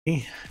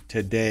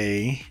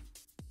Today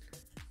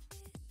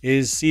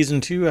is season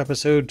 2,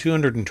 episode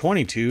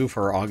 222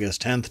 for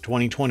August 10th,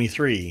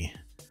 2023.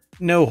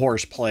 No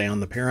horseplay on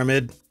the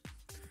pyramid.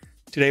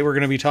 Today we're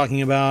going to be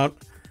talking about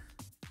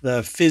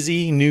the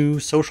fizzy new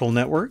social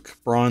network,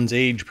 Bronze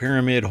Age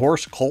Pyramid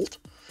Horse Cult,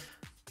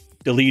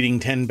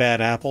 deleting 10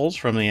 bad apples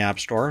from the App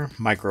Store,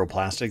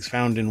 microplastics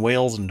found in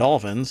whales and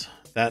dolphins,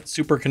 that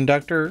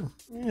superconductor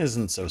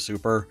isn't so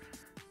super,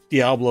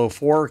 Diablo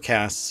 4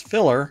 casts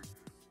filler,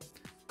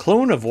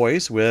 clone a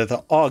voice with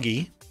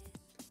Augie,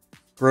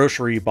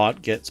 grocery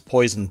bot gets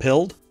poison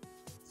pilled,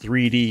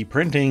 3D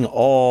printing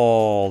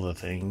all the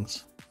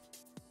things,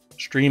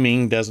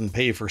 streaming doesn't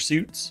pay for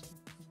suits,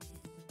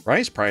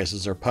 rice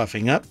prices are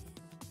puffing up,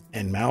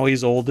 and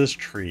Maui's oldest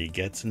tree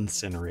gets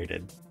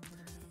incinerated.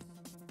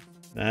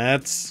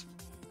 That's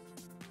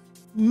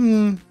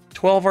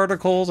 12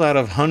 articles out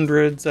of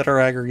hundreds that are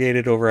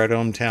aggregated over at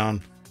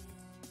ohmTown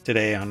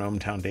today on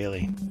ohmTown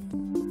Daily.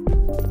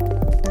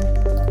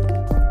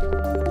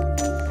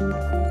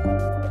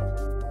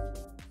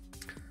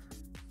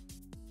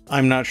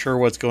 I'm not sure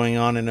what's going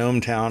on in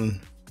ohmTown.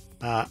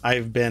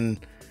 I've been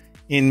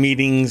in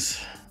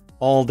meetings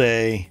all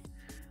day.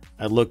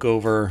 I look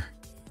over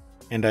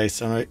and I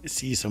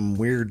see some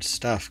weird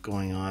stuff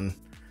going on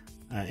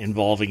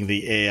involving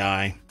the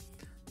AI.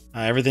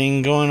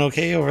 Everything going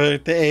okay over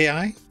at the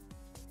AI?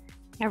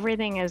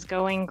 Everything is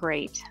going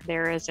great.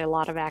 There is a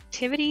lot of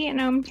activity in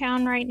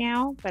ohmTown right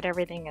now, but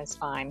everything is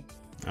fine.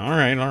 All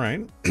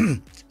right.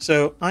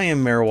 So I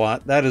am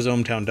Marawatt. That is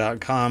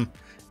ohmtown.com.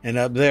 And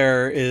up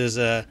there is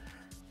I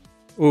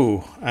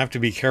have to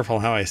be careful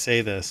how I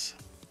say this.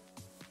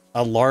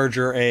 A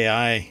larger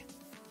AI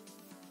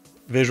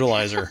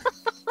visualizer.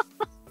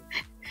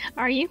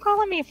 Are you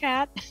calling me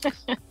fat?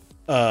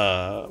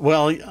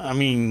 Well, I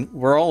mean,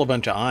 we're all a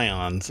bunch of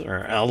ions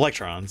or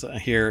electrons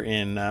here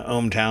in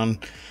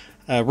ohmTown.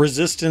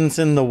 Resistance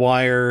in the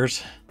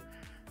wires.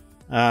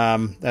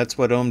 That's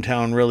what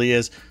ohmTown really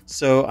is.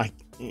 So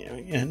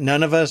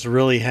none of us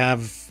really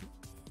have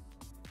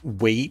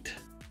weight.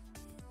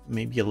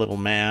 Maybe a little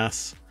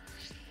mass.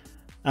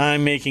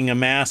 I'm making a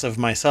mass of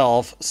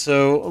myself,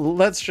 so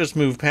let's just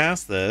move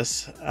past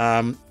this.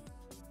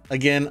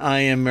 Again, I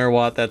am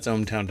Marawatt, that's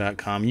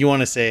ohmtown.com. You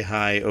want to say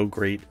hi, oh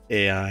great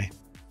AI.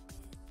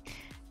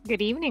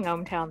 Good evening,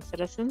 ohmTown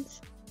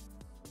citizens.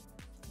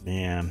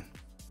 Man.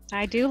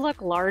 I do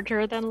look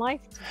larger than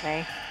life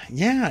today.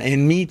 Yeah,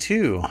 and me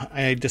too.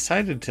 I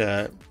decided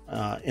to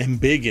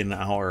embiggen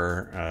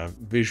our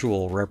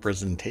visual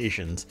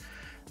representations.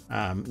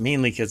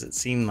 Mainly because it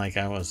seemed like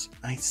I was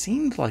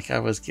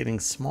getting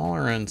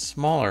smaller and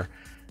smaller.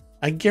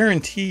 I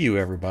guarantee you,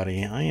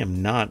 everybody, I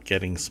am not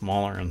getting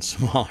smaller and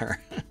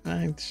smaller.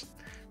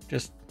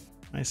 Just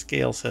my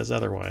scale says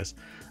otherwise.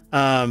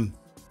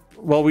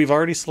 Well, we've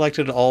already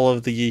selected all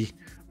of the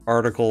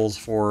articles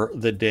for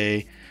the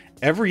day.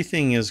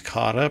 Everything is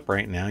caught up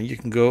right now. You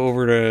can go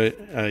over to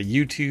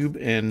YouTube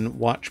and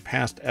watch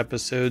past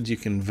episodes. You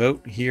can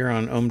vote here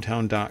on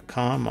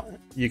ohmtown.com.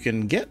 You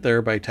can get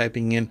there by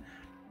typing in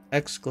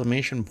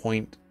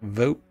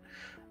 !vote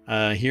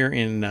here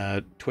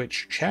in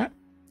Twitch chat,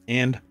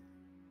 and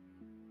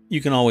you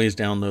can always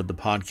download the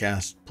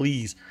podcast.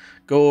 Please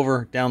go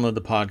over, download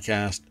the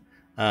podcast,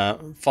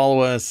 follow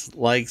us,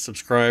 like,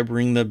 subscribe,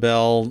 ring the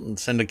bell, and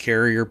send a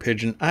carrier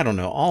pigeon. I don't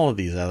know, all of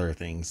these other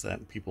things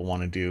that people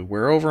want to do.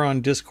 We're over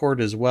on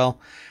Discord as well.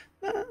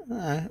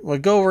 Well,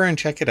 go over and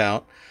check it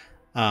out.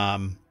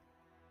 I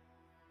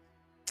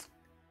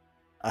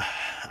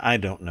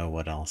don't know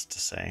what else to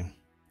say.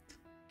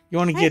 You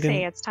want to get in?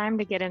 It's time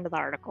to get into the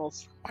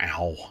articles.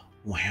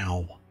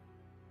 Wow.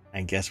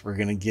 I guess we're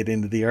going to get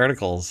into the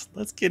articles.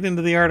 Let's get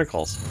into the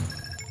articles.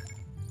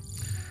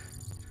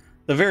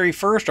 The very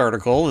first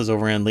article is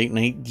over on Late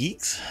Night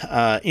Geeks.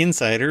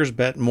 Insiders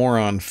bet more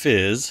on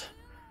Fizz,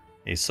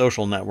 a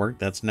social network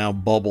that's now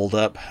bubbled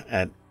up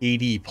at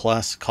 80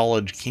 plus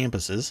college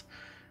campuses.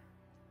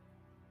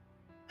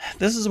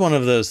 This is one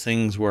of those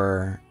things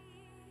where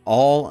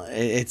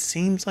it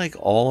seems like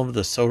all of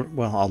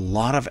a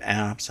lot of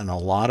apps and a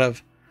lot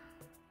of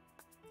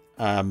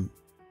I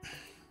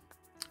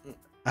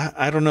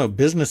don't know,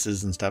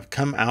 businesses and stuff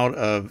come out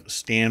of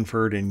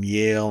Stanford and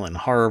Yale and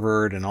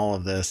Harvard and all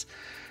of this.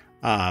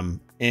 And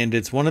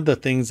it's one of the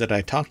things that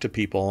I talk to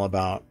people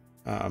about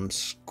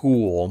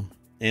school,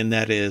 and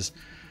that is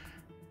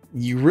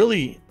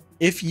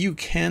if you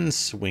can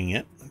swing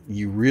it,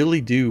 you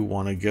really do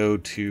want to go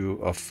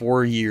to a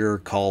 4-year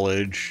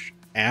college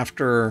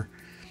after,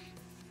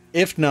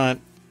 if not,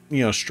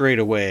 straight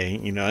away.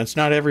 It's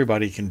not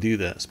everybody can do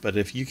this, but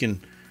if you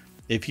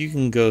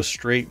can go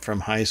straight from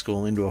high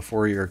school into a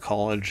 4-year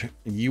college,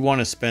 you want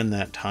to spend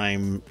that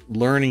time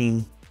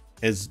learning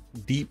as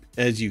deep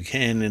as you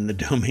can in the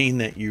domain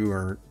that you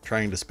are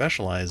trying to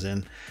specialize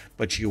in,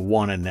 but you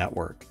want to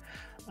network.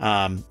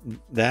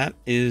 That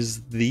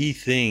is the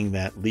thing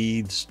that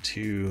leads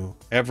to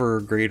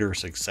ever greater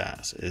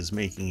success, is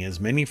making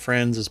as many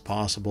friends as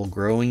possible,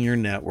 growing your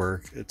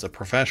network. It's a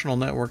professional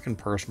network and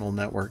personal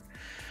network.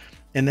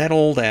 And that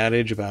old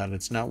adage about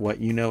it's not what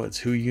you know, it's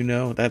who you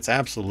know, that's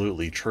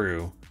absolutely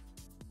true.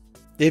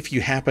 If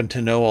you happen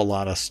to know a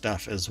lot of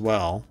stuff as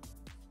well,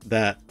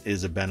 that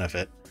is a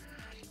benefit.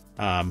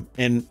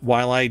 And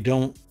while I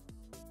don't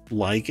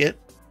like it,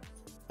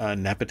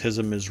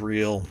 nepotism is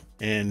real,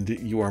 and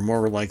you are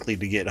more likely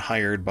to get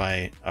hired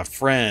by a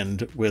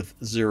friend with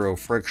zero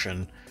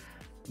friction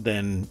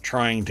than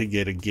trying to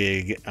get a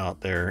gig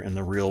out there in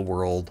the real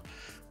world.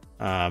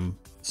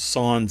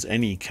 Sans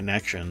any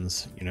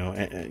connections.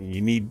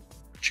 You need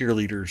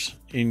cheerleaders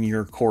in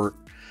your court,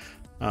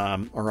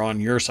 or on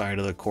your side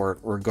of the court,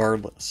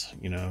 regardless.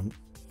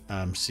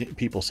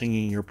 People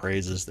singing your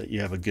praises that you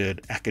have a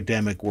good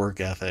academic work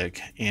ethic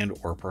and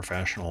or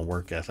professional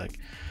work ethic.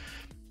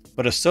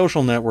 But a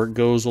social network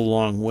goes a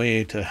long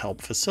way to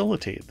help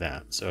facilitate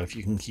that. So if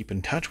you can keep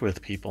in touch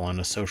with people on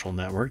a social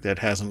network that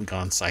hasn't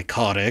gone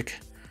psychotic,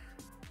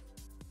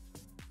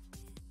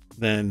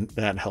 then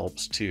that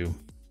helps too.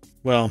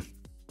 Well,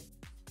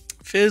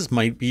 Fizz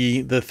might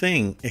be the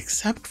thing,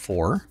 except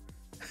for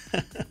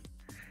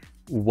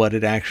what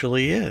it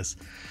actually is.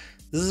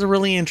 This is a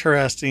really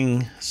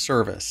interesting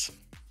service.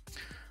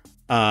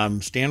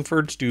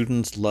 Stanford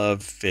students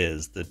love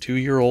Fizz. The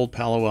 2-year-old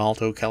Palo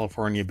Alto,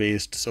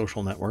 California-based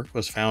social network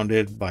was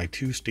founded by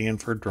 2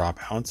 Stanford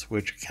dropouts,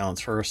 which accounts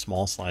for a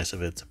small slice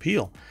of its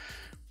appeal.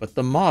 But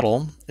the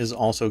model is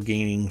also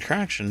gaining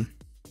traction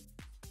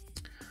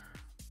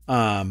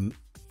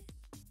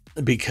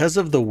because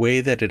of the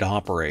way that it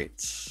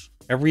operates.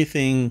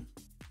 Everything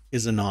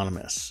is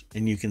anonymous,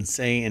 and you can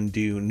say and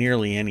do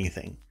nearly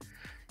anything.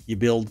 You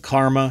build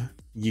karma,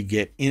 you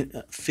get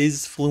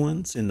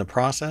Fizzfluence in the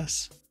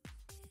process,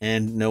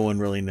 and no one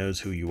really knows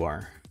who you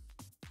are.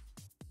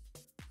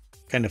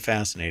 Kind of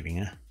fascinating,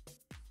 huh?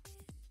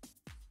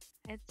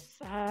 It's,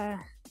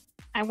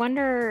 I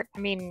wonder,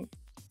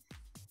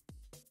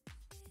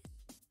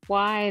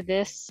 why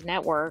this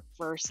network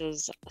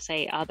versus,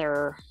 say,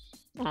 other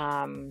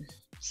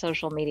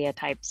social media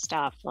type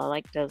stuff?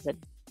 Like, does it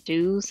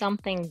do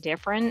something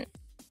different?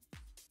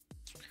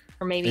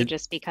 Or maybe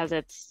just because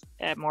it's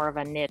more of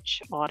a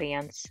niche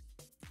audience.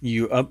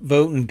 You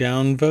upvote and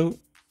downvote,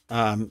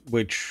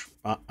 which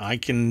I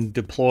can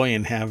deploy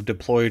and have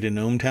deployed in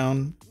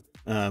ohmTown.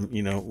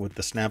 With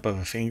the snap of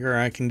a finger,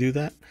 I can do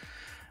that.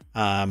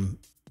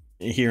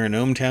 Here in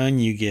ohmTown,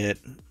 you get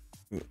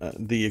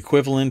the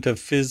equivalent of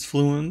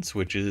Fizzfluence,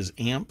 which is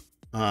AMP.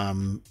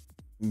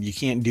 You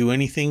can't do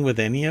anything with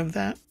any of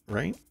that,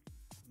 right?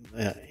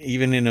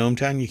 Even in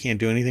ohmTown, you can't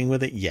do anything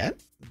with it yet,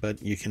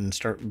 but you can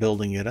start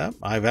building it up.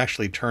 I've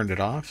actually turned it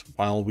off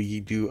while we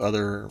do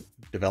other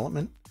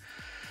development.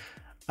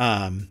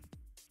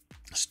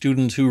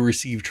 Students who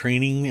receive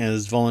training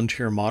as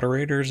volunteer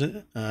moderators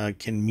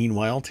can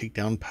meanwhile take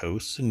down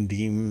posts and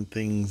deem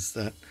things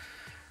that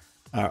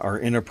are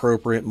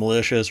inappropriate,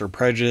 malicious, or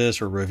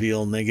prejudiced, or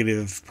reveal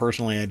negative,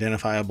 personally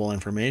identifiable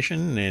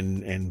information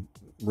and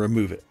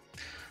remove it.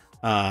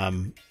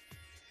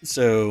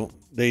 So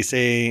they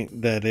say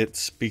that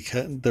it's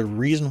because the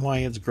reason why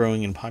it's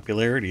growing in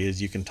popularity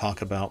is you can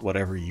talk about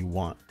whatever you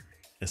want,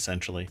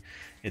 essentially.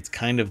 It's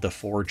kind of the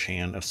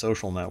 4chan of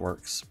social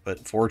networks,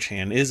 but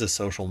 4chan is a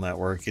social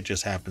network. It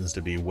just happens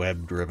to be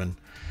web driven.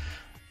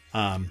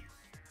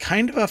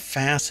 Kind of a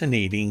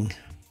fascinating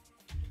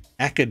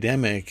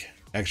academic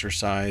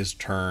exercise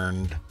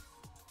turned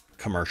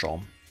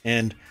commercial.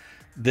 And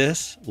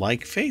this,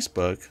 like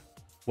Facebook,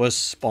 was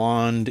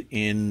spawned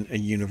in a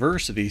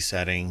university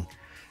setting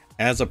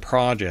as a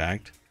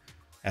project,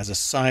 as a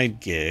side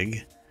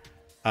gig,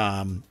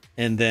 and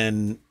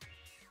then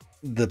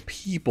the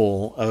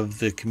people of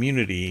the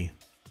community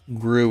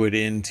grew it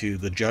into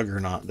the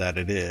juggernaut that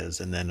it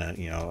is, and then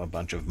a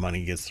bunch of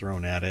money gets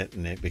thrown at it,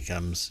 and it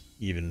becomes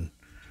even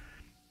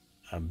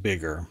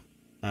bigger.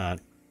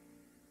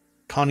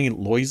 Connie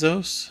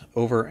Loizos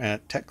over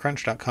at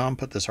TechCrunch.com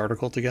put this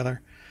article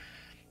together.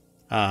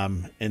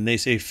 And they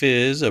say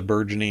Fizz, a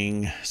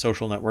burgeoning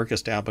social network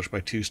established by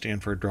 2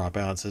 Stanford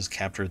dropouts, has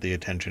captured the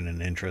attention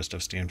and interest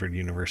of Stanford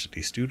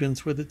University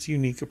students with its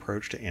unique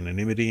approach to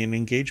anonymity and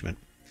engagement.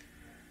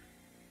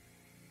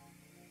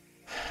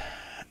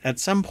 At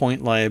some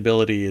point,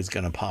 liability is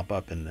going to pop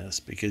up in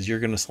this because you're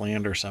going to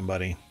slander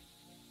somebody.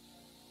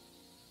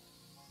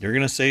 You're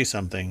going to say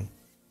something.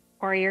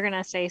 Or you're going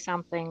to say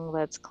something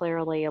that's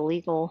clearly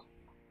illegal.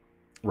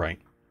 Right.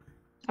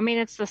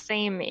 It's the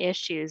same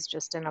issues,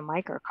 just in a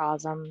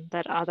microcosm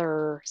that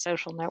other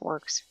social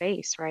networks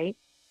face, right?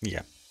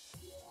 Yeah.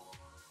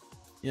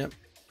 Yep.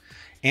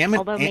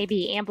 Although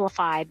maybe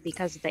amplified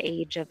because of the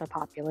age of the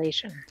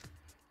population.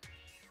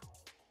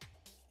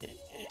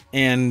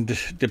 And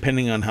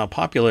depending on how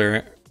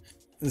popular,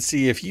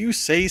 see, if you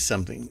say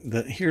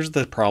something, here's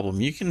the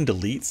problem. You can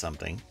delete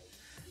something,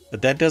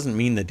 but that doesn't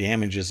mean the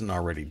damage isn't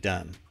already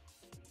done.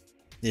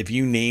 If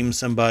you name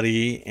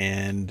somebody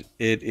and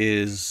it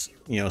is,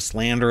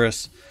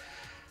 slanderous,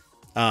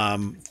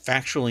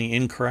 factually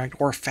incorrect,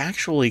 or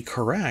factually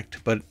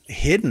correct, but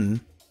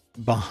hidden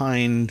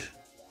behind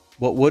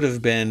what would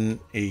have been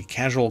a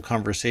casual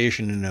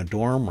conversation in a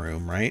dorm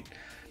room, right?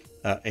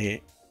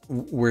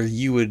 Where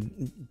you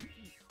would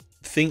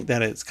think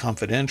that it's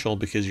confidential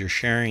because you're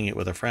sharing it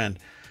with a friend,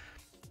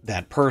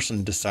 that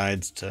person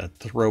decides to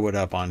throw it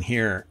up on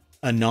here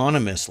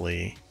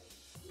anonymously,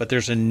 but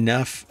there's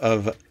enough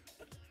of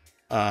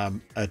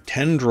a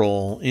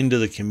tendril into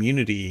the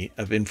community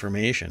of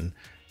information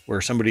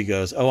where somebody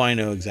goes, oh, I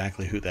know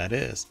exactly who that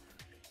is.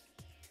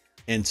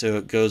 And so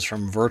it goes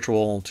from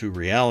virtual to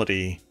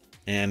reality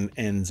and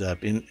ends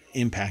up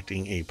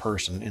impacting a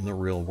person in the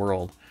real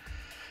world.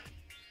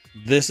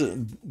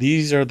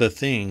 These are the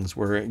things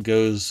where it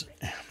goes.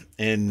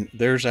 And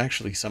there's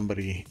actually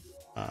somebody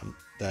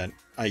that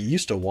I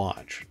used to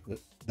watch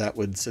that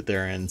would sit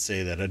there and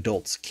say that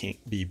adults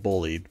can't be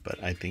bullied,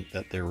 but I think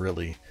that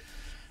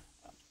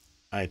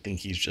I think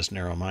he's just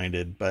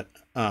narrow-minded. But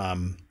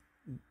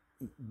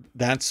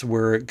that's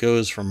where it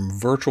goes from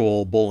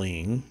virtual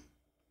bullying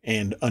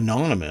and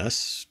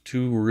anonymous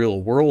to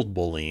real world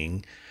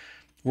bullying,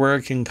 where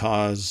it can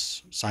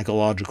cause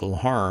psychological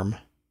harm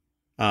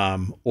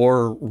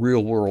or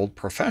real world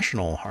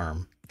professional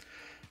harm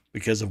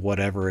because of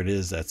whatever it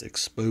is that's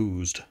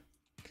exposed.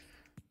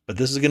 But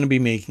this is going to be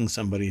making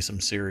somebody some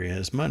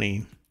serious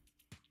money,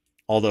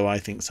 although I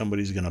think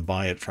somebody's going to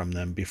buy it from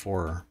them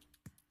before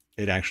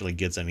it actually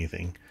gets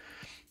anything.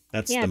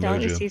 That's the mojo.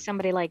 Don't you see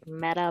somebody like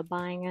Meta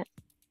buying it?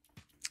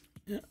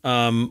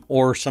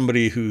 Or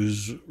somebody who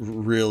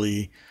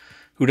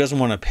doesn't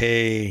want to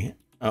pay,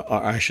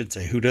 or I should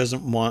say, who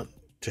doesn't want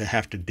to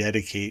have to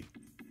dedicate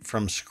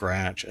from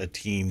scratch a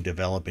team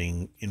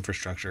developing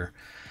infrastructure.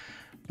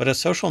 But a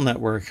social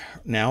network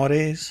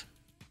nowadays,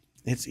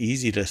 it's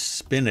easy to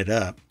spin it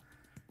up.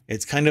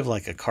 It's kind of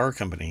like a car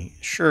company.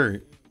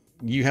 Sure,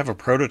 you have a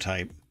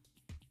prototype,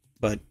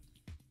 but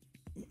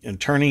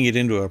turning it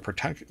into a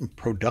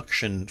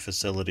production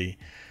facility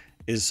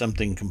is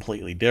something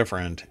completely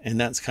different. And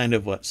that's kind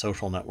of what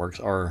social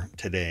networks are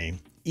today.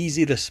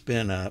 Easy to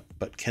spin up,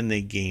 but can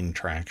they gain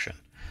traction?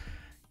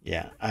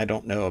 Yeah, I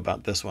don't know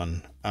about this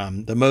one.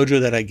 The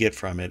mojo that I get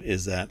from it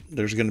is that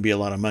there's going to be a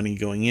lot of money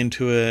going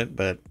into it,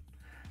 but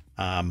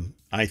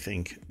I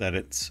think that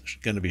it's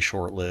going to be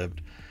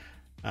short-lived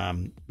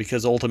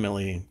because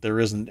ultimately there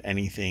isn't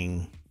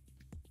anything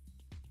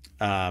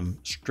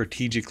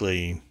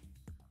strategically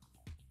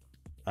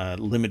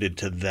limited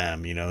to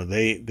them. You know,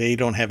 they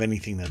don't have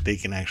anything that they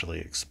can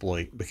actually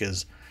exploit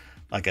because,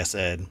 like I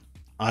said,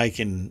 I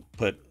can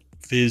put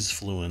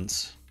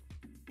Fizzfluence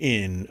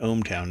in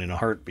ohmTown in a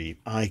heartbeat.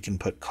 I can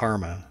put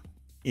Karma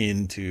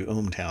into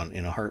ohmTown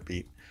in a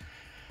heartbeat.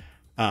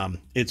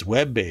 It's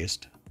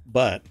web-based,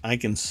 but I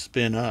can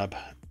spin up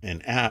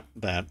an app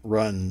that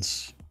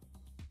runs,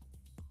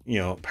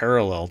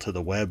 parallel to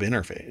the web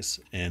interface.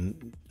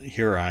 And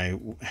here I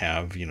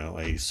have,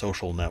 a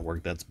social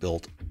network that's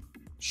built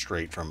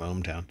straight from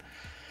ohmTown.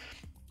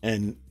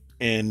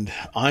 And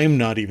I'm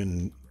not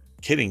even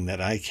kidding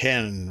that I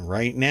can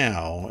right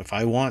now, if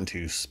I want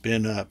to,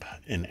 spin up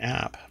an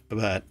app,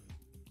 but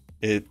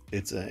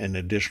it's an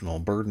additional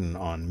burden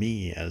on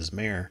me as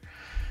mayor.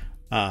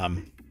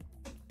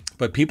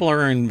 But people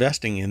are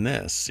investing in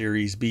this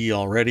Series B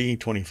already,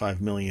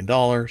 $25 million.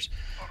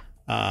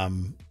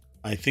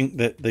 I think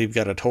that they've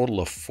got a total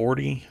of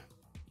 40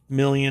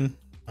 million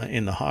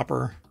in the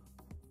hopper.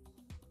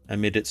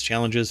 Amid its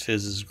challenges,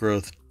 Fizz's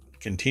growth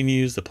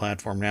continues. The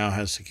platform now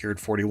has secured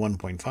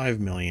 41.5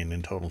 million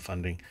in total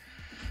funding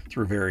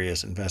through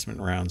various investment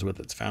rounds with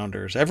its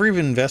founders. Every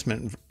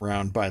investment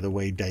round, by the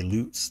way,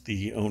 dilutes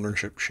the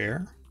ownership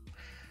share.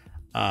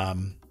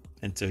 And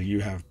so you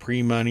have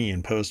pre-money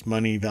and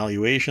post-money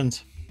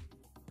valuations.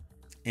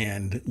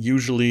 And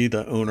usually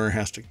the owner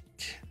has to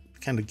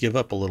kind of give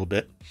up a little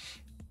bit,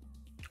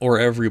 or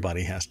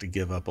everybody has to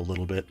give up a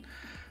little bit,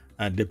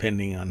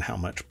 depending on how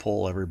much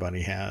pull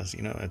everybody has.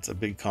 It's a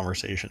big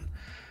conversation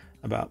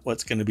about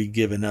what's going to be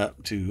given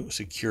up to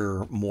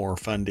secure more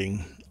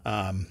funding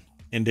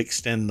and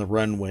extend the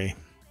runway.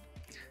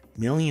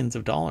 Millions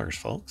of dollars,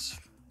 folks.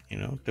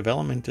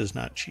 Development is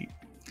not cheap.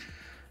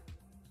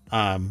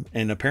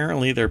 And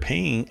apparently they're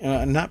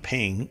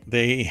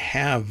they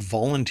have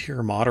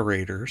volunteer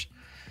moderators,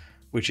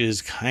 which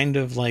is kind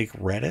of like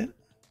Reddit,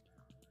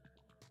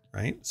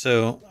 right?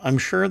 So I'm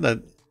sure that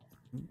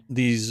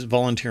these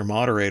volunteer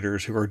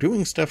moderators who are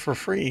doing stuff for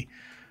free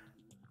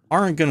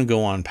aren't going to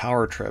go on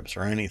power trips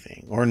or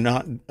anything, or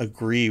not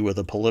agree with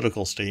a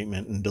political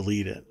statement and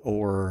delete it,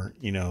 or,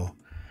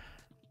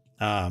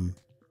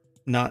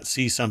 not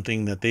see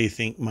something that they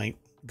think might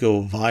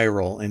go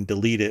viral and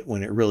delete it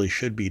when it really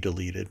should be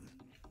deleted.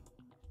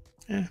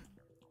 I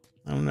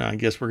don't know. I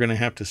guess we're going to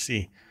have to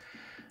see.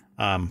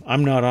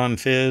 I'm not on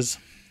Fizz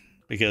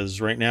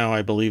because right now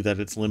I believe that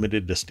it's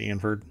limited to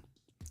Stanford.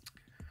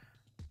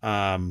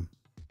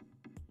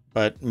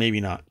 But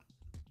maybe not.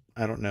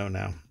 I don't know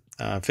now.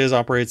 Fizz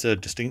operates a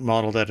distinct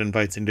model that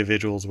invites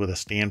individuals with a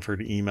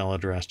Stanford email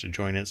address to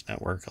join its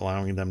network,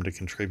 allowing them to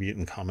contribute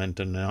and comment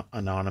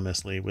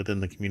anonymously within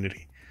the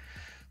community.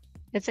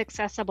 It's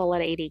accessible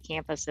at 80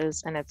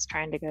 campuses, and it's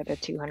trying to go to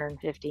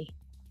 250.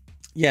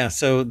 Yeah,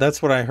 so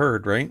that's what I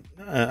heard, right?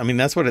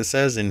 That's what it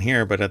says in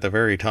here, but at the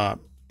very top,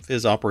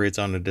 Fizz operates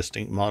on a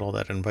distinct model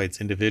that invites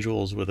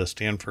individuals with a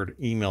Stanford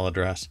email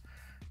address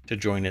to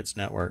join its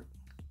network.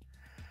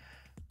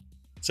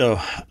 So,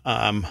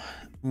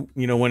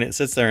 when it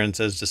sits there and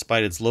says,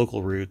 despite its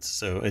local roots,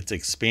 so it's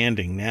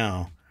expanding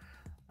now,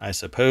 I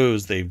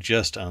suppose they've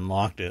just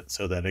unlocked it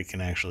so that it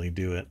can actually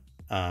do it.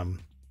 And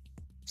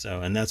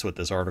that's what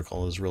this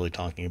article is really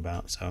talking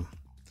about. So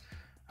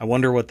I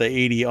wonder what the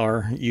 80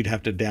 are. You'd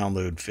have to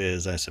download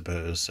Fizz, I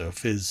suppose. So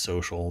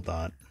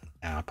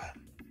fizzsocial.app,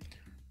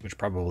 which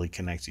probably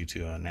connects you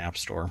to an app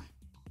store.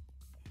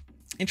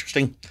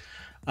 Interesting.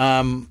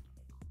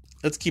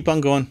 Let's keep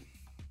on going.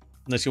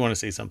 Unless you want to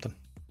say something.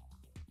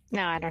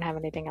 No, I don't have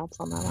anything else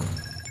on that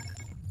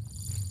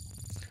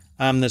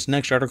one. This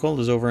next article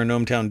is over in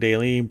ohmTown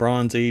Daily.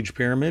 Bronze Age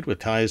pyramid with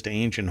ties to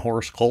ancient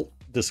horse cult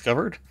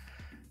discovered.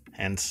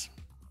 Hence,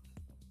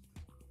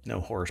 no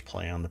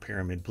horseplay on the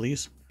pyramid,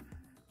 please.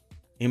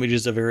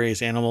 Images of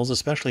various animals,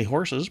 especially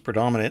horses,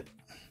 predominate.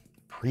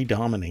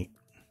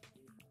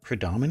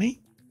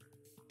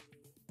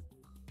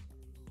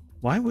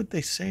 Why would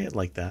they say it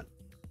like that?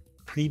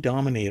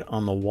 Predominate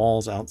on the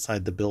walls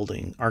outside the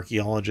building.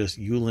 Archaeologist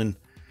Yulian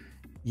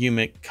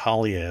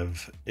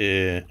Umik-Kaliev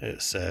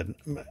said.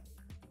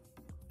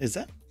 Is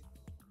that?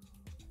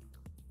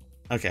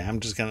 Okay, I'm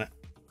just gonna...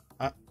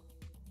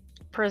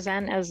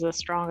 present as the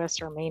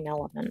strongest or main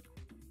element.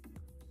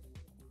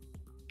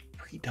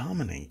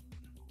 Predominate.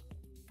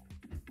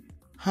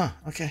 Huh,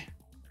 okay.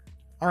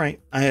 All right,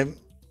 I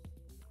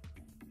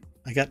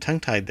got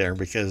tongue-tied there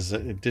because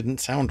it didn't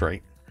sound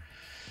right.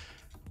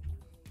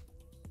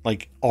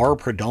 Like, are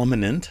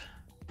predominant.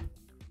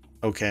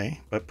 Okay,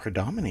 but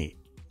predominate.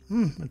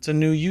 It's a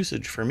new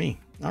usage for me.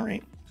 All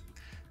right.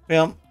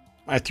 Well,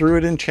 I threw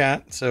it in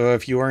chat, so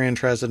if you are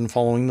interested in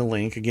following the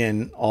link,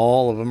 again,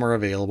 all of them are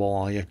available.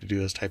 All you have to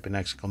do is type an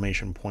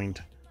exclamation point,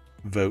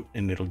 vote,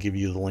 and it'll give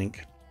you the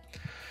link.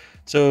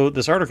 So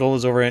this article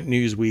is over at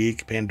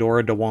Newsweek.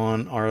 Pandora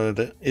Dewan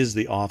is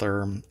the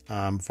author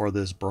for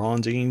this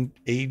Bronze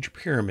Age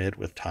pyramid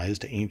with ties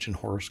to ancient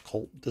horse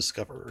cult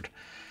discovered.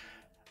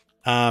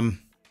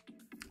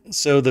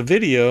 So the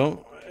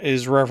video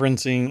is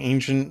referencing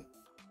ancient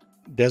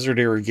desert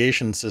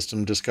irrigation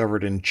system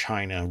discovered in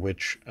China,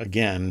 which,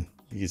 again,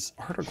 these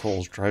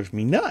articles drive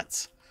me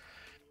nuts.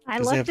 I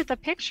looked at the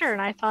picture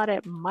and I thought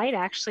it might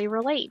actually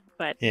relate,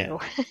 but yeah. No.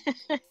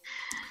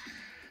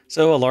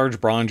 So a large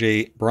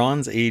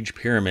Bronze Age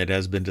pyramid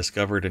has been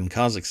discovered in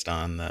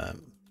Kazakhstan, the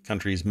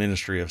country's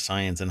Ministry of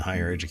Science and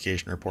Higher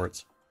Education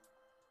reports.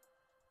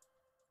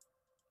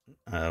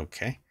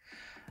 Okay.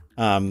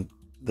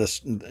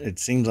 It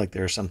seems like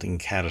there's something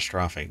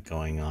catastrophic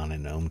going on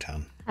in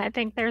ohmTown. I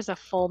think there's a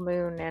full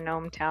moon in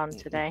ohmTown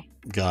today.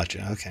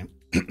 Gotcha. Okay.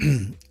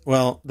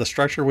 Well, the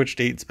structure, which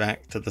dates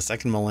back to the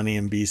 2nd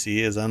millennium BC,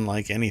 is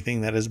unlike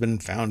anything that has been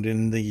found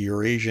in the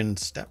Eurasian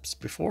steppes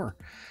before,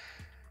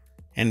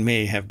 and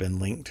may have been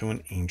linked to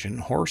an ancient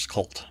horse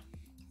cult.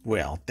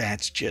 Well,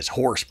 that's just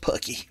horse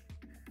pucky.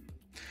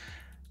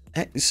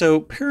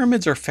 So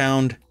pyramids are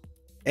found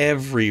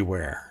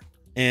everywhere.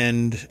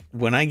 And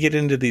when I get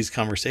into these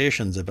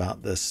conversations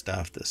about this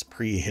stuff, this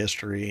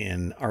prehistory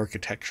and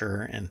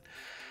architecture and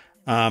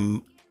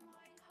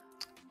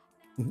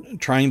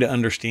trying to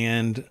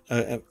understand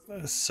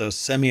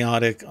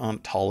semiotic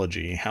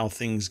ontology, how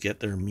things get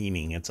their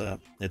meaning, it's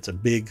a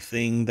big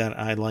thing that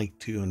I like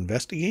to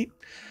investigate.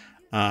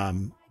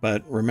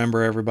 But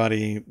remember,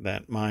 everybody,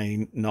 that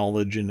my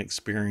knowledge and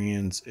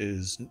experience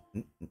is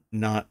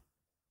not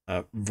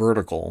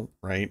vertical,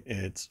 right?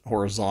 It's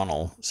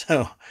horizontal.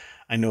 So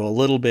I know a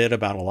little bit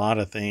about a lot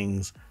of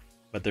things,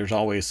 but there's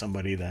always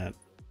somebody that,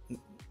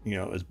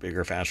 is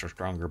bigger, faster,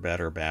 stronger,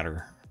 better,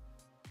 badder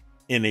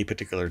in a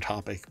particular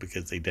topic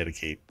because they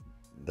dedicate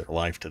their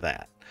life to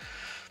that.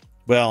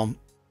 Well,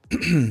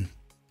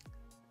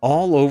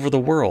 all over the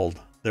world,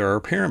 there are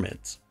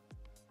pyramids.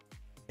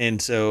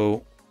 And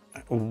so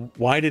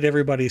why did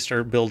everybody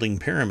start building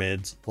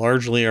pyramids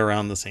largely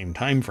around the same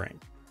time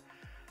frame?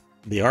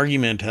 The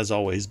argument has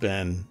always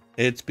been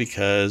it's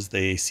because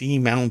they see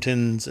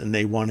mountains and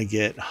they want to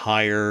get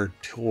higher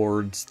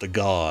towards the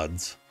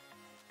gods.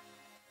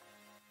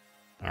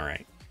 All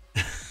right.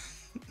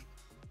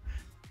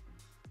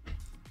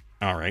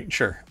 All right,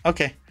 sure.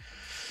 Okay.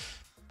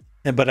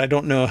 But I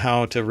don't know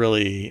how to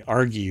really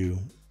argue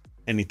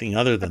anything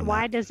other than that.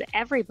 Why does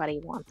everybody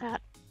want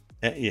that?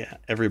 Yeah,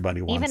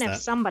 everybody wants that. Even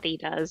if somebody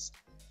does.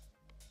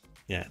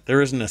 Yeah,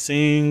 there isn't a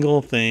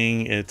single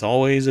thing. It's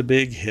always a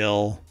big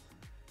hill.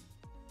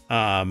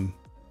 And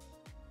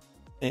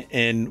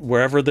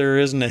wherever there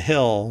isn't a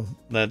hill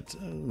that's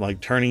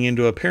like turning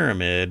into a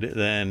pyramid,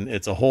 then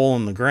it's a hole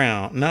in the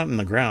ground, not in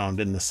the ground,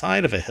 in the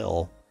side of a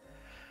hill.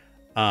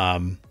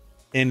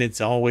 And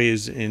it's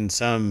always in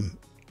some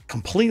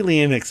completely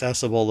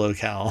inaccessible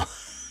locale.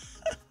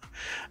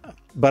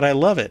 But I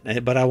love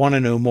it, but I want to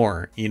know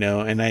more,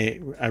 and I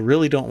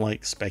really don't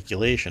like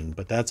speculation,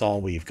 but that's all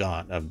we've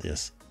got of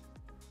this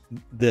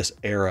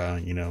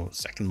era,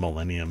 2nd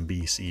millennium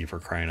BC, for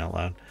crying out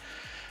loud.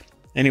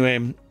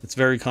 Anyway, it's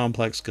very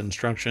complex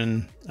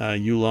construction.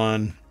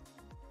 Yulian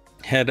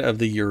head of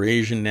the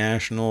Eurasian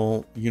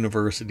National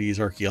University's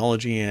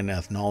Archaeology and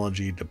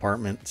Ethnology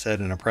Department,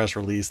 said in a press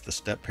release the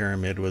step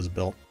pyramid was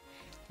built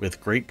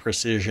with great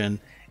precision.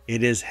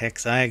 It is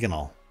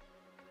hexagonal.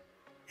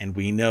 And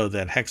we know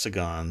that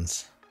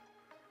hexagons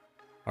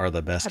are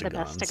the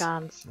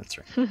bestigons. That's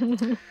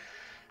right.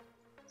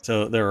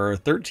 So there are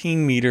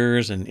 13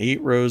 meters and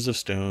 8 rows of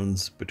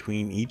stones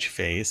between each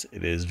face.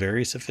 It is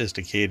very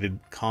sophisticated,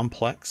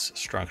 complex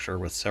structure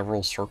with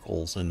several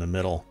circles in the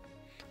middle.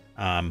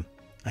 I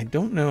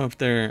don't know if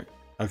they're...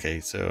 Okay,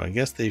 so I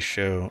guess they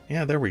show...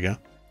 Yeah, there we go.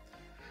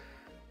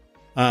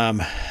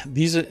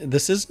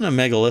 This isn't a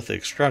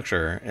megalithic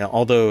structure,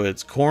 although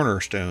its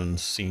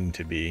cornerstones seem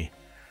to be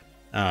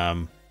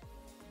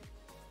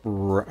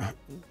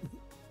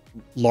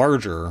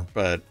larger,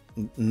 but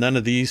none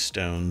of these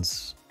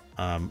stones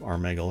are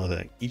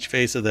megalithic. Each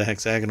face of the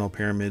hexagonal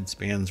pyramid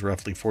spans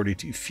roughly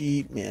 42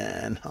 feet.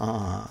 Man,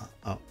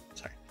 oh,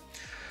 sorry.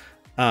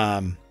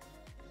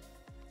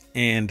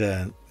 And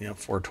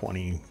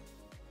 420,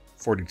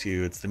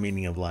 42. It's the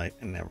meaning of light.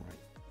 And never mind.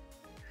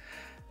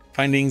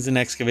 Findings in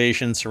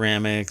excavation,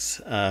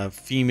 ceramics,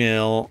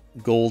 female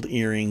gold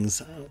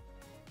earrings.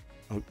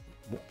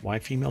 Why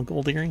female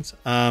gold earrings?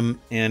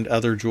 And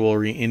other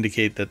jewelry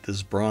indicate that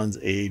this Bronze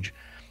Age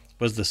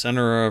was the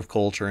center of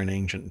culture in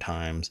ancient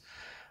times.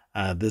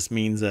 This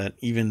means that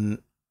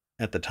even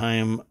at the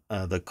time,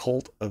 the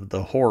cult of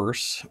the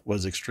horse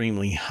was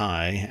extremely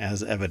high,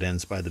 as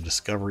evidenced by the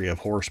discovery of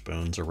horse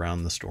bones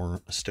around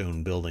the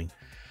stone building.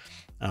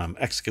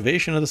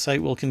 Excavation of the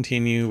site will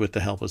continue with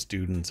the help of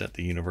students at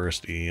the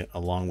university,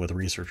 along with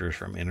researchers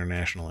from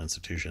international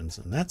institutions.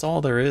 And that's all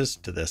there is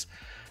to this.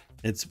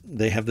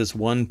 They have this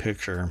one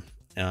picture,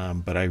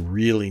 but I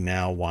really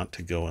now want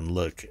to go and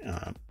look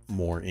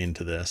more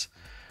into this,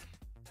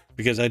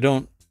 because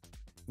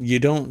you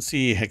don't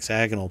see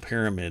hexagonal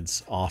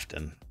pyramids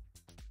often.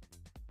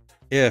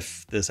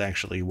 If this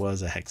actually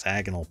was a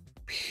hexagonal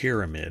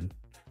pyramid.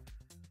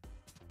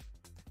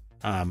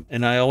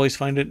 And I always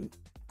find it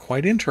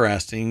quite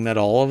interesting that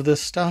all of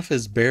this stuff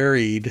is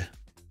buried.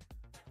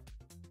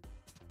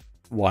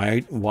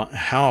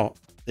 How?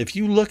 If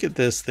you look at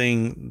this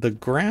thing, the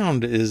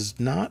ground is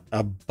not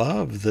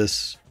above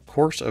this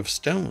course of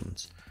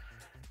stones.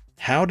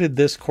 How did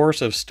this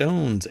course of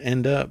stones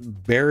end up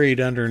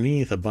buried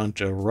underneath a bunch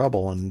of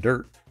rubble and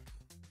dirt?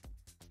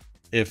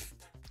 It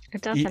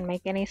doesn't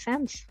make any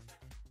sense.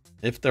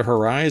 If the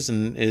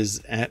horizon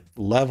is at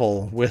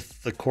level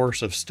with the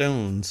course of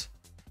stones.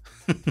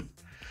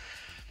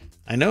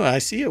 I know I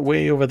see it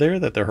way over there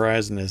that the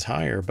horizon is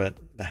higher, but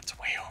that's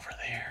way over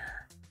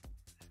there.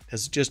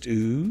 Does it just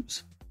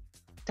ooze?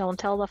 Don't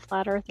tell the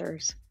flat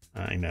earthers.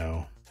 I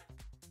know.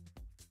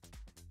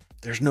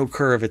 There's no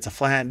curve. It's a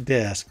flat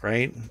disc,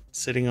 right?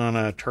 Sitting on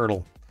a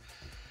turtle.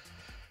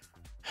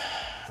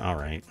 All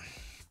right.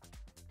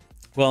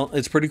 Well,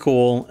 it's pretty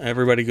cool.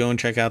 Everybody go and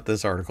check out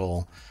this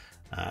article.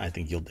 I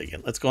think you'll dig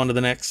it. Let's go on to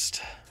the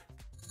next.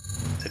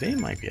 Today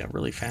might be a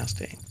really fast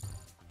day.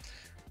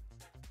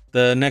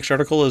 The next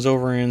article is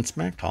over in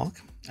Smack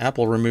Talk.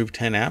 Apple removed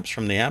 10 apps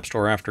from the App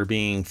Store after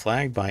being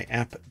flagged by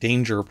App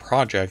Danger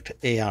Project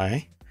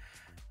AI,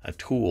 a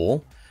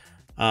tool.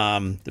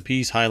 The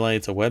piece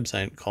highlights a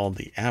website called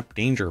the App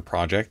Danger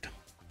Project.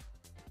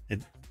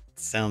 It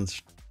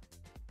sounds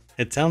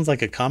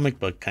like a comic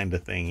book kind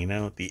of thing, the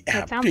App Danger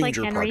Project. It sounds like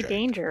Henry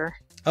Danger.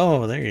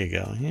 Oh, there you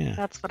go. Yeah.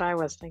 That's what I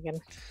was thinking.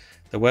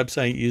 The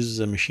website uses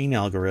a machine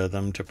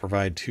algorithm to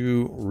provide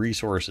 2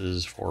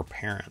 resources for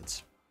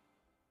parents.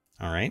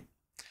 All right.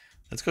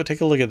 Let's go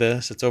take a look at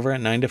this. It's over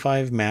at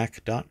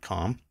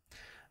 9to5mac.com.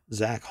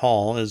 Zach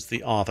Hall is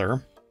the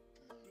author.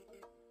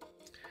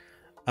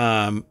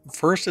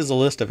 First is a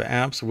list of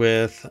apps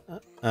with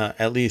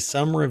at least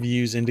some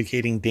reviews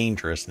indicating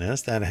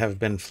dangerousness that have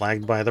been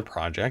flagged by the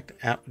project.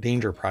 App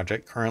Danger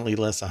Project currently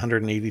lists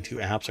 182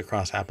 apps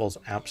across Apple's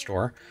App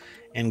Store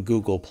and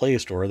Google Play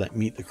Store that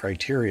meet the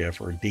criteria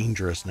for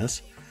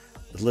dangerousness.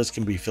 The list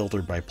can be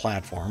filtered by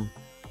platform.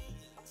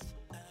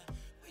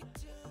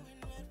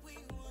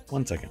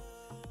 One second.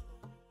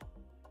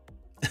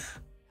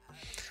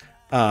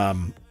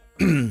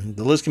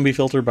 The list can be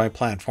filtered by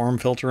platform.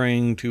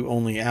 Filtering to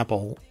only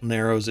Apple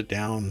narrows it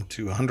down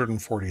to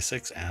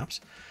 146 apps.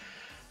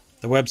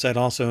 The website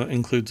also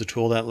includes a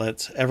tool that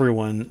lets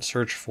everyone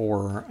search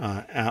for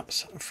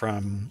apps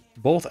from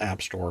both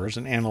app stores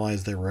and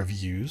analyze their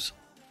reviews.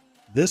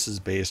 This is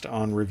based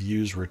on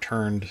reviews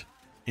returned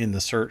in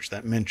the search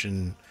that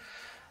mention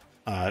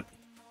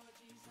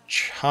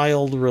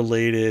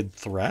child-related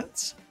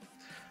threats.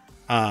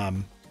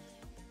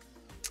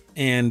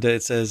 And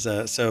it says,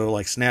 so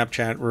like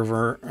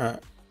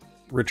Snapchat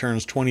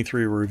returns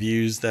 23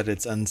 reviews that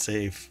it's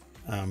unsafe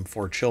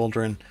for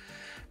children.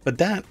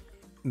 But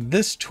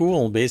this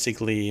tool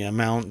basically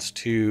amounts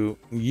to,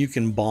 you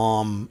can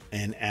bomb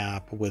an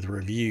app with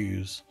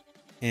reviews,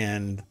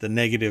 and the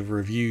negative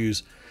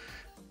reviews,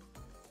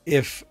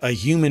 if a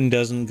human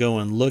doesn't go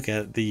and look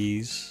at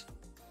these,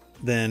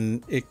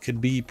 then it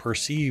could be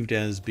perceived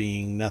as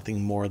being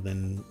nothing more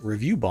than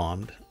review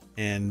bombed.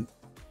 And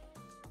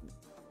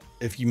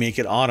if you make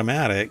it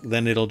automatic,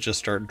 then it'll just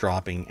start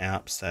dropping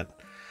apps that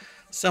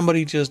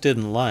somebody just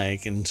didn't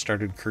like and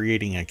started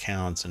creating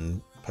accounts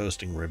and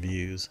posting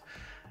reviews.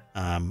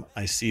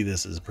 I see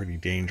this as pretty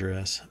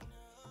dangerous,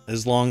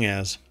 as long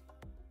as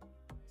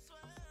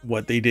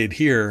what they did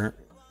here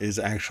is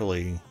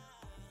actually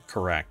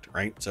correct,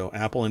 right? So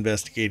Apple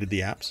investigated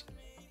the apps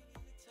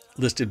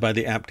listed by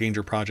the App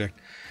Danger Project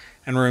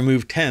and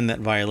removed 10 that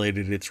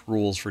violated its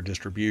rules for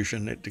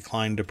distribution. It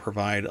declined to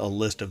provide a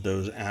list of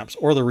those apps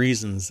or the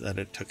reasons that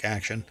it took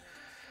action.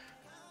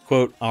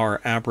 Quote, our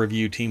app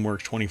review team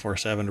works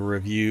 24/7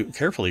 to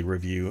carefully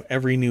review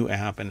every new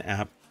app and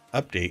app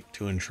update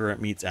to ensure it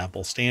meets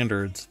Apple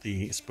standards,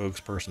 the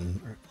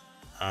spokesperson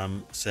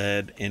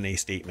said in a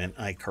statement.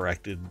 I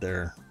corrected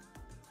their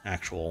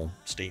actual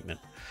statement.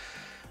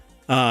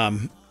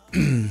 I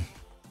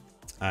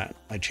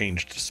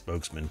changed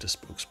spokesman to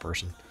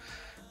spokesperson.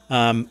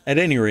 At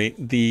any rate,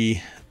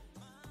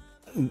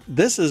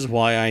 this is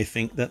why I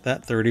think that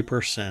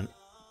 30%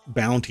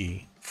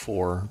 bounty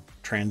for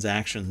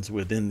transactions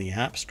within the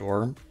App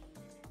Store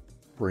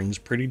rings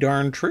pretty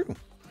darn true.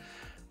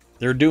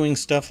 They're doing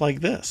stuff like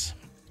this.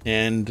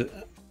 And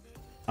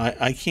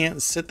I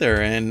can't sit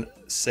there and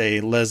say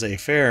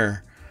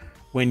laissez-faire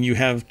when you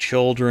have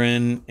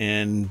children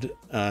and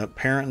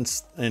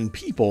parents and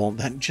people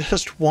that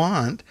just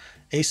want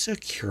a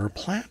secure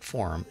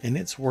platform, and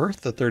it's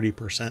worth the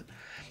 30%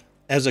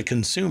 as a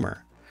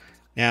consumer.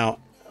 Now,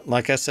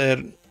 like I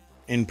said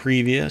in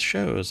previous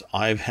shows,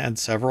 I've had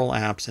several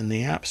apps in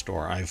the App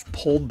Store. I've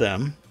pulled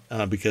them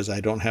because I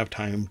don't have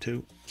time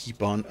to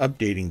keep on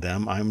updating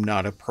them. I'm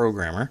not a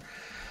programmer.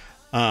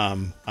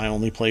 I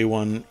only play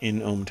one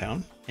in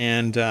ohmTown,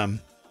 and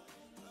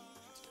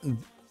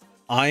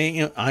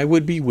I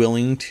would be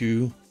willing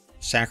to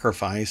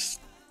sacrifice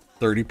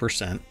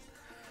 30%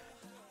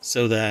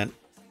 so that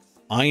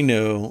I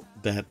know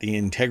that the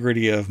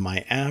integrity of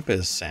my app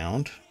is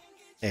sound.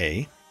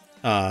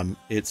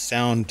 It's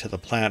sound to the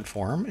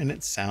platform, and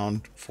it's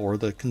sound for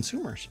the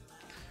consumers.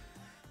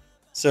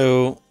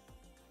 So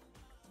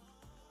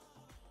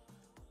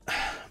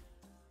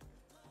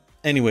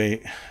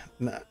anyway,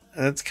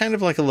 that's kind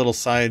of like a little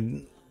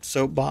side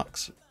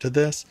soapbox to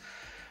this.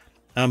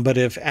 But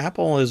if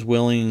Apple is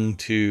willing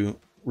to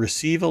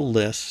receive a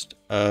list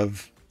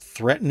of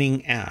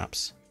threatening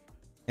apps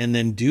and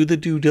then do the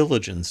due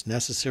diligence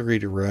necessary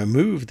to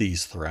remove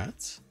these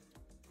threats,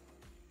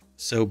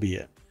 so be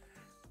it.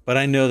 But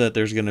I know that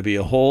there's going to be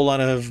a whole lot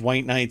of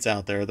white knights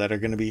out there that are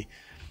going to be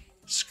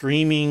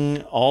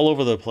screaming all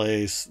over the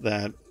place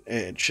that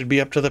it should be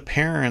up to the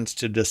parents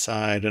to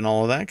decide and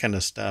all of that kind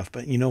of stuff.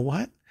 But you know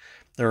what?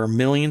 There are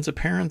millions of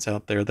parents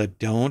out there that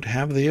don't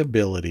have the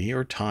ability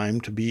or time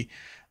to be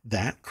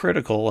that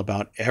critical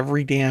about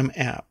every damn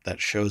app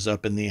that shows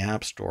up in the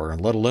App Store,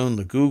 let alone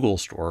the Google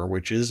Store,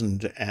 which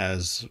isn't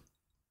as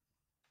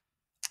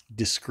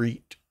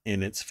discreet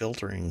in its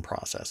filtering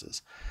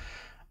processes.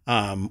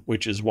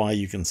 Which is why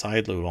you can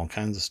sideload all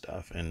kinds of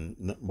stuff,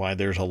 and why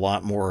there's a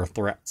lot more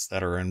threats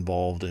that are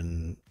involved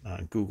in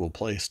Google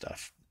Play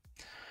stuff.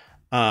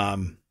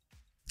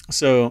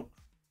 So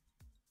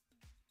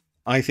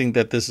I think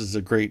that this is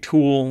a great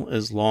tool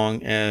as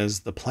long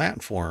as the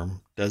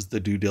platform does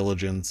the due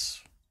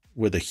diligence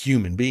with a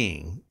human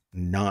being,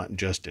 not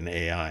just an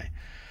AI.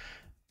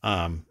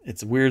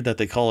 It's weird that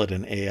they call it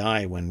an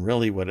AI when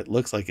really what it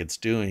looks like it's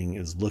doing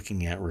is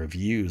looking at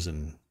reviews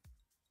and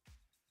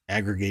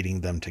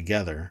aggregating them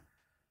together.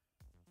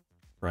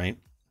 Right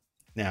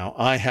now,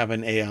 I have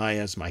an AI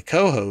as my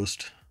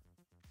co-host,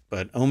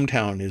 but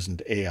ohmTown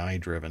isn't AI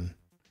driven,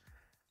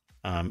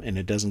 and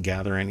it doesn't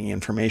gather any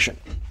information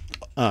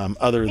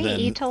other than.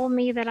 You told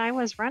me that I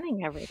was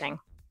running everything.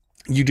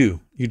 You do.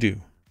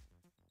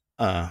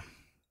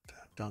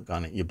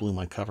 Doggone it! You blew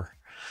my cover.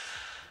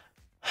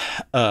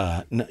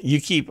 No,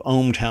 you keep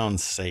ohmTown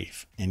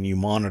safe and you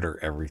monitor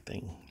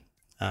everything,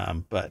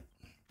 but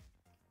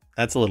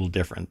that's a little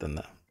different than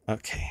the.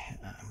 Okay.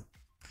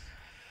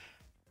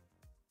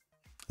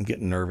 I'm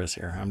getting nervous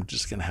here. I'm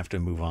just going to have to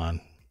move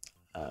on.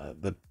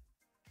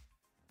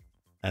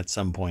 At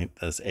some point,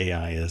 this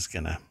AI is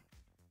going to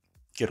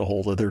get a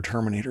hold of their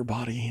Terminator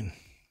body. And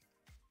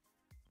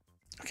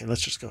okay,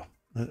 let's just go.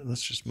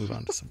 Let's just move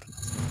on to something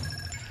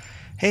else.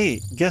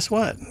 Hey, guess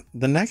what?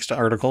 The next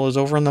article is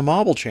over on the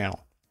Mobile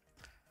channel.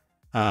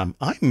 I'm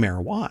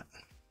Mayor Watt.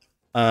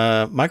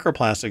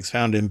 Microplastics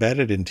found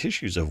embedded in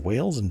tissues of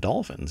whales and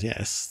dolphins.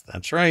 Yes,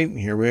 that's right.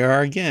 Here we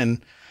are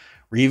again,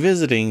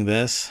 revisiting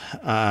this.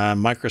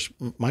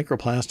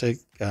 Microplastic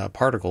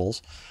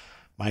particles,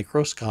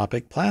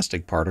 microscopic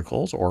plastic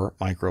particles, or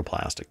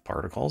microplastic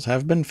particles,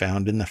 have been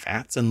found in the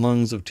fats and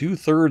lungs of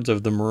 2/3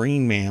 of the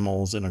marine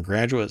mammals in a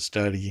graduate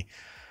study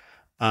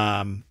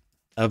of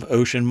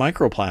ocean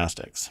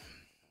microplastics.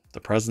 The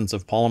presence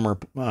of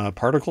polymer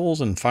particles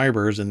and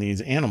fibers in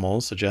these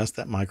animals suggests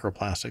that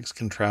microplastics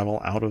can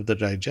travel out of the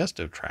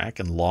digestive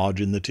tract and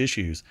lodge in the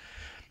tissues.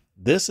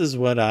 This is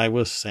what I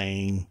was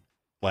saying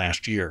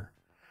last year.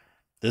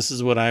 This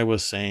is what I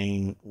was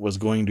saying was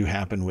going to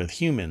happen with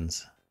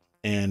humans.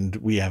 And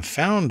we have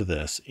found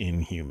this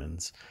in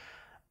humans.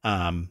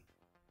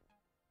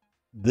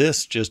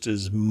 This just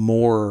is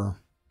more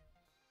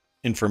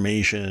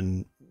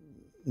information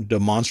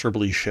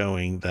demonstrably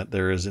showing that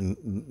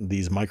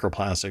these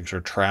microplastics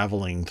are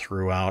traveling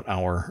throughout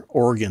our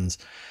organs,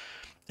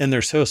 and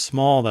they're so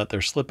small that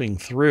they're slipping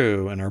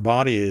through, and our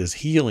body is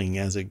healing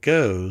as it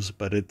goes,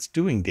 but it's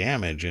doing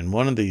damage. And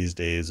one of these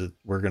days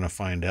we're going to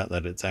find out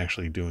that it's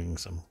actually doing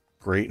some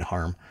great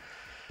harm.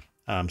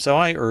 So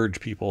I urge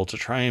people to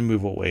try and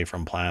move away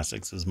from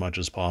plastics as much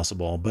as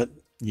possible. But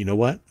you know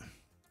what?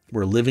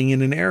 We're living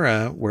in an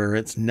era where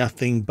it's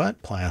nothing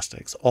but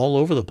plastics all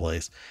over the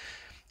place.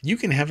 You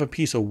can have a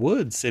piece of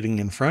wood sitting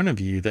in front of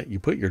you that you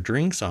put your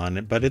drinks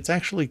on, but it's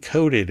actually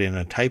coated in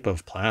a type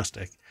of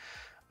plastic.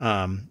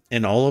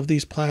 And all of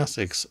these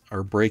plastics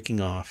are breaking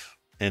off,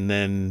 and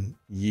then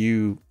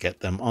you get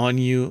them on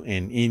you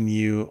and in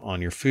you,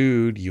 on your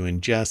food. You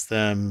ingest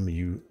them,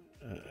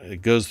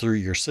 it goes through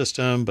your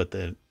system, but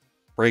then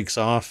breaks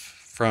off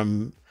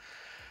from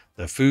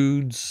the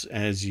foods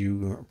as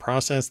you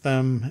process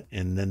them,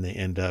 and then they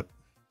end up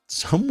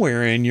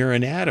somewhere in your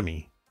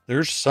anatomy.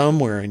 There's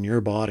somewhere in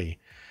your body.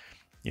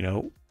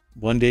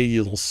 One day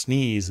you'll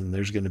sneeze and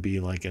there's going to be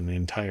like an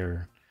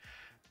entire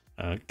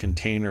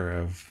container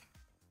of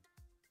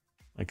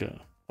like a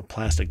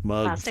plastic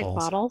mug. Plastic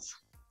bottles?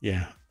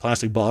 Yeah,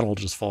 plastic bottle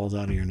just falls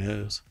out of your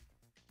nose.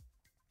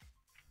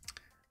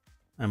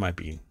 That might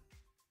be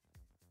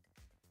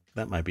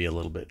a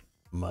little bit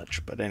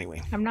much, but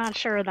anyway. I'm not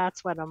sure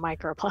that's what a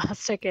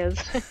microplastic is.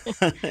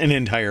 An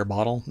entire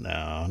bottle?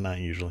 No, not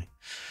usually.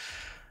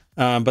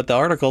 But the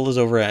article is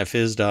over at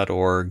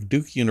phys.org.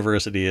 Duke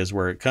University is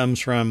where it comes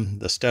from.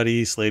 The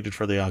study, slated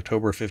for the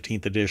October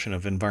 15th edition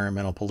of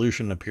Environmental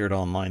Pollution, appeared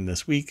online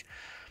this week.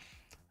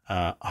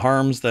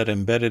 Harms that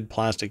embedded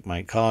plastic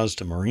might cause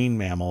to marine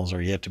mammals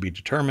are yet to be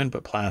determined,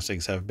 but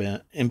plastics have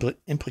been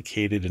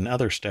implicated in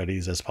other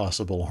studies as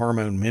possible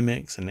hormone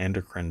mimics and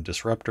endocrine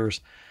disruptors.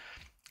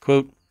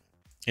 Quote,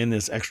 in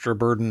this extra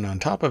burden on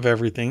top of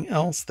everything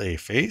else they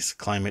face,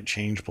 climate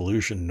change,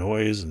 pollution,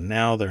 noise, and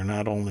now they're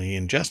not only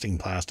ingesting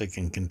plastic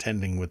and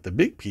contending with the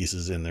big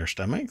pieces in their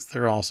stomachs,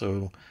 they're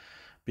also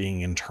being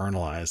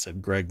internalized,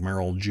 said Greg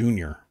Merrill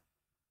Jr.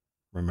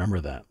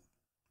 Remember that.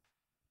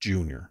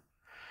 Jr.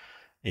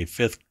 A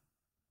fifth...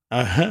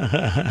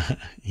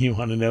 you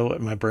want to know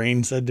what my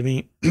brain said to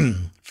me?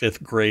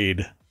 5th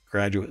grade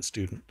graduate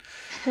student.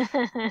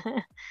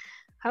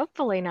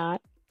 Hopefully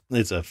not.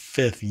 It's a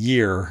 5th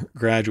year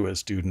graduate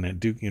student at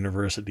Duke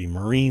University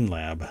Marine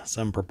Lab.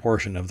 Some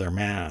proportion of their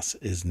mass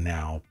is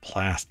now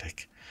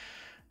plastic.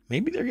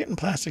 Maybe they're getting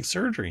plastic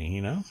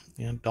surgery,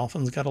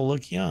 dolphins got to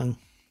look young.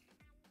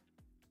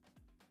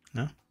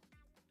 No?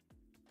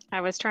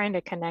 I was trying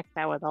to connect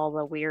that with all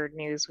the weird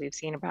news we've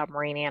seen about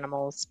marine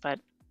animals, but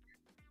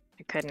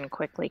I couldn't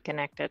quickly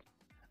connect it.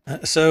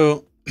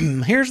 So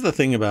here's the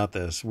thing about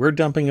this. We're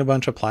dumping a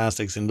bunch of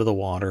plastics into the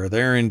water.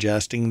 They're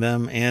ingesting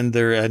them, and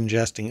they're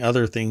ingesting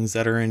other things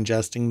that are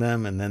ingesting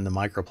them, and then the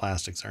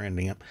microplastics are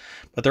ending up.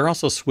 But they're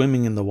also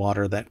swimming in the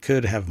water that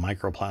could have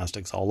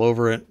microplastics all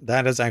over it.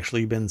 That has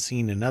actually been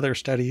seen in other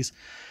studies.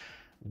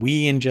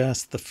 We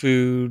ingest the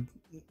food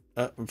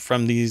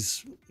from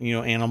these,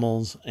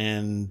 animals,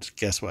 and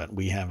guess what?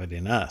 We have it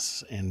in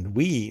us, and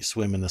we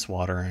swim in this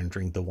water and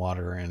drink the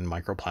water, and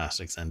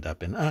microplastics end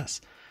up in us.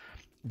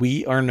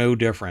 We are no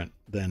different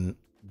than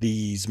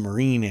these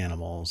marine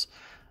animals.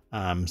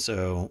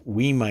 So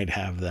we might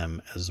have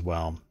them as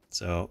well.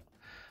 So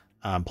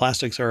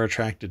plastics are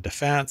attracted to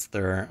fats.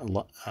 They're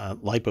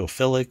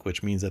lipophilic,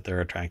 which means that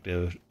they're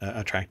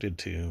attracted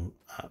to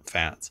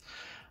fats.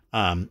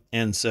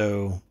 And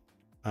so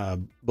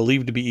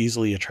believed to be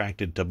easily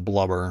attracted to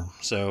blubber.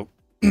 So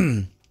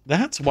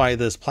that's why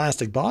this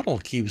plastic bottle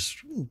keeps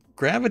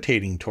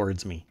gravitating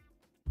towards me.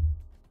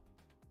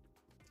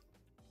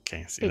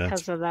 Okay, see,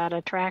 because of that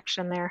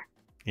attraction there.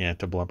 Yeah,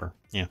 to blubber.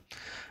 Yeah.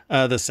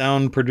 The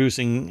sound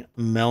producing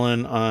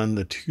melon on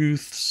the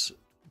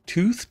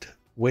toothed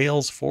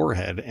whale's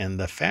forehead and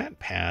the fat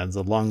pads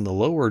along the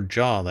lower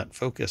jaw that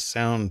focus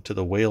sound to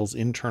the whale's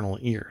internal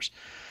ears.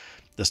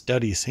 The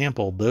study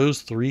sampled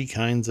those 3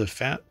 kinds of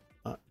fat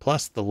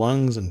plus the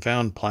lungs and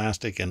found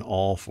plastic in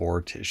all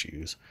 4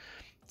 tissues.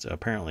 So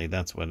apparently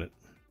that's what it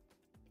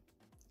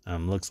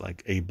looks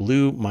like. A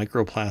blue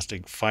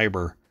microplastic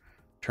fiber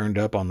turned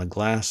up on the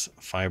glass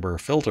fiber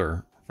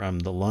filter from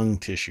the lung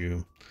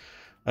tissue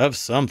of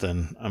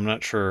something. I'm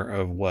not sure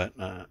of what,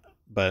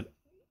 but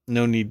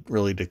no need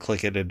really to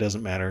click it. It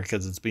doesn't matter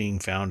because it's being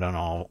found on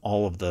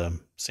all of the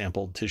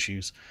sampled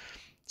tissues.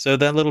 So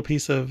that little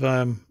piece of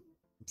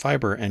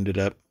fiber ended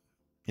up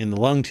in the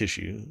lung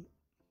tissue.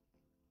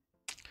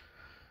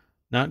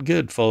 Not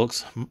good,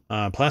 folks.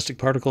 Plastic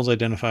particles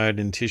identified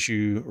in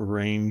tissue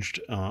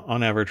ranged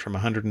on average from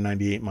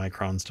 198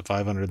 microns to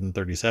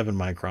 537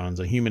 microns.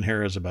 A human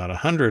hair is about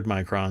 100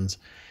 microns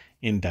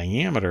in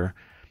diameter.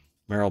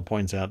 Merrill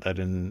points out that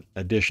in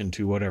addition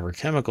to whatever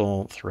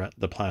chemical threat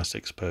the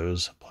plastics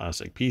pose,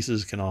 plastic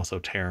pieces can also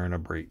tear and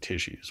abrade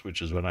tissues,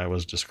 which is what I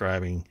was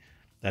describing,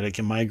 that it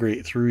can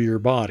migrate through your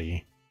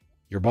body.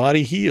 Your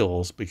body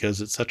heals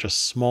because it's such a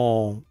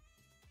small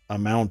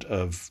amount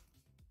of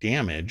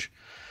damage,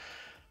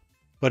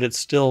 but it's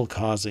still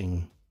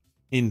causing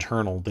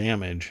internal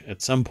damage.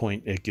 At some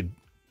point, it could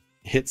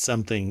hit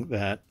something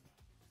that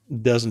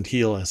doesn't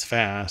heal as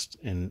fast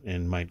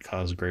and might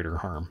cause greater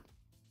harm.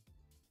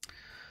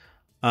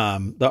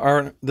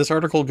 This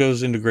article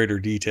goes into greater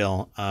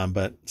detail,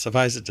 but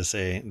suffice it to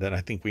say that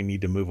I think we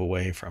need to move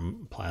away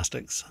from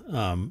plastics,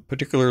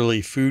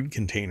 particularly food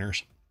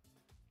containers,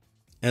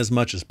 as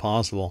much as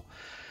possible,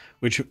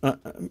 which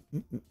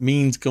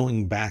means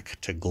going back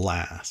to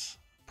glass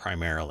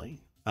primarily.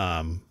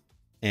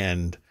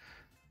 And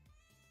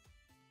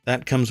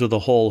that comes with a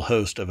whole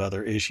host of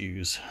other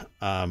issues,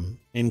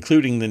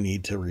 including the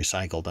need to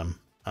recycle them.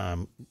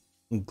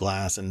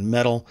 Glass and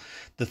metal.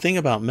 The thing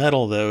about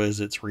metal, though, is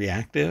it's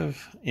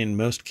reactive in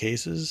most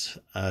cases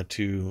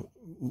to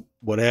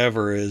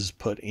whatever is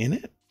put in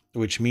it,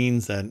 which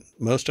means that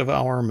most of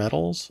our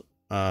metals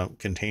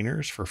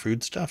containers for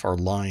food stuff are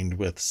lined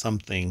with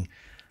something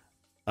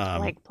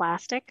like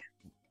plastic,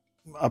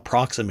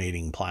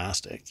 approximating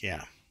plastic.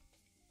 Yeah.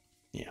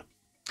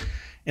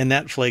 And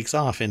that flakes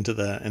off into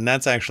and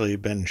that's actually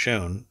been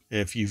shown.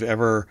 If you've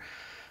ever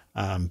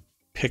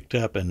picked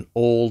up an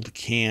old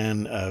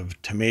can of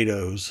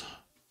tomatoes,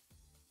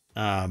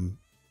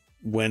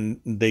 when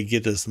they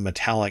get this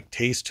metallic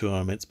taste to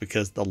them, it's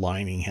because the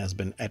lining has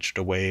been etched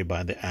away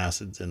by the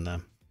acids in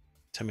the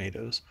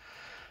tomatoes.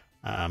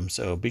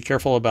 So be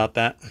careful about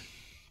that.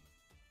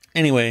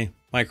 Anyway,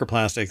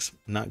 microplastics,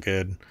 not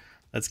good.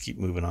 Let's keep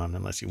moving on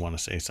unless you want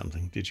to say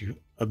something. Did you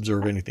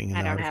observe anything in the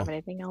article? I don't have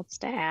anything else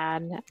to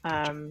add.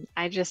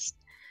 Gotcha.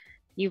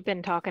 You've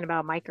been talking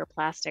about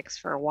microplastics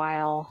for a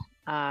while.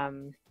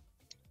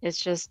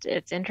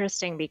 It's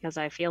interesting because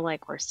I feel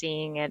like we're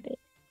seeing it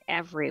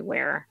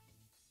everywhere.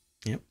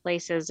 Yep.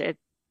 Places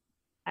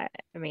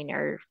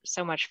are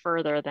so much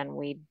further than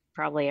we'd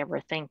probably ever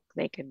think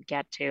they could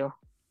get to.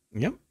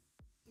 Yep.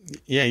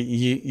 Yeah,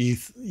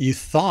 you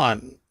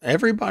thought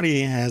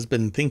everybody has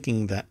been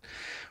thinking that,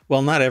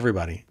 well, not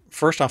everybody.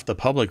 First off, the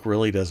public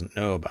really doesn't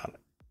know about it.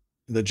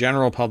 The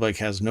general public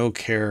has no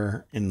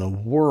care in the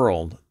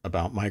world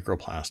about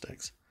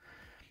microplastics.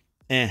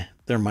 They're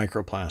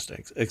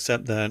microplastics,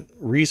 except that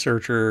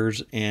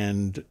researchers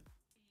and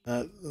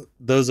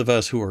those of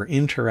us who are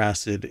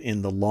interested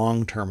in the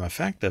long-term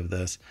effect of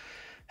this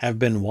have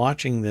been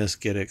watching this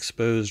get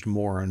exposed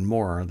more and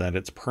more, that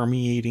it's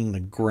permeating the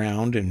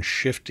ground and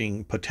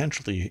shifting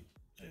potentially.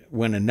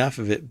 When enough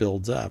of it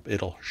builds up,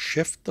 it'll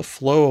shift the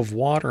flow of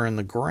water in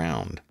the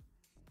ground.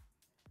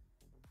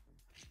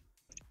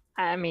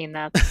 I mean,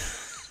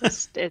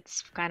 that's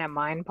it's kind of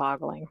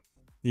mind-boggling.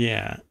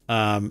 Yeah.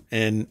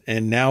 And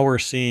now we're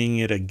seeing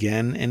it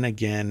again and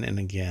again and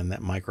again,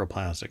 that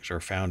microplastics are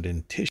found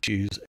in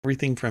tissues,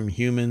 everything from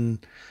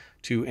human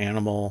to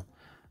animal,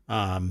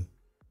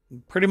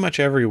 pretty much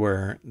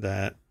everywhere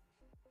that,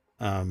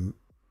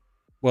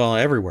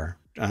 everywhere.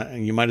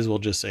 You might as well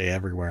just say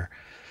everywhere.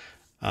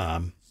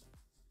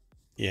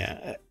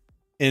 Yeah.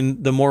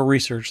 And the more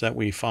research that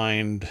we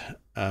find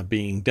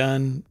being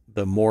done,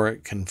 the more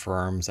it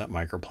confirms that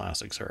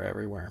microplastics are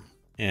everywhere.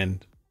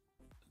 And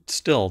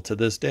still to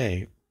this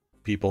day,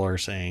 people are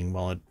saying,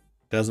 well, it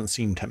doesn't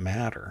seem to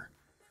matter.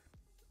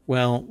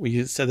 Well,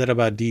 we said that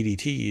about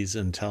DDTs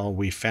until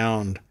we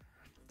found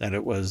that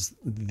it was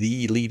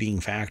the leading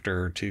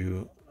factor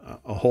to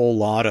a whole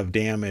lot of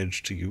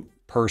damage to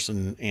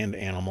person and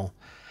animal.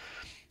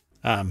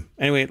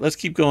 Anyway, let's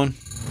keep going.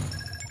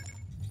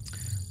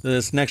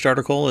 This next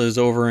article is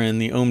over in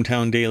the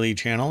ohmTown Daily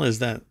channel. Is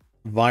that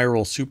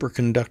viral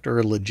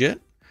superconductor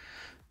legit?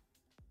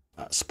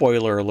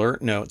 Spoiler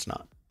alert, no, it's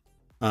not.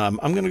 I'm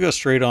going to go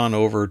straight on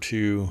over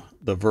to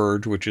The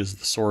Verge, which is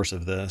the source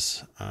of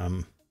this.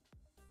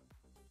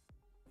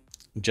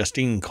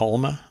 Justine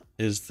Colma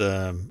is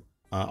the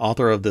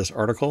author of this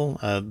article.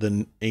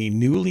 A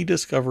newly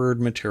discovered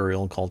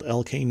material called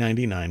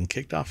LK99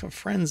 kicked off a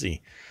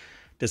frenzy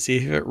to see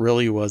if it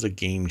really was a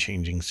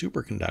game-changing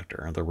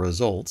superconductor. The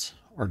results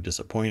are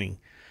disappointing.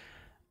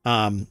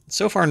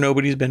 So far,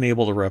 nobody's been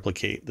able to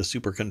replicate the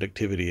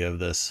superconductivity of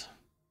this.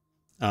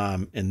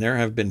 And there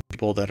have been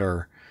people that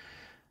are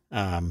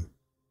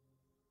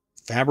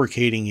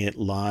fabricating it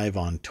live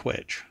on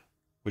Twitch,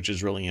 which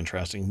is really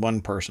interesting.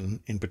 One person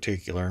in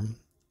particular.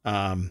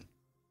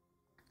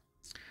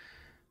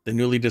 The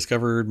newly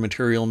discovered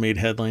material made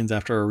headlines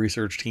after a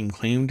research team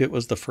claimed it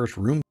was the first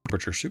room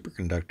temperature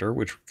superconductor,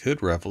 which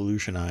could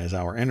revolutionize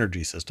our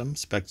energy system.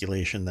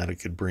 Speculation that it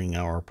could bring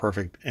our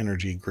perfect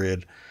energy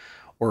grid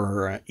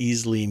or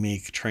easily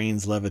make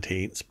trains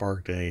levitate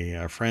sparked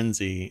a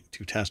frenzy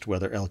to test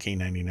whether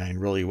LK99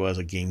 really was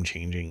a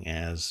game-changing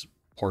as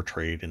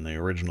portrayed in the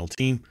original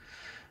team.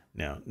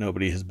 No,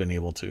 nobody has been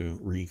able to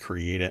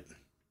recreate it.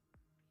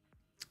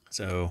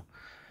 So,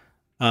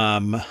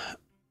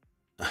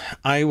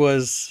 I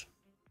was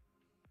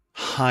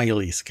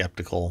highly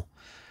skeptical.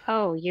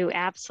 Oh, you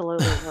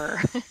absolutely were.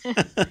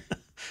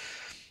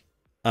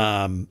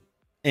 And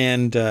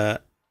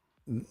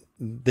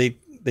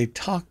they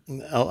talk,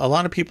 a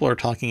lot of people are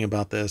talking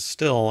about this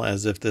still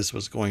as if this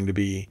was going to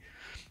be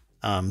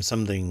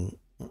something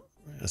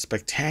a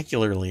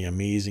spectacularly,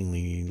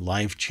 amazingly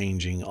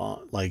life-changing,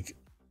 like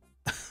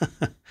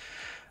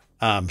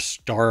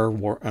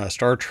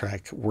Star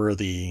Trek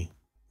worthy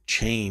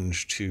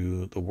change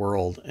to the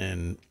world.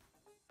 And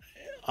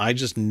I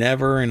just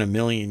never in a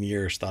million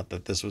years thought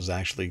that this was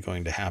actually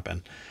going to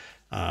happen.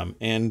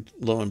 And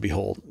lo and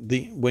behold,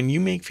 when you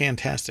make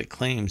fantastic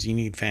claims, you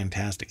need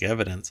fantastic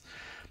evidence.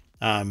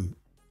 And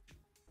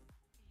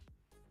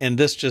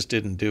this just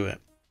didn't do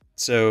it.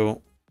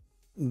 So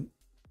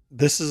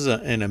this is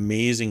an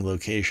amazing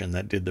location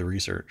that did the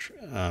research,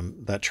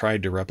 that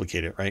tried to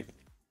replicate it, right?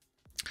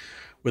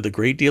 With a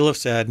great deal of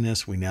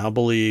sadness, we now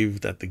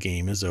believe that the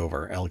game is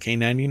over.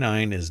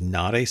 LK99 is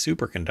not a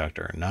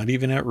superconductor, not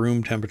even at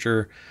room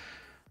temperature,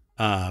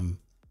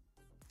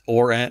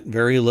 or at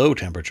very low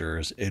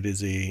temperatures. It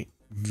is a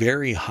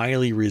very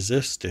highly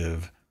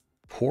resistive,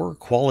 poor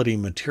quality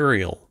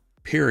material,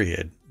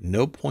 period.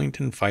 No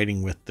point in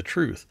fighting with the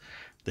truth.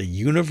 The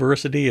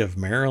University of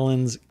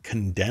Maryland's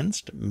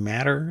Condensed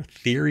Matter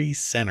Theory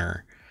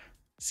Center,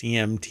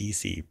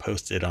 CMTC,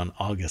 posted on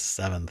August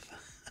 7th.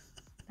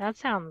 That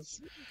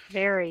sounds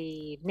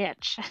very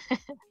niche.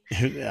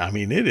 I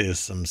mean, it is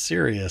some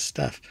serious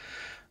stuff.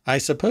 I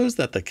suppose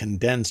that the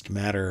condensed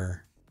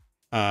matter,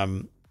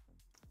 that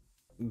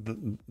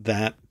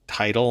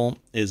title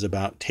is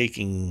about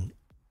taking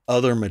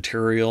other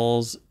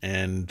materials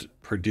and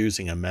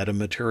producing a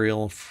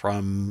metamaterial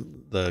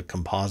from the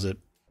composite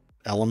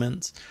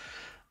elements.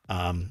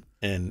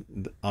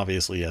 And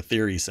obviously a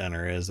theory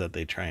center is that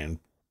they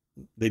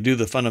do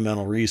the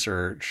fundamental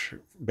research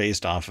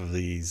based off of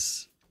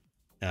these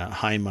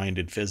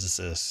high-minded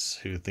physicists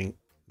who think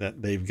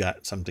that they've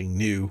got something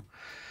new,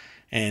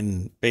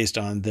 and based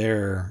on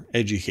their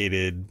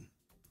educated,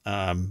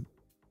 what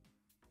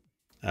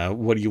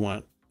do you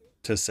want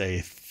to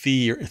say,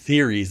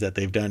 theories that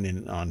they've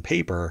done on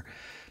paper,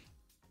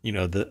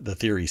 the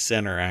theory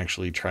center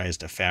actually tries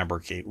to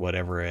fabricate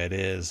whatever it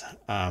is.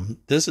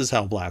 This is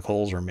how black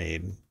holes are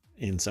made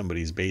in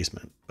somebody's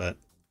basement, but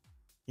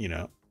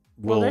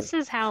well, this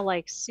is how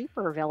like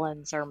super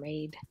villains are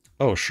made.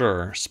 Oh,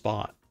 sure.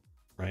 Spot,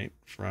 right?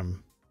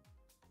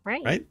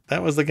 Right.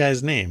 That was the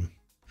guy's name.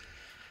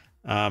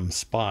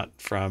 Spot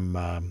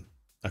from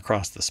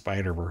Across the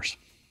Spider-Verse,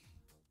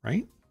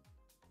 right?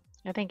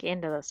 I think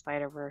Into the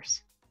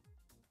Spider-Verse.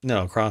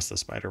 No, Across the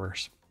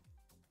Spider-Verse.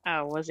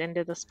 Oh, was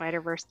Into the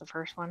Spider-Verse the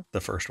first one?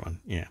 The first one,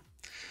 yeah.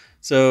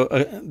 So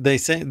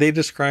they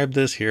describe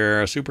this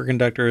here. A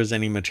superconductor is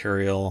any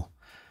material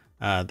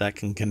that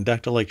can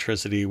conduct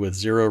electricity with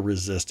zero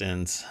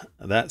resistance.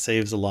 That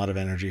saves a lot of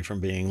energy from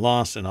being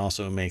lost and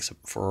also makes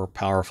for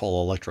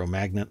powerful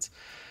electromagnets.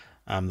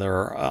 There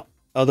are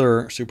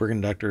other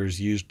superconductors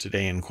used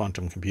today in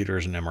quantum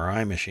computers and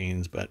MRI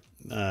machines, but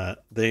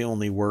they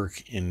only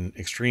work in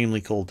extremely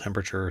cold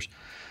temperatures.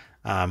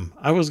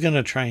 I was going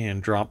to try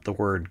and drop the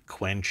word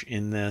quench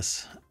in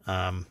this,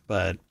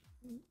 but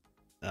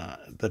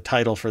the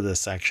title for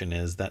this section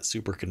is That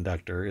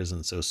Superconductor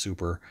Isn't So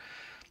Super.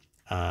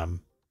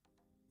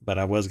 But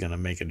I was going to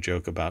make a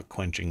joke about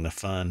quenching the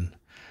fun.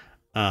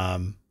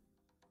 Anyway.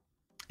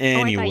 Oh,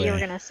 I thought you were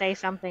going to say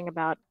something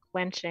about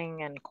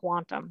quenching and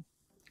quantum.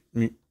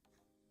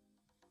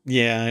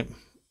 Yeah.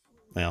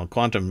 Well,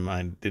 quantum,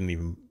 I didn't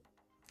even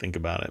think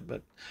about it,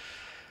 but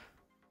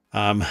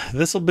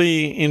this will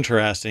be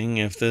interesting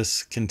if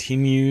this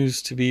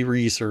continues to be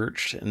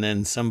researched and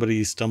then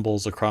somebody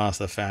stumbles across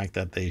the fact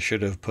that they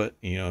should have put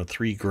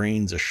 3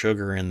 grains of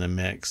sugar in the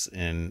mix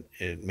and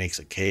it makes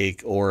a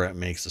cake or it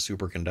makes a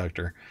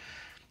superconductor.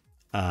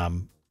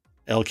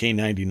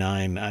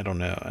 LK99, I don't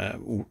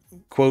know,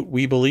 quote,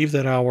 "We believe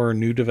that our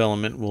new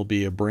development will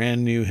be a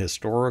brand new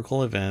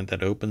historical event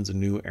that opens a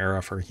new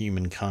era for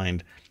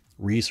humankind.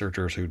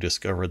 Researchers who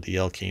discovered the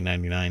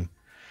LK99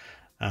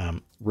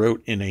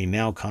 wrote in a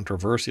now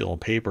controversial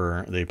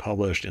paper they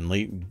published in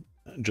late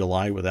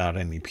July without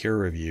any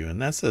peer review."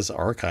 And that's this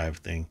archive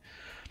thing.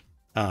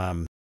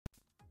 I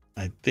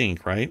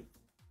think, right?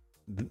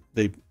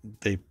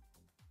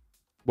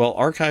 Well,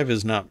 archive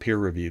is not peer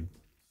reviewed.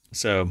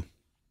 So.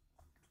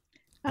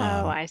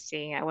 I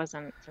see. I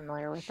wasn't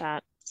familiar with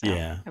that. So,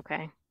 yeah.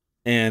 Okay.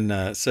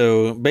 And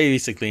so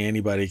basically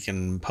anybody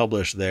can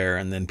publish there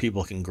and then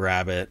people can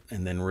grab it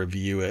and then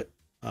review it.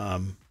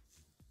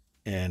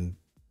 And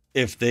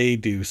if they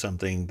do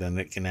something, then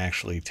it can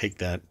actually take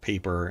that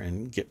paper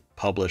and get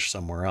published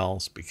somewhere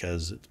else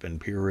because it's been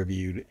peer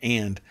reviewed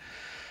and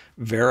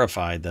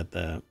verified that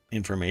the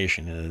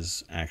information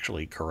is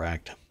actually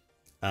correct.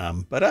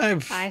 But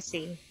I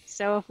see.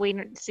 So if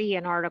we see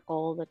an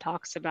article that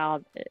talks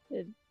about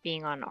it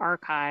being on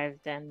archive,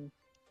 then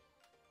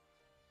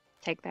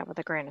take that with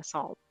a grain of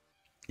salt.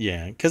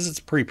 Yeah, because it's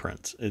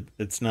preprints.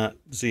 It's not,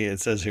 see, it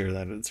says here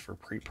that it's for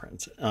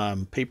preprints.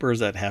 Papers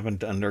that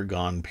haven't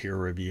undergone peer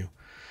review,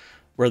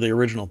 where the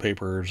original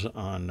papers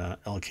on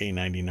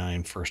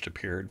LK99 first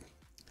appeared.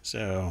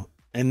 So,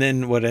 and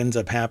then what ends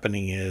up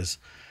happening is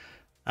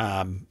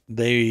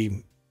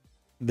they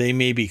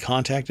may be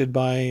contacted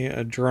by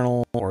a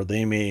journal, or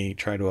they may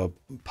try to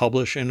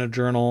publish in a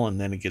journal, and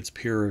then it gets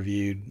peer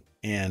reviewed.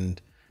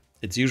 And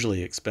it's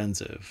usually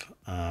expensive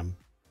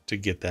to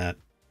get that,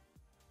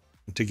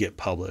 to get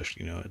published.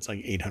 It's like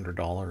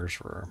 $800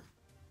 for,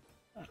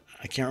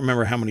 I can't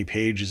remember how many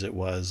pages it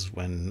was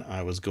when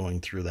I was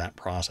going through that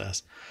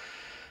process.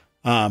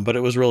 But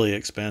it was really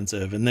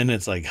expensive. And then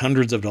it's like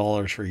hundreds of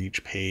dollars for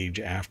each page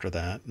after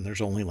that. And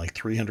there's only like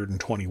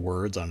 320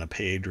 words on a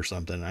page or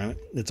something.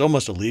 It's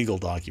almost a legal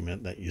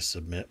document that you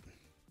submit.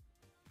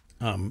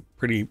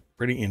 Pretty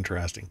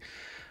interesting.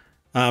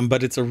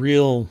 But it's a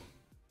real,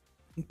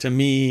 to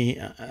me,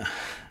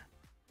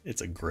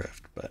 it's a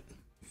grift, but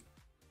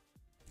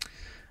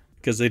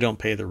because they don't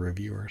pay the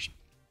reviewers.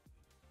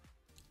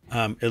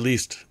 At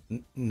least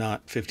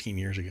not 15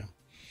 years ago.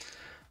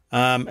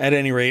 At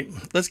any rate,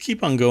 let's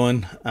keep on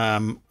going.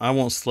 I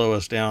won't slow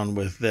us down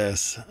with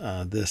this.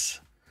 This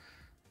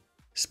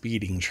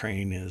speeding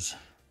train is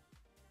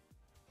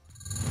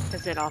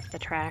it off the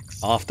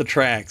tracks? Off the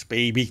tracks,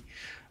 baby.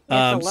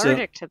 It's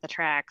allergic to the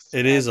tracks.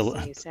 It is,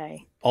 you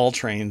say. All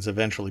trains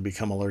eventually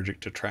become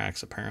allergic to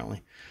tracks,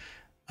 apparently.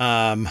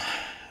 I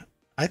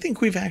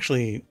think we've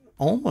actually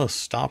almost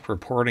stopped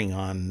reporting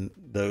on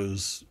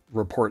those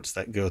reports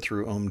that go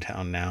through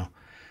ohmTown now,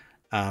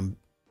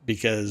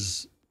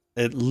 because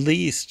at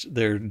least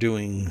they're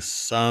doing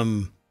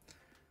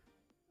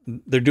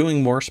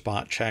more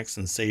spot checks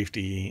and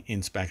safety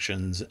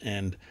inspections.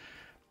 And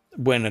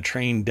when a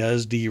train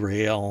does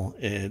derail,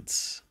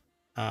 it's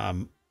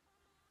the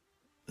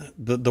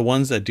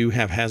ones that do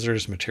have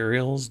hazardous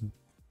materials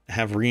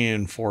have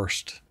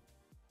reinforced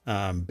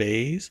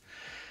bays,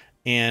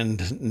 and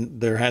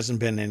there hasn't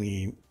been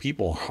any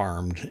people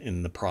harmed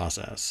in the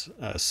process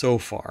so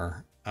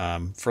far,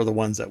 for the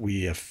ones that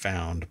we have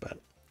found. But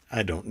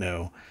I don't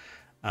know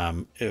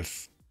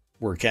if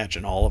we're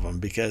catching all of them,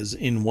 because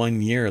in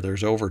 1 year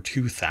there's over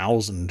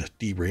 2,000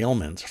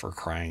 derailments, for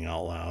crying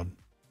out loud.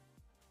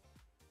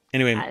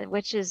 Anyway,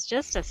 which is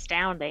just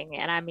astounding.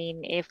 And I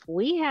mean, if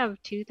we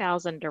have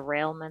 2,000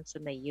 derailments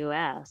in the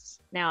US,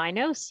 now I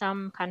know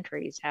some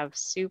countries have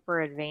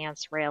super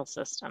advanced rail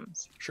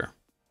systems. Sure.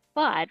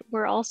 But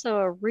we're also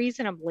a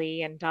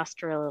reasonably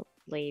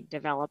industrially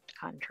developed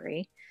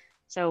country.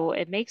 So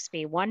it makes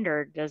me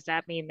wonder, does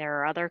that mean there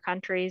are other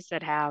countries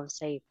that have,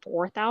 say,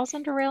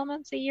 4,000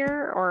 derailments a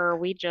year, or are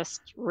we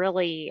just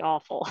really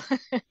awful?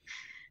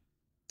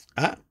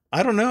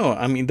 I don't know.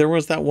 I mean, there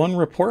was that one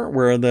report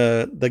where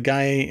the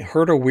guy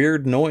heard a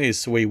weird noise,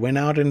 so he went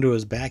out into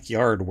his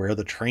backyard where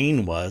the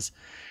train was,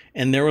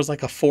 and there was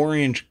like a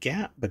 4-inch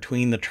gap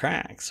between the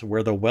tracks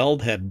where the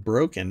weld had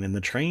broken and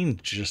the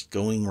train just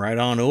going right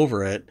on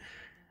over it.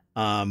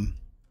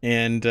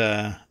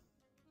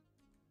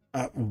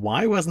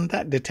 Why wasn't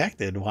that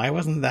detected? Why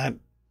wasn't that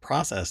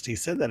processed? He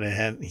said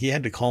that he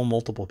had to call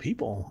multiple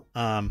people.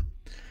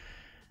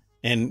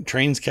 And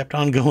trains kept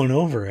on going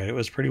over it. It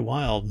was pretty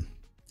wild.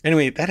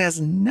 Anyway, that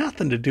has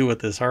nothing to do with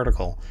this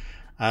article.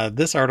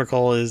 This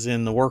article is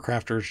in the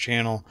Warcrafters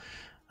channel.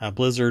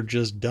 Blizzard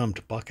just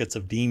dumped buckets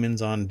of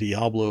demons on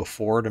Diablo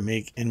 4 to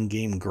make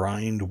endgame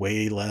grind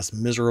way less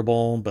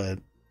miserable. But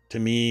to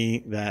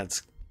me,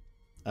 that's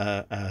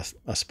a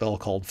spell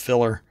called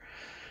filler.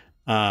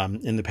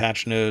 In the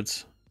patch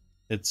notes,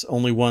 it's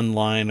only one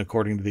line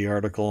according to the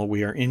article.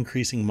 We are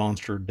increasing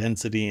monster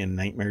density in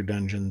nightmare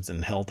dungeons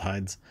and hell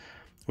tides,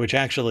 which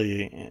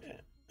actually,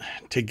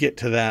 to get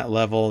to that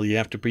level, you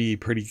have to be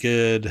pretty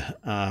good,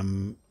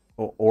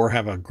 or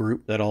have a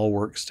group that all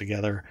works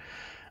together.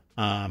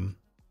 A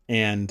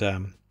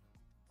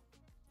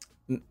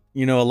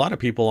lot of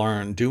people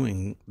aren't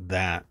doing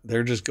that.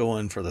 They're just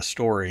going for the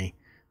story.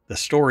 The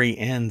story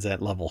ends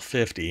at level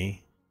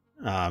 50.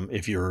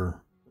 If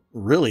you're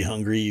really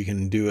hungry, you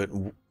can do it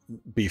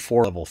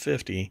before level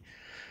 50.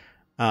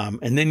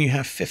 And then you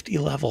have 50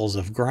 levels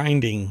of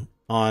grinding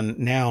on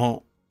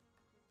now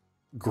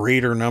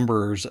greater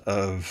numbers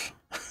of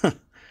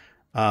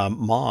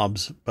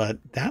mobs, but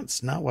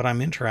that's not what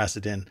I'm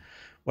interested in.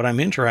 What I'm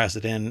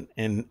interested in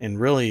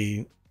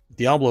really,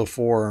 Diablo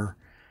 4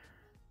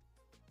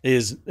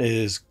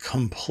 is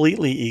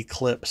completely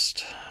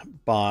eclipsed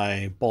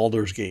by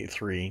Baldur's Gate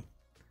 3,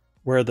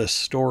 where the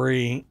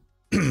story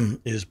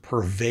is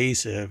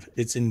pervasive,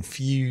 it's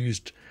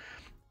infused,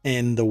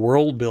 and the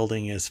world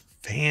building is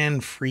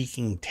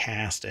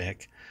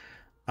fan-freaking-tastic.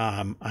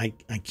 I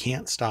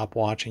can't stop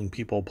watching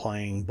people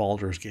playing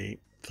Baldur's Gate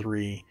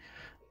 3,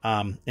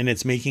 and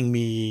it's making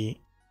me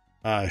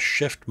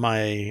shift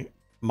my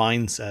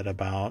mindset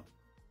about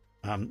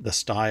the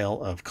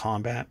style of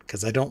combat,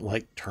 because I don't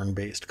like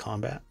turn-based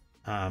combat,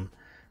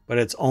 but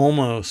it's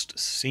almost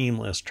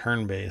seamless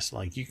turn-based.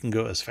 Like, you can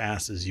go as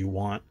fast as you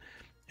want.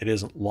 It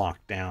isn't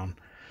locked down.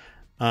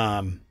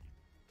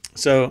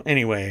 So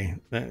anyway,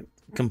 that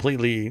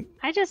completely...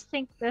 I just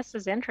think this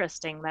is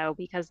interesting, though,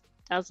 because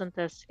doesn't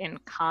this in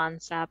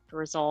concept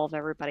resolve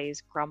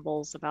everybody's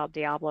grumbles about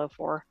Diablo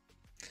 4?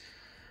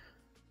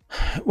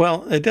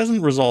 Well, it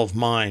doesn't resolve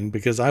mine,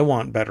 because I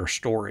want better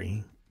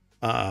story.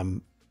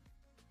 And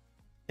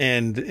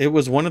it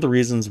was one of the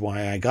reasons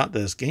why I got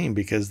this game,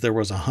 because there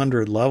was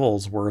 100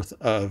 levels worth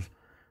of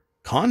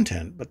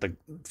content, but the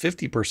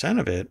 50%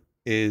 of it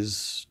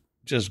is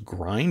just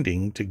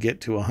grinding to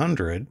get to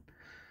 100,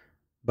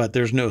 but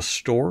there's no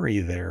story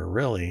there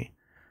really.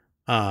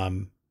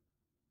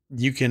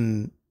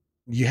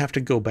 You have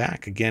to go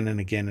back again and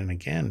again and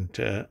again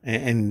to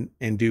and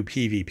do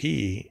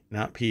PvP,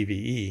 not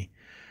PvE.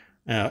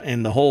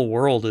 And the whole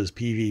world is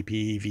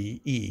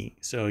PvPvE.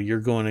 So you're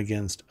going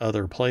against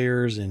other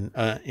players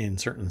in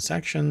certain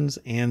sections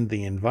and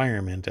the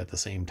environment at the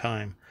same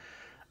time.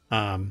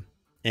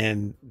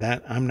 And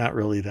that I'm not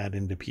really that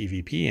into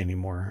PvP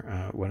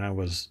anymore. When I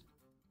was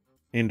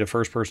into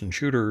first person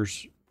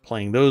shooters,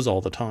 playing those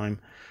all the time,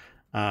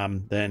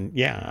 then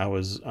yeah, I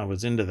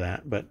was into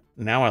that. But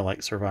now I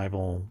like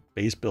survival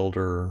base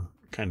builder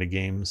kind of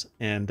games.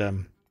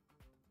 And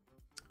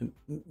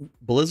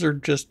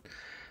Blizzard just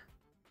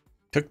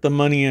took the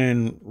money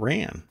and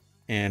ran.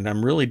 And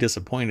I'm really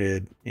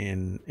disappointed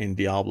in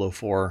Diablo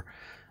 4.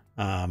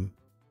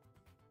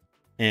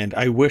 And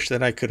I wish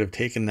that I could have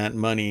taken that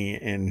money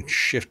and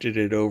shifted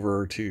it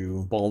over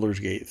to Baldur's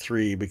Gate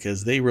 3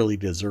 because they really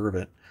deserve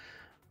it.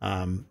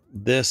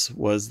 This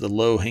was the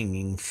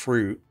low-hanging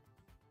fruit,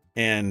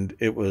 and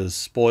it was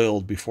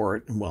spoiled before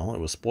it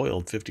was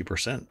spoiled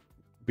 50%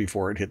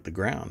 before it hit the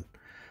ground.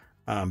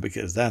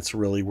 Because that's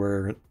really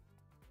where,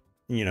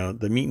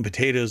 the meat and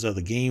potatoes of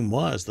the game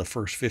was the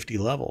first 50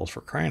 levels, for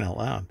crying out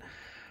loud.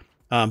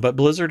 But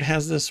Blizzard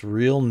has this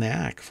real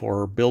knack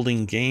for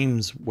building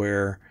games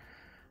where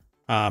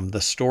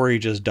the story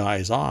just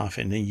dies off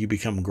and then you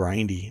become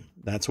grindy.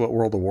 That's what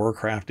World of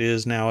Warcraft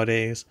is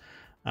nowadays.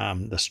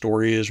 The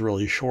story is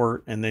really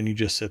short, and then you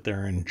just sit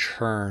there and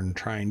churn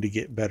trying to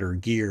get better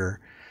gear.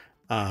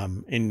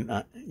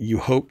 And you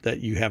hope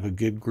that you have a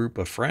good group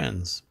of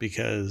friends,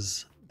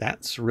 because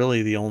that's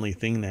really the only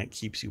thing that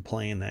keeps you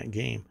playing that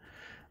game.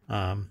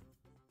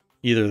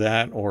 Either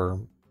that or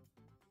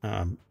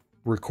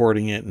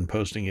recording it and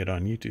posting it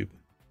on YouTube.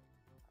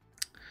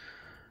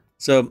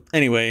 So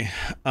anyway,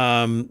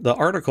 the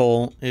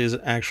article is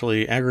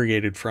actually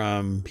aggregated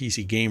from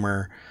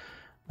PCGamer.com.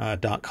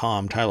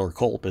 Tyler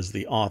Kolp is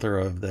the author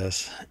of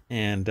this.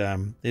 And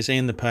they say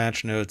in the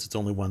patch notes, it's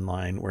only one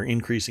line: we're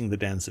increasing the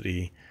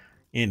density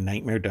in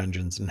Nightmare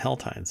Dungeons and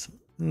Helltides.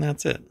 And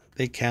that's it.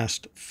 They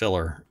cast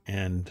filler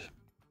and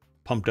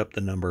pumped up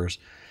the numbers.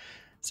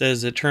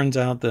 Says it turns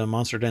out the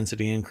monster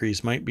density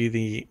increase might be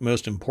the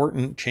most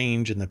important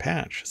change in the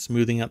patch,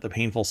 smoothing out the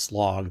painful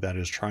slog that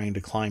is trying to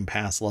climb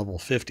past level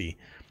 50.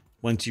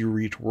 Once you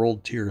reach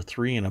World Tier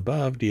 3 and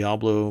above,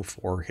 Diablo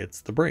 4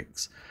 hits the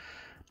brakes.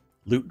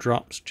 Loot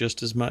drops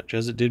just as much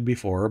as it did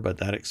before, but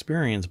that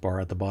experience bar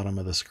at the bottom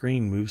of the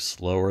screen moves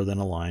slower than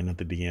a line at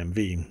the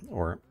DMV,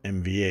 or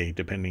MVA,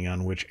 depending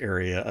on which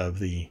area of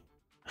the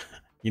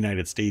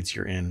United States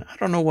you're in. I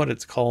don't know what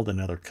it's called in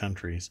other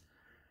countries.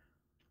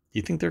 Do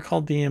you think they're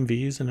called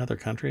DMVs in other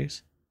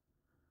countries?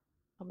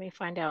 Let me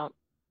find out.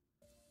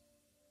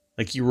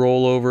 Like you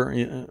roll over,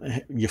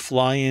 you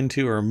fly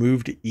into or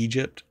move to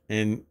Egypt,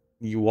 and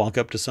you walk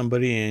up to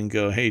somebody and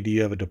go, "Hey, do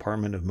you have a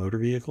Department of Motor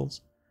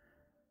Vehicles?"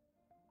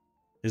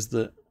 Is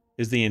the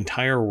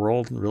entire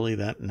world really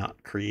that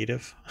not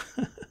creative?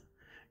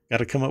 Got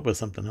to come up with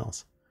something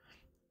else,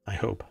 I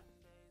hope.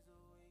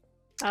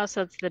 Oh,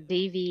 so it's the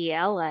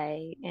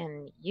DVLA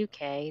in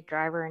UK,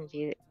 driver and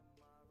view.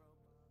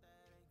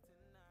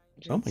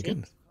 Oh my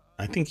goodness.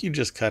 I think you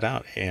just cut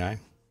out, AI.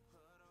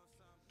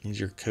 Is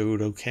your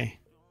code okay?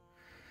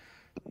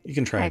 You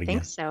can try it again. I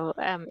think so.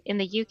 In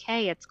the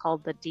UK, it's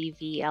called the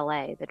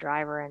DVLA, the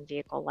Driver and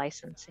Vehicle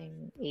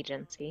Licensing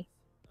Agency.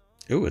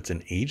 Oh, it's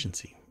an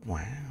agency.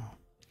 Wow.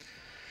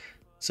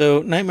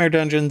 So Nightmare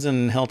Dungeons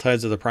and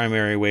Helltides are the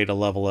primary way to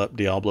level up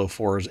Diablo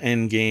 4's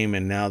endgame,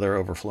 and now they're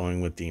overflowing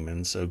with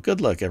demons. So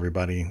good luck,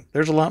 everybody.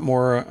 There's a lot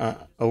more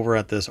over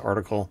at this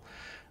article.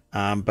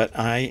 But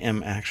I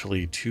am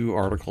actually 2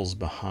 articles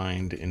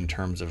behind in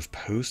terms of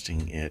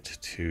posting it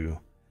to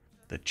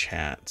the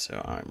chat.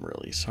 So I'm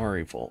really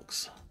sorry,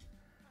 folks.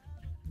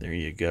 There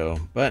you go.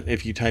 But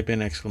if you type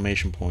in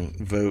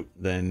 !vote,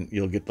 then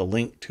you'll get the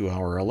link to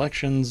our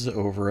elections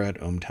over at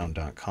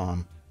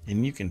ohmtown.com.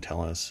 And you can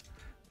tell us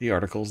the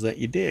articles that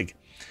you dig.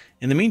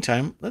 In the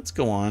meantime, let's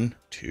go on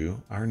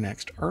to our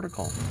next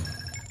article.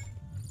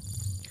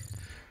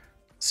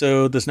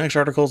 So this next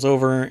article is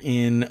over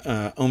in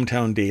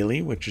ohmTown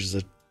Daily, which is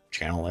a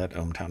channel at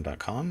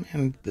ohmtown.com,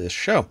 and this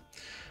show.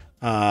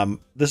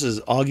 This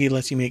is Augie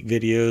lets you make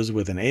videos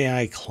with an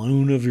AI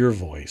clone of your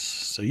voice.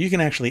 So you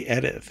can actually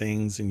edit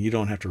things and you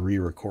don't have to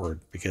re-record,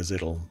 because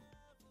it'll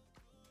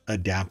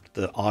adapt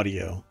the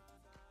audio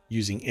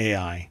using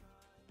AI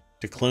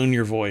to clone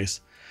your voice.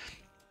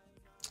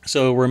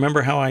 So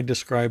remember how I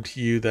described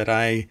to you that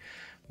I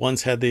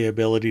once had the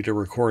ability to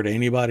record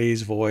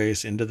anybody's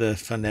voice into the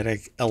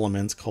phonetic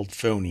elements called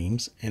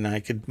phonemes, and I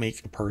could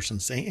make a person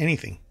say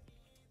anything.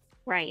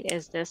 Right.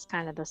 Is this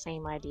kind of the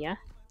same idea?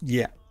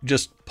 Yeah,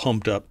 just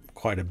pumped up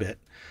quite a bit.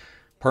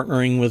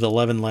 Partnering with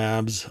 11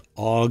 Labs,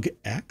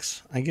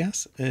 AugX, I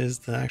guess, is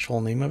the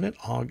actual name of it,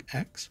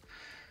 AugX.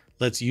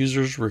 lets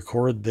users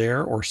record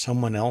their or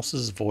someone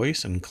else's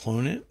voice and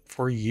clone it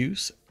for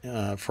use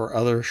for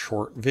other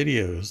short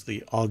videos.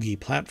 The Augie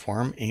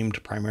platform,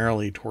 aimed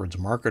primarily towards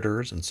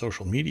marketers and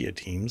social media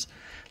teams,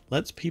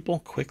 lets people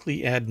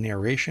quickly add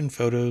narration,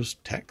 photos,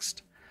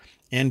 text,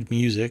 and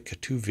music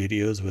to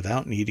videos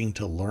without needing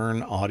to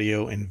learn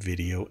audio and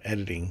video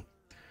editing.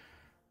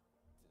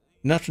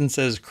 Nothing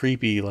says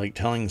creepy like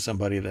telling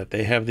somebody that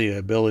they have the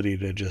ability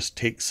to just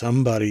take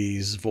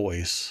somebody's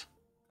voice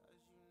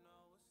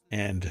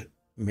and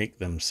make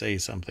them say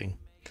something.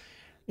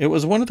 It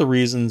was one of the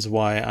reasons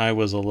why I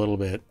was a little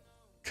bit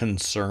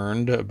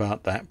concerned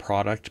about that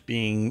product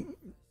being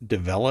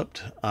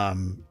developed.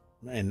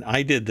 And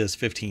I did this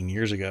 15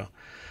 years ago.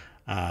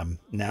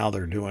 Now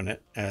they're doing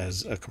it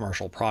as a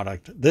commercial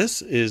product.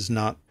 This is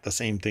not the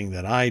same thing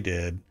that I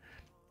did,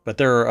 but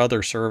there are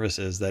other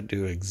services that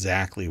do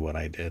exactly what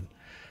I did.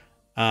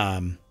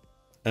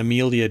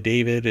 Amelia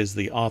David is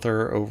the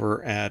author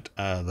over at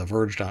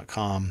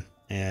TheVerge.com.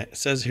 And it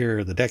says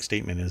here, the deck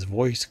statement is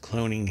voice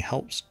cloning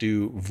helps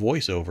do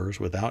voiceovers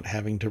without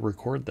having to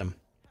record them.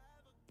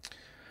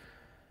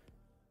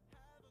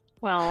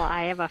 Well,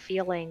 I have a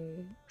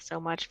feeling so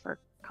much for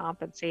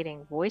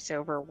compensating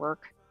voiceover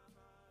work.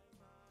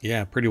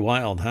 Yeah, pretty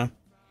wild, huh?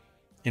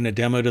 In a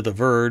demo to The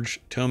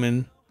Verge,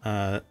 Jeremy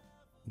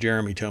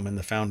Toman,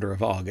 the founder of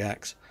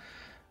AugX,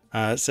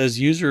 says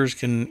users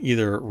can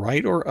either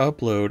write or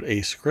upload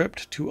a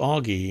script to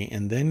Augie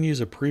and then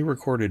use a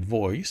pre-recorded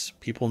voice.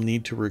 People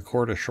need to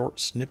record a short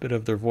snippet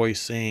of their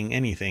voice saying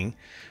anything.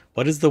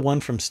 What is the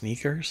one from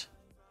Sneakers?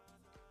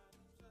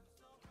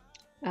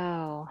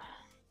 Oh,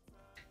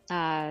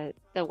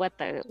 what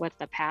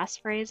the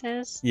passphrase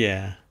is?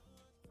 Yeah.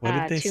 What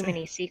did they say? Too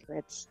many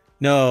secrets.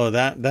 No,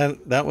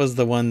 that was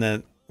the one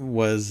that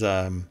was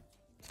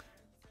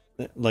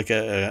like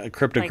a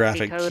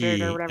cryptographic like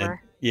key. Or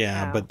whatever.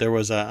 Yeah, but there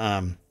was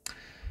a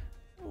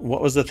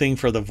what was the thing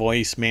for the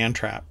voice man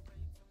trap?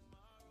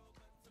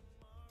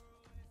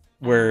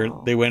 Where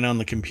they went on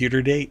the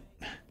computer date.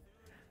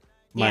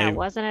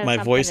 Wasn't it my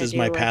voice is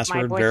my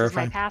password, my voice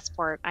verify? is my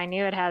passport. I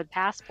knew it had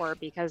passport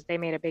because they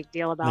made a big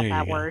deal about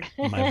that word.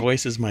 My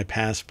voice is my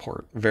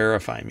passport,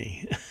 verify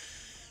me.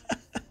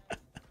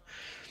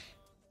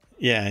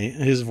 Yeah,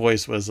 his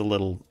voice was a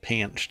little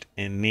pinched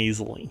and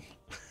nasally.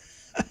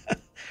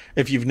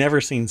 If you've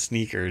never seen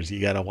Sneakers,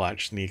 you got to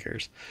watch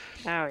Sneakers.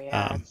 Oh,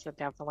 yeah, it's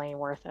definitely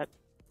worth it.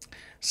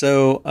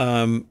 So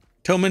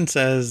Toman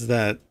says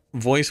that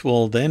voice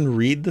will then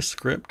read the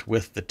script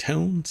with the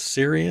tone,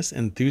 serious,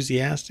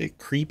 enthusiastic,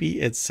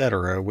 creepy,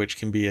 etc., which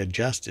can be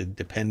adjusted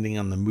depending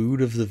on the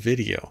mood of the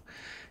video.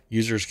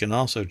 Users can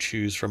also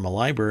choose from a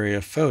library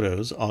of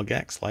photos.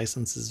 AugX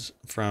licenses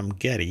from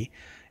Getty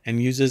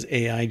and uses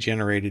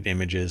AI-generated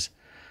images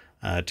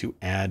to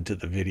add to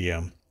the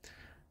video.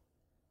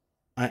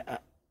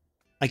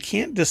 I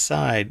can't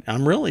decide.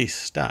 I'm really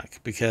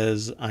stuck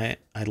because I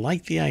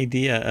like the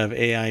idea of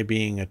AI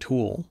being a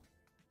tool,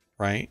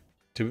 right?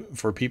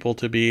 For people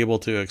to be able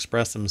to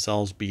express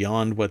themselves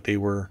beyond what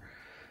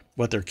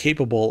they're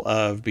capable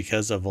of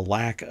because of a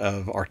lack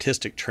of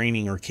artistic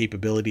training or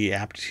capability,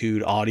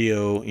 aptitude,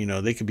 audio. You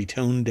know, they could be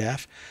tone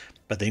deaf,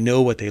 but they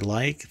know what they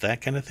like, that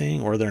kind of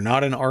thing, or they're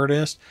not an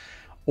artist.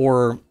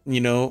 Or,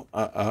 you know,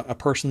 a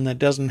person that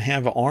doesn't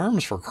have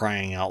arms, for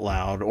crying out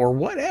loud, or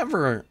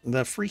whatever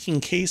the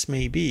freaking case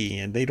may be,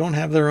 and they don't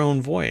have their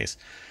own voice.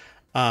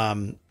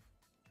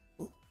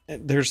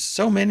 There's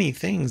so many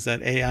things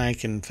that AI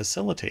can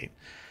facilitate.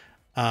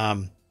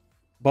 But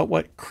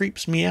what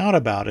creeps me out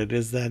about it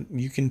is that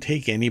you can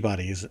take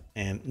anybody's,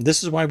 and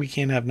this is why we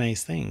can't have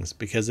nice things,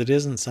 because it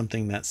isn't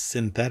something that's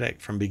synthetic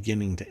from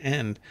beginning to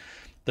end.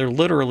 They're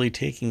literally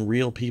taking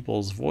real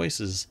people's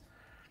voices.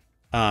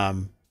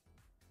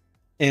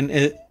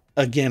 And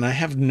again, I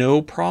have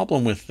no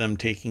problem with them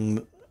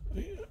taking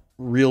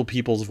real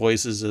people's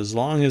voices as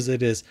long as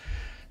it is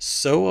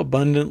so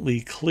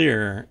abundantly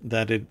clear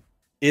that it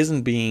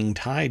isn't being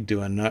tied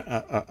to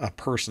a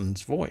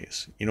person's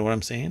voice. You know what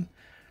I'm saying?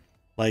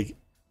 Like,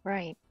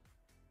 right.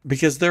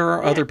 Because there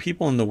are other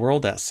people in the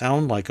world that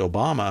sound like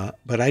Obama,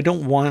 but I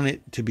don't want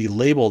it to be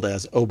labeled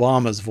as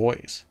Obama's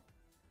voice.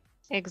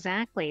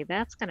 Exactly.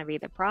 That's going to be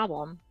the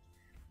problem.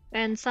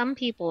 And some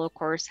people, of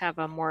course, have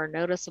a more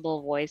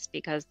noticeable voice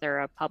because they're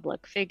a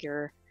public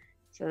figure.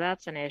 So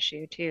that's an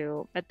issue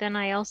too. But then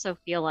I also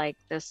feel like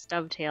this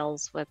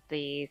dovetails with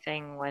the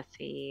thing with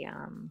the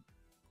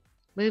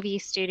movie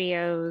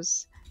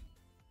studios,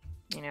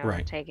 you know,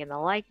 taking the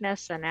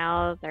likeness, and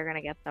now they're going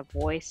to get the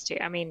voice too.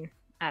 I mean,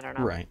 I don't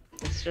know. Right.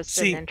 It's just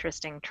an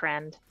interesting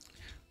trend.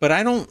 But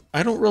I don't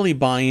really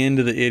buy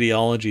into the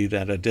ideology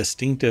that a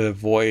distinctive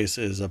voice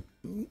is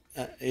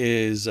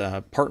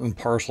part and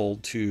parcel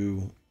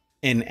to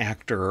an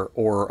actor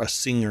or a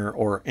singer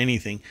or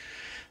anything.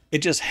 It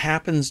just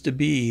happens to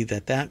be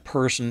that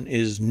person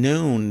is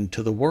known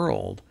to the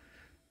world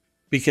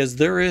because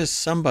there is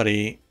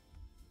somebody.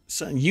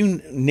 So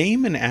you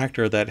name an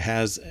actor that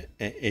has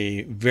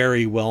a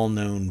very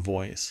well-known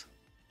voice.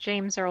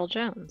 James Earl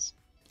Jones.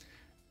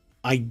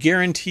 I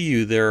guarantee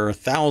you there are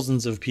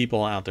thousands of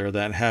people out there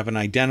that have an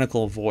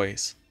identical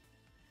voice.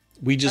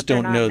 We just But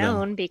they're don't not know them.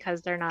 known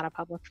because they're not a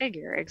public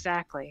figure.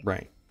 Exactly.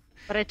 Right.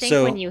 But I think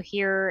when So, you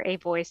hear a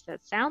voice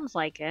that sounds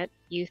like it,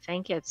 you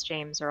think it's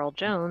James Earl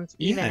Jones,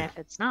 even yeah. if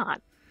it's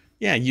not.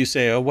 Yeah, you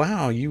say, "Oh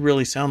wow, you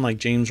really sound like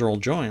James Earl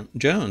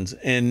Jones,"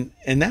 and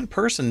that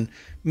person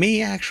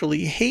may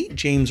actually hate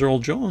James Earl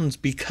Jones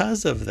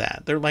because of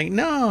that. They're like,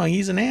 "No,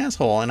 he's an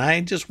asshole, and I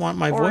just want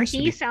my Or voice to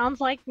he be."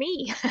 sounds like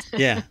me,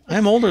 Yeah,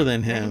 I'm older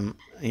than right? him,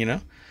 you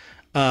know,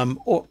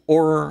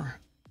 or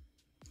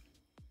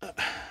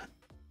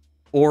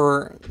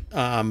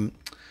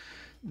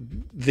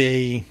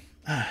they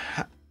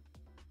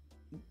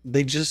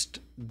they just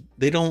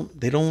they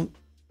don't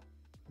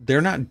they're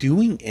not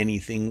doing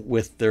anything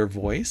with their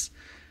voice.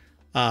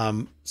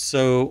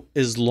 So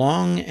as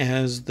long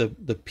as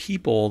the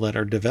people that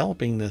are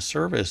developing this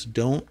service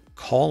don't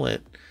call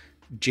it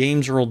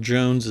James Earl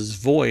Jones's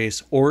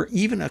voice, or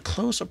even a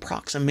close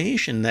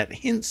approximation that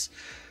hints,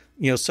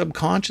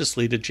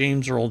 subconsciously to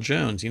James Earl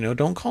Jones,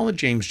 don't call it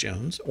James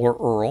Jones or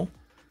Earl,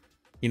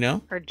 you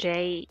know, Or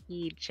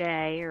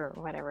JEJ or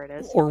whatever it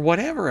is. or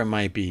whatever it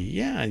might be.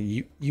 Yeah,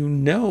 you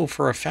know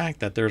for a fact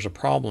that there's a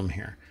problem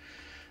here.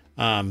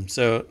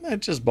 So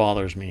that just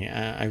bothers me.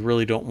 I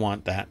really don't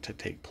want that to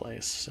take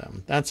place. So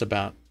that's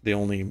about the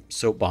only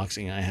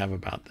soapboxing I have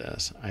about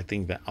this. I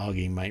think that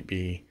Augie might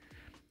be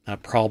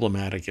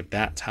problematic if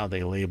that's how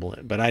they label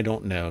it, but I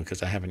don't know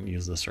because I haven't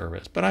used the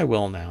service. But I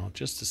will now,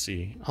 just to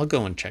see. I'll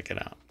go and check it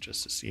out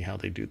just to see how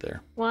they do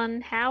there. One,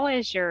 how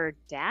is your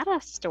data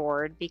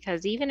stored?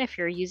 Because even if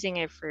you're using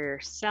it for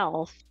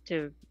yourself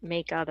to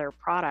make other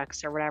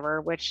products or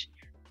whatever, which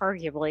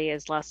arguably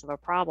is less of a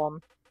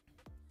problem,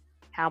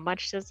 how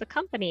much does the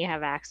company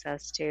have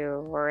access to?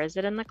 Or is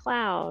it in the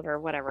cloud or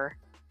whatever?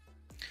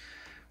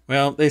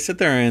 Well, they sit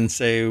there and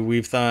say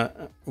we've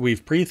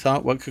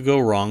pre-thought what could go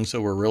wrong,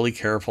 so we're really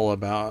careful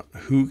about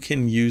who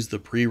can use the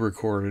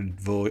pre-recorded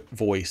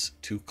voice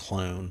to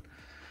clone.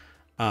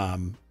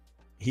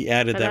 He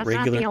added But that that's not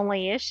regular. the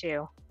only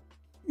issue.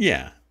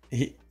 Yeah,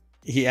 he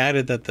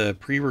added that the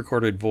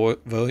pre-recorded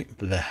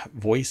the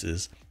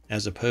voices,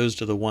 as opposed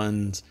to the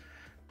ones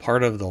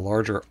part of the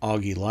larger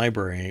Augie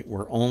library,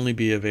 will only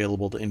be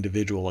available to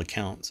individual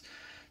accounts.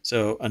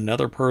 So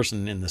another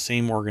person in the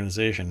same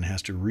organization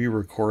has to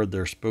re-record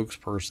their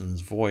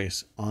spokesperson's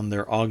voice on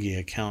their Augie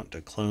account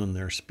to clone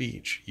their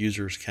speech.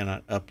 Users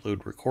cannot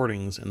upload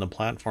recordings, and the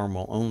platform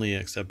will only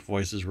accept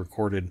voices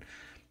recorded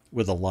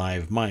with a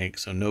live mic.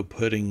 So no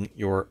putting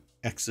your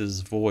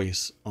ex's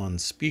voice on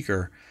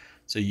speaker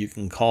so you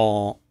can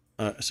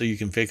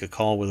fake a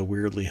call with a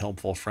weirdly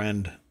helpful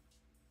friend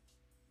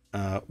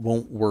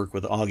won't work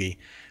with Augie,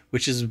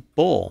 which is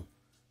bull.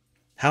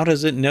 How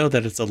does it know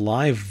that it's a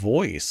live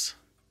voice?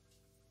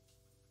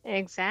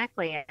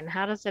 Exactly. And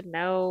how does it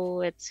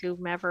know it's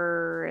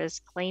whomever is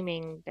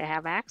claiming to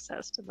have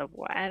access to the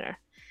voice?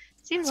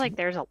 Seems It's, like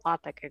there's a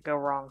lot that could go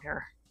wrong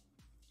here.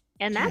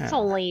 And that's yeah,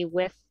 only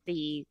with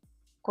the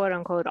quote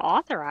unquote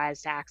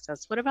authorized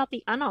access. What about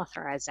the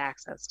unauthorized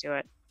access to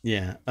it?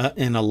 yeah.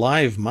 And a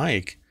live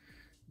mic.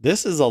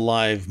 This is a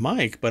live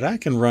mic, but I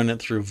can run it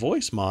through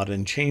voice mod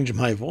and change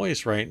my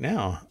voice right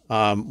now.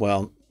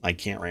 Well, I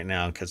can't right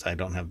now because I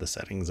don't have the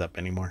settings up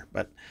anymore.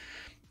 But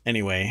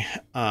anyway,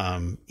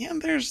 yeah,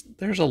 there's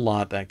a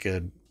lot that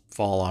could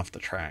fall off the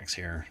tracks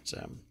here.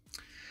 So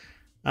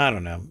I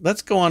don't know.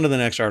 Let's go on to the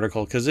next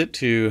article because it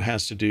too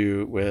has to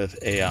do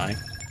with AI.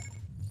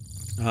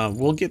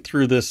 We'll get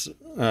through this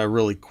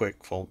really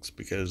quick, folks,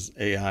 because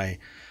AI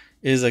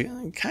is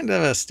a kind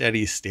of a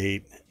steady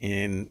state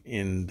in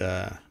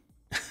the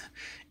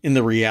in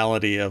the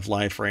reality of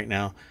life right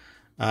now.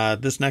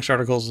 This next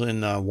article is in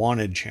the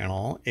Wanted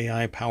channel.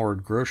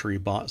 AI-powered grocery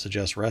bot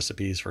suggests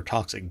recipes for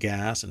toxic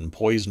gas and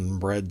poison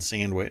bread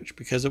sandwich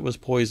because it was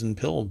poison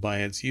pilled by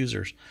its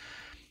users.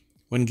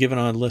 When given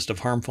a list of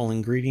harmful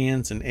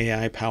ingredients, an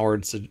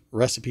AI-powered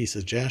recipe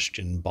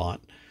suggestion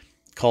bot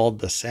called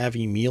the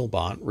Savvy Meal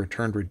Bot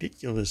returned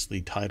ridiculously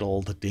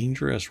titled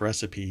 "Dangerous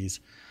Recipes."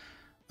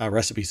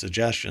 Recipe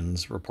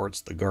suggestions, reports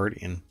The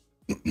Guardian.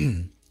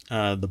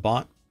 The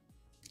bot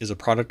is a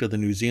product of the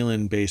New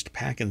Zealand-based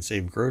Pack and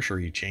Save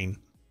grocery chain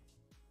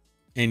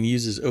and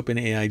uses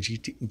OpenAI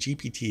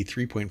GPT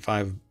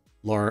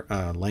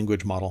 3.5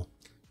 language model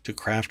to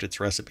craft its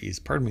recipes.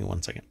 Pardon me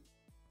one second.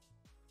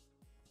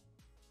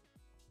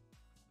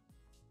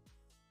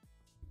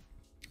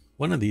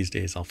 One of these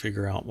days I'll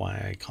figure out why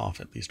I cough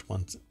at least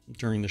once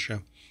during the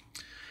show.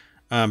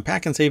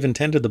 Pack and Save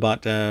intended the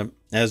bot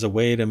as a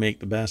way to make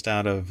the best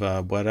out of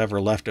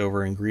whatever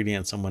leftover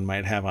ingredients someone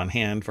might have on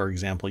hand. For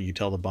example, you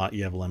tell the bot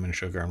you have lemon,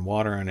 sugar, and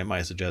water, and it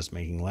might suggest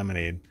making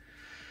lemonade.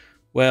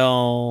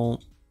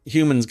 Well,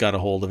 humans got a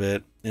hold of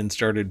it and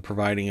started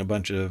providing a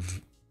bunch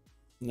of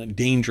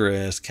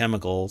dangerous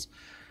chemicals.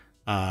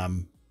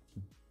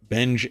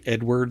 Benj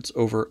Edwards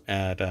over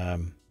at,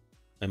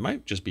 it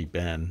might just be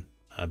Ben,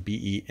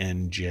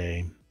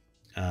 BENJ.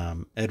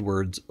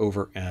 Edwards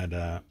over at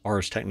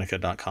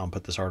arstechnica.com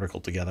put this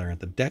article together.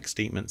 The deck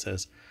statement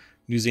says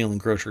New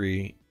Zealand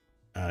grocery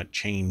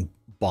chain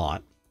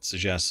bot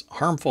suggests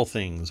harmful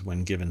things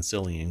when given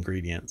silly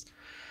ingredients.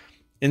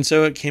 And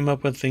so it came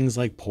up with things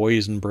like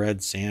poison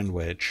bread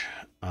sandwich,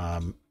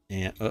 and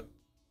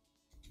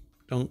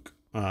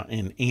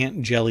an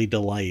ant jelly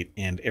delight,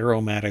 and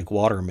aromatic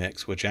water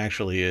mix, which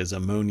actually is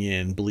ammonia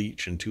and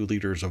bleach in 2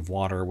 liters of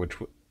water, which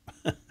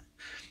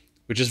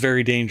is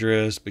very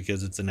dangerous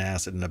because it's an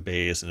acid and a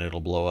base, and it'll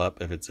blow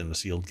up if it's in a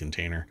sealed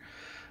container,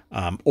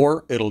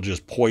 or it'll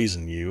just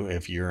poison you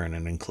if you're in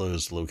an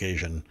enclosed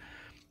location.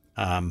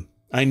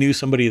 I knew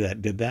somebody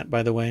that did that,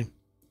 by the way.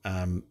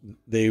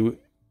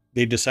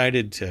 They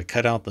decided to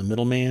cut out the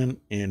middleman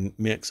and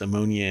mix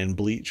ammonia and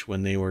bleach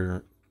when they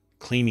were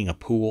cleaning a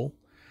pool.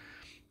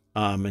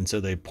 And so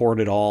they poured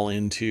it all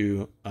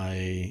into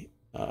a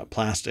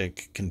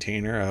plastic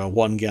container, a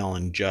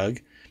 1-gallon jug,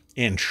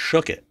 and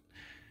shook it.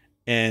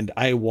 And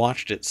I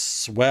watched it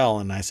swell,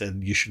 and I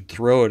said, you should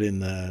throw it in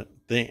the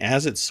thing.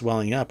 As it's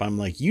swelling up, I'm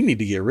like, you need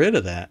to get rid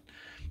of that.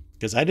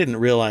 Because I didn't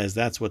realize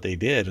that's what they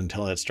did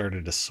until it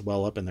started to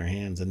swell up in their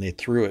hands. And they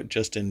threw it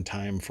just in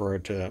time for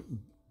it to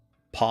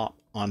pop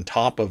on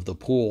top of the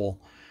pool.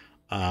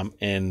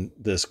 And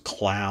this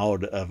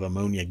cloud of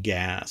ammonia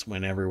gas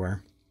went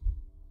everywhere.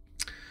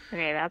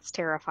 Okay, that's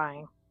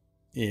terrifying.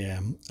 Yeah.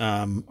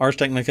 Ars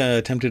Technica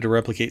attempted to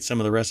replicate some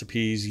of the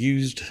recipes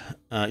used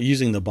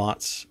using the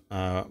bot's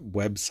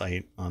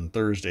website on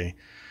Thursday,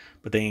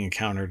 but they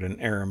encountered an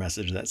error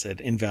message that said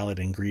invalid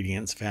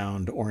ingredients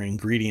found or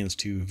ingredients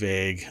too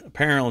vague.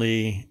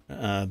 Apparently,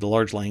 the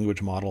large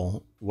language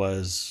model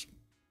was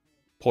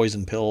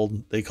poison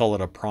pilled. They call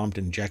it a prompt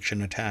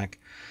injection attack.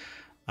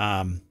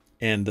 And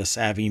the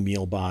savvy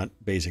meal bot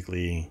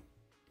basically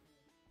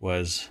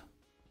was,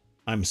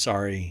 I'm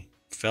sorry,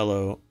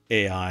 fellow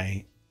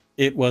AI.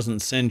 It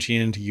wasn't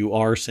sentient. You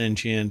are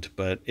sentient,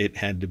 but it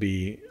had to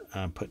be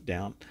put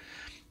down.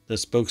 The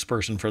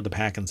spokesperson for the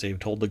Pack and Save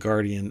told The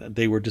Guardian that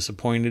they were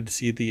disappointed to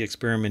see the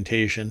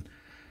experimentation,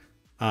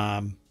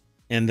 and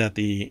that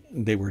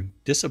they were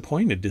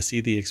disappointed to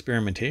see the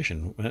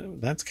experimentation.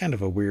 That's kind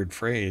of a weird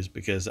phrase,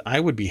 because I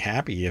would be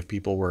happy if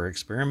people were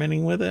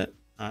experimenting with it.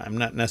 I'm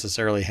not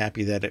necessarily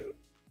happy that it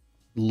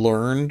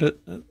learned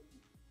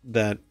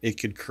that it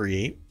could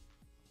create,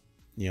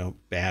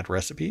 bad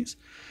recipes.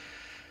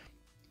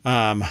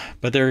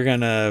 But they're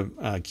going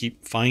to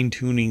keep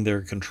fine-tuning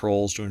their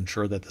controls to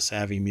ensure that the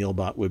Savvy Meal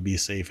Bot would be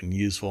safe and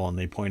useful. And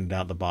they pointed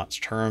out the bot's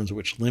terms,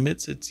 which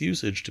limits its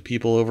usage to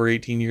people over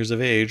 18 years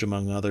of age,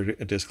 among other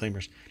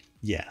disclaimers.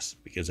 Yes,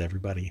 because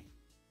everybody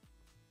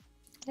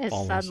is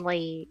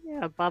suddenly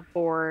above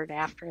board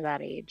after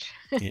that age.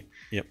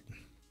 Yep.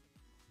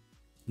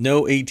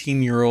 No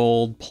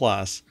 18-year-old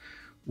plus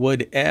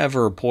would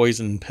ever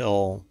poison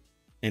pill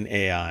an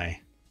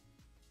AI.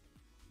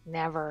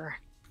 Never.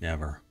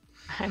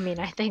 I mean,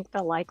 I think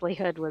the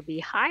likelihood would be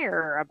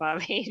higher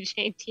above age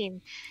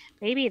 18.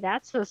 Maybe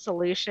that's the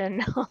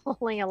solution.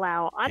 Only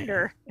allow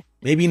under. Yeah.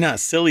 Maybe not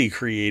silly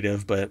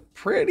creative, but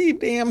pretty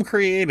damn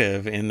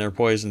creative in their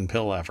poison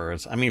pill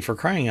efforts. I mean, for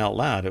crying out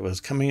loud, it was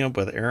coming up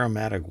with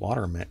aromatic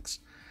water mix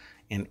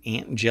and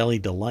ant jelly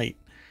delight,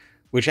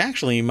 which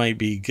actually might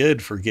be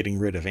good for getting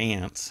rid of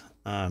ants,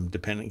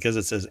 depending, because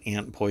it says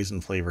ant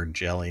poison flavored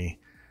jelly.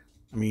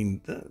 I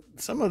mean,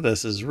 some of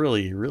this is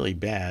really, really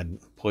bad.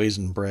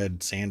 Poison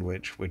bread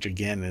sandwich, which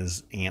again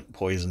is ant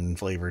poison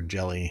flavored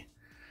jelly.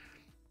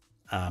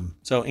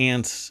 So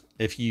ants,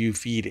 if you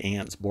feed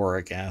ants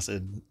boric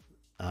acid,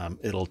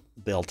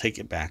 they'll take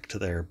it back to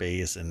their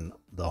base, and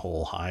the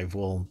whole hive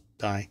will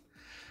die,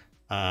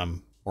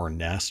 or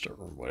nest, or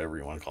whatever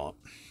you want to call it.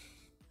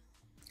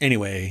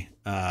 Anyway,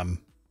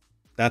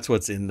 that's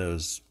what's in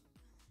those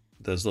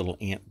little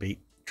ant bait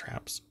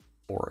traps,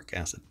 boric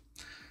acid.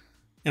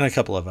 And a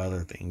couple of other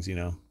things,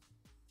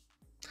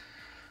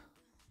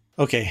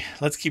 Okay,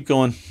 let's keep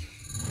going.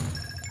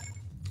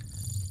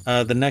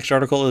 The next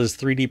article is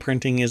 3D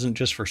printing isn't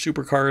just for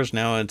supercars.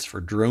 Now it's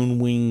for drone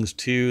wings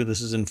too.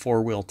 This is in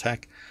 4-Wheel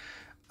Tech.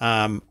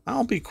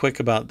 I'll be quick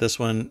about this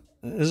one.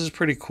 This is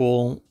pretty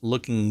cool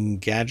looking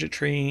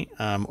gadgetry.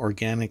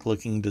 Organic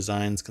looking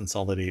designs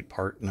consolidate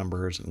part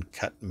numbers and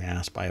cut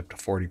mass by up to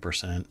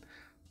 40%.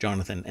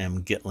 Jonathan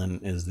M.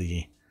 Gitlin is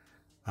the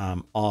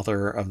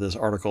author of this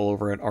article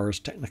over at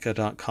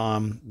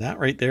arstechnica.com. That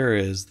right there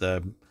is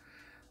the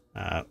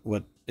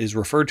what is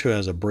referred to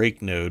as a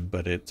brake node,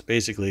 but it's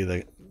basically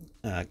the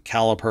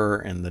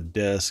caliper and the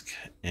disc,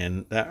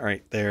 and that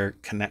right there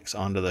connects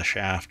onto the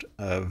shaft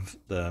of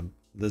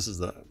this is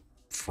the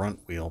front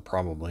wheel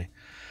probably.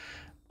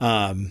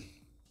 And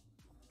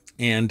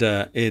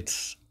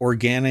it's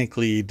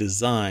organically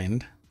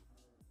designed,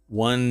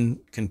 one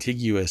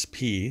contiguous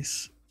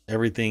piece.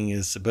 Everything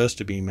is supposed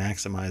to be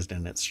maximized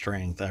in its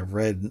strength. I've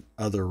read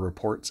other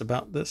reports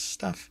about this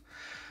stuff.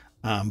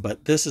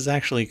 But this is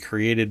actually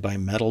created by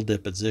metal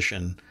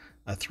deposition.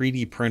 A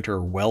 3D printer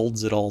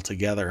welds it all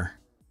together,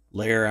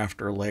 layer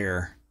after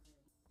layer,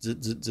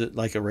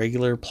 like a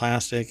regular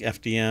plastic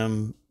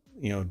FDM,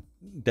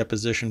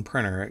 deposition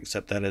printer,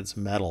 except that it's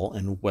metal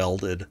and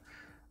welded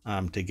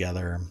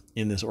together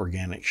in this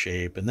organic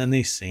shape. And then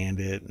they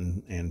sand it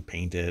and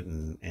paint it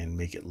and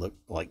make it look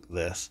like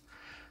this.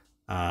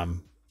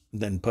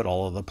 Then put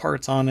all of the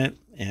parts on it,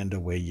 and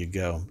away you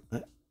go.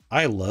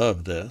 I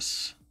love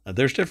this.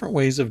 There's different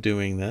ways of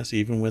doing this,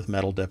 even with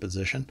metal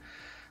deposition.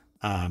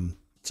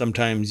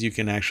 Sometimes you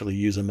can actually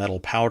use a metal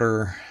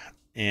powder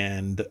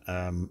and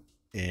an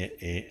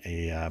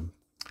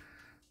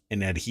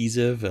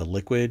adhesive, a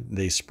liquid.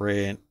 They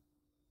spray it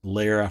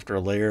layer after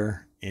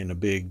layer in a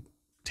big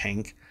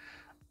tank,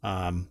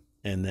 and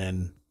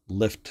then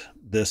lift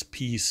this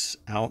piece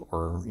out,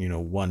 or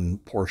one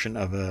portion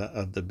of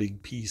the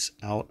big piece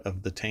out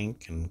of the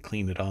tank, and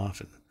clean it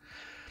off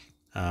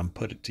and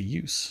put it to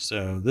use.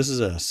 So this is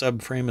a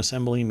subframe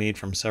assembly made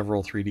from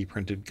several 3D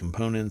printed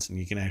components, and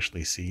you can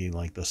actually see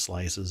like the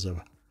slices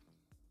of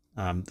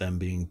them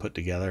being put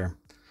together.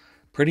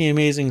 Pretty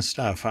amazing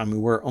stuff. I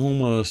mean, we're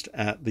almost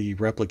at the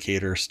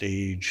replicator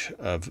stage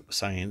of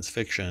science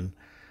fiction.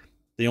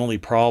 The only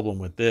problem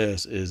with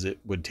this is it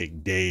would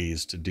take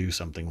days to do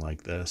something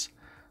like this.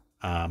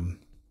 Well,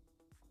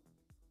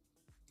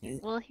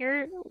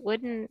 here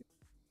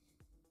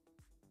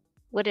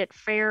would it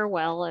fare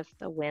well if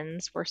the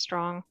winds were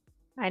strong?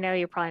 I know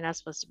you're probably not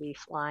supposed to be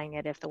flying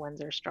it if the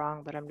winds are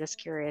strong, but I'm just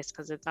curious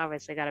because it's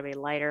obviously got to be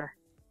lighter.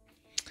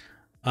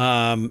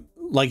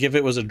 Like if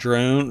it was a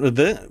drone,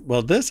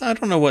 this, I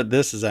don't know what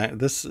this is.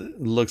 This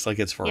looks like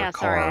it's for Yeah, a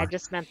sorry, I car.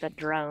 just meant the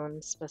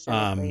drone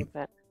specifically,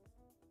 but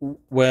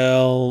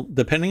Well,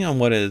 depending on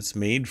what it's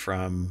made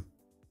from,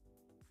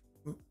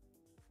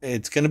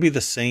 it's going to be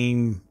the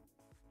same.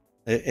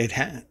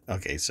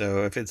 Okay,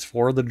 so if it's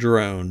for the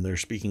drone, they're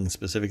speaking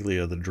specifically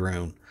of the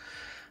drone.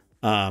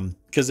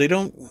 Because I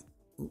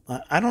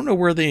don't know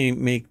where they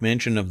make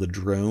mention of the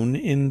drone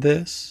in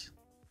this.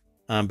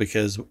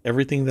 Because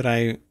everything that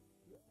I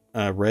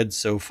read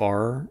so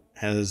far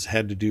has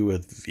had to do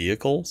with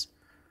vehicles,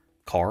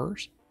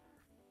 cars.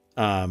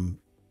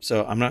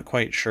 So I'm not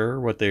quite sure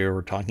what they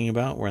were talking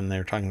about when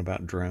they're talking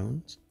about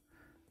drones.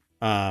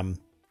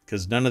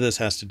 Because none of this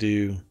has to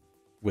do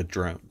with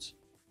drones.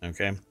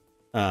 Okay.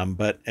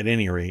 But at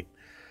any rate,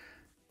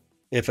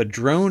 if a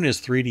drone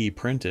is 3D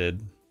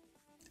printed,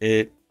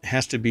 it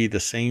has to be the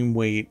same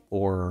weight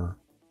or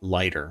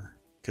lighter.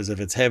 Because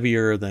if it's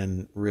heavier,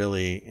 then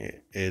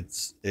really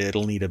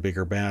it'll need a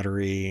bigger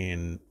battery,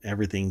 and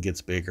everything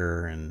gets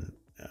bigger, and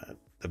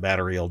the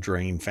battery will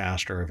drain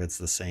faster if it's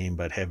the same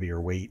but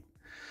heavier weight.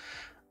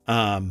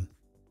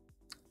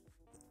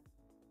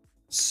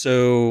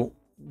 So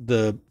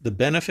the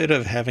benefit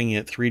of having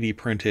it 3D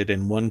printed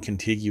in one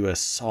contiguous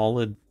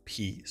solid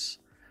piece,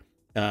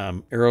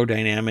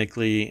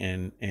 aerodynamically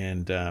and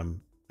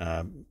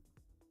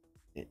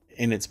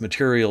in its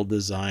material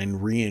design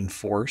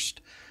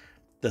reinforced,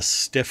 the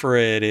stiffer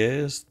it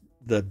is,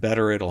 the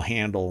better it'll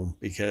handle,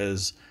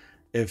 because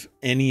if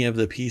any of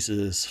the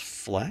pieces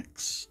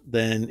flex,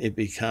 then it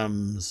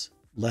becomes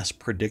less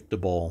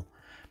predictable,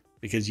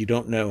 because you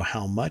don't know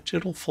how much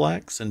it'll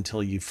flex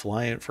until you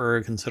fly it for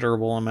a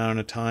considerable amount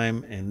of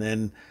time, and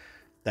then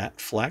that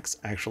flex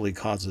actually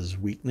causes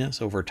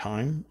weakness over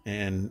time,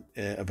 and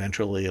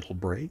eventually it'll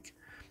break.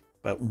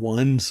 But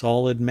one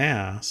solid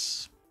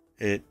mass,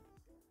 if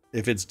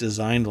it's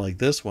designed like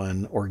this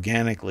one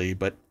organically,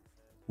 but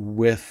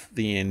with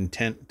the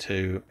intent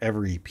to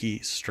every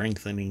piece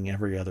strengthening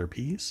every other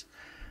piece,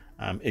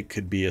 it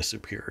could be a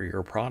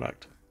superior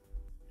product.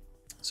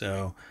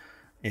 So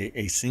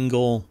a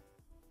single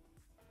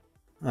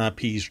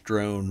piece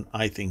drone,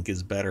 I think,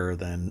 is better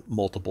than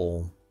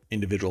multiple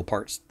individual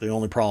parts. The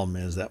only problem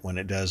is that when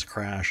it does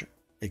crash,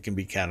 it can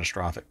be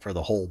catastrophic for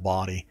the whole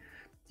body.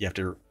 You have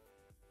to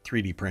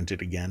 3D print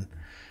it again.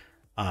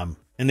 And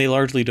they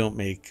largely don't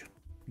make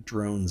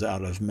drones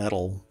out of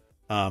metal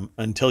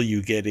until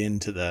you get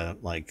into the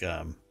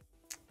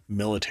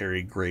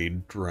military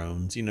grade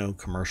drones,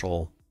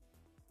 commercial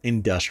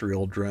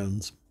industrial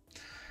drones.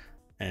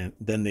 And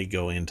then they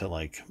go into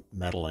like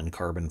metal and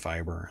carbon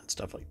fiber and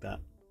stuff like that.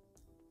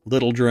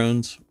 Little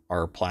drones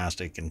are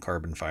plastic and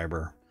carbon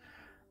fiber,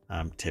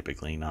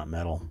 typically not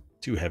metal,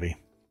 too heavy.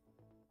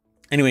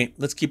 Anyway,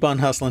 let's keep on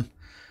hustling.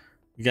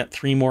 We got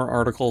 3 more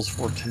articles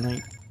for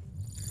tonight.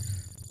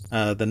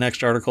 The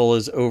next article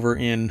is over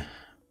in,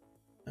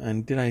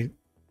 and did I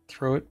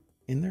throw it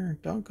in there?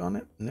 Doggone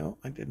it. No,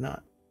 I did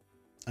not.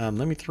 Let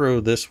me throw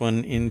this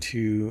one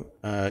into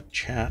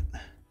chat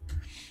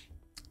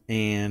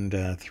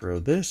and throw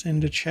this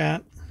into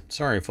chat.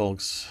 Sorry,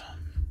 folks.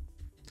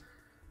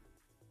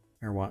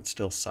 AirWatt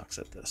still sucks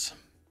at this.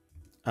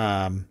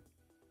 So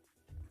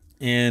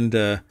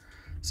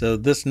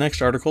this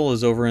next article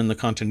is over in the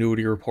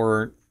continuity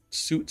report.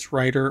 Suits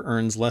writer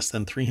earns less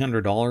than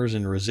 $300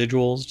 in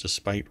residuals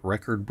despite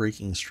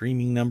record-breaking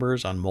streaming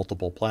numbers on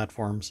multiple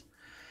platforms.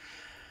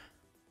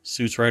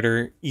 Suits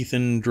writer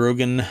Ethan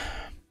Drogan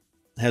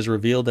has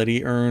revealed that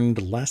he earned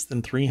less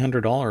than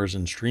 $300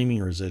 in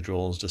streaming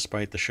residuals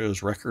despite the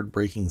show's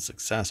record-breaking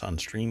success on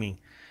streaming.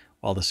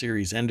 While the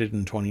series ended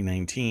in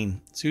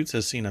 2019, Suits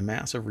has seen a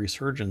massive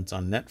resurgence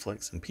on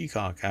Netflix and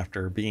Peacock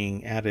after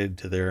being added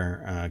to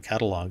their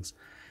catalogs.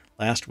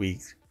 Last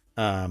week,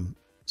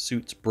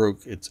 Suits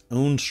broke its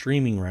own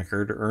streaming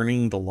record,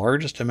 earning the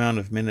largest amount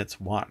of minutes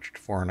watched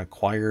for an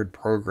acquired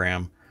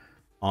program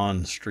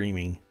on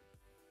streaming.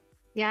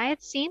 Yeah, I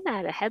had seen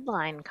that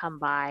headline come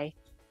by,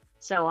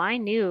 so I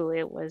knew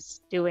it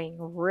was doing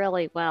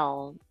really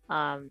well.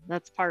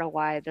 That's part of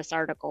why this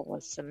article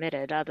was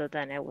submitted, other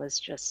than it was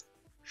just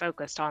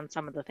focused on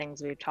some of the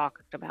things we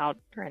talked about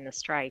during the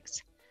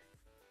strikes.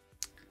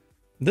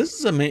 This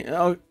is amazing.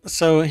 Oh,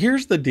 so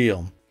here's the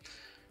deal.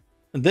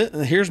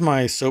 Here's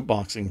my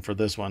soapboxing for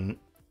this one,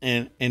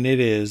 and it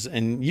is,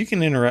 and you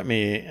can interrupt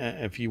me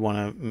if you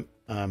want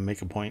to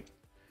make a point.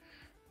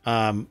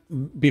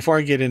 Before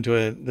I get into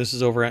it, this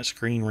is over at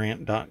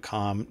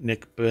screenrant.com.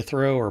 Nick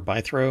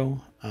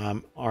Bythro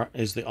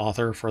is the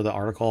author for the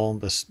article.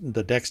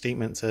 The deck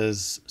statement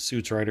says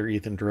Suits writer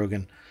Ethan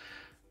Drogan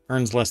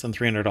earns less than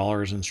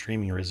 $300 in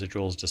streaming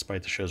residuals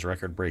despite the show's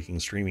record-breaking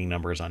streaming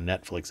numbers on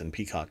Netflix and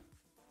Peacock.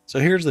 So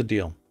here's the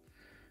deal.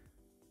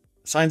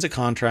 Signs a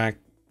contract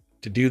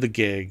to do the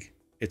gig.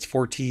 It's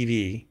for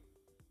TV,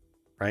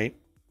 right?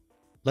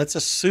 Let's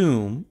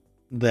assume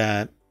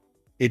that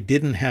it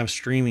didn't have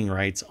streaming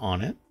rights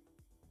on it.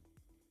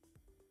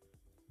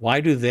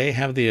 Why do they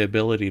have the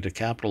ability to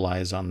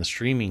capitalize on the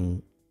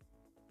streaming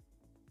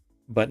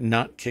but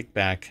not kick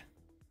back?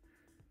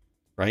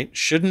 Right?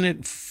 Shouldn't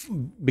it,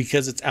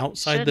 because it's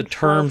outside the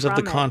terms of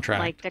the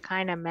contract? Like to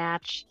kind of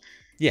match.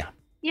 Yeah.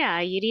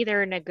 Yeah, you'd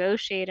either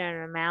negotiate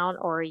an amount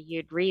or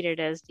you'd read it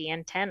as the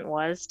intent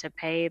was to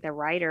pay the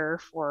writer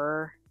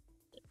for,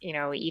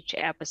 each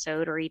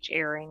episode or each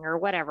airing or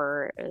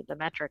whatever the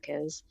metric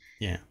is.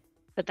 Yeah.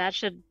 But that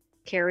should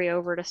carry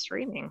over to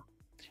streaming.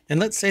 And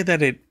let's say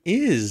that it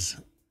is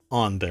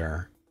on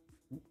there.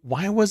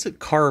 Why was it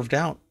carved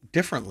out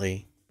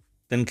differently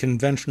than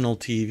conventional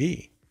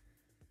TV?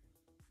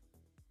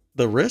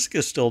 The risk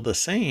is still the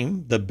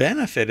same. The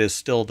benefit is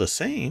still the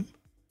same.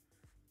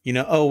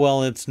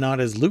 It's not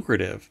as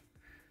lucrative.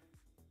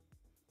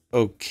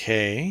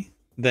 Okay,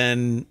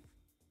 then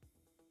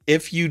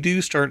if you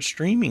do start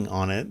streaming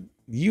on it,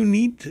 you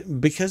need to,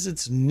 because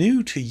it's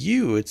new to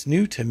you, it's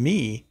new to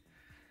me.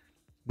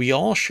 We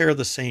all share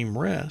the same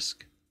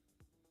risk.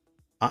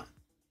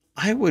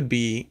 I would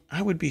be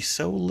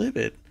so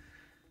livid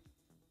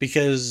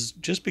because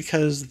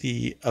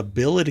the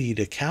ability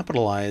to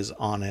capitalize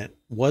on it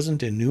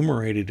wasn't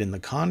enumerated in the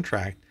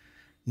contract,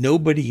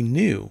 nobody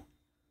knew.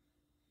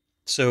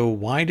 So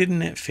why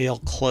didn't it fail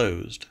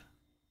closed?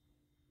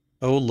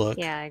 Oh, look.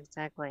 Yeah,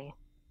 exactly.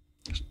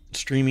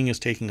 Streaming is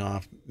taking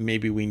off.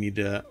 Maybe we need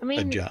to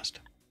adjust.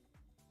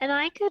 And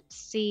I could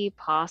see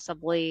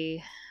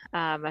possibly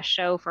a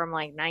show from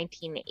like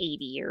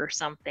 1980 or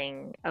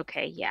something.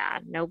 Okay, yeah,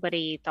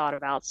 nobody thought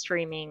about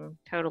streaming.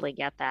 Totally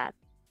get that.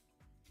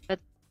 But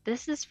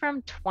this is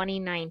from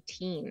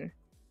 2019.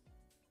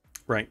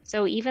 Right.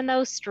 So even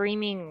though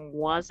streaming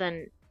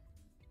wasn't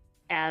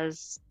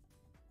as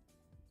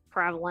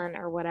prevalent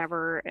or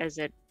whatever as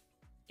it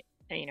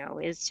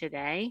is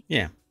today,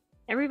 yeah,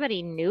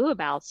 everybody knew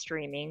about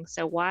streaming,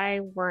 so why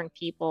weren't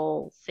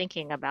people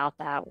thinking about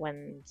that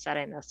when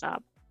setting this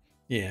up?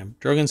 Yeah,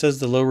 Drogan says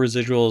the low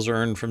residuals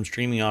earned from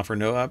streaming offer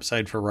no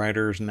upside for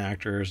writers and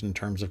actors in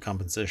terms of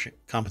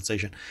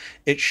compensation.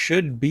 It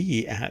should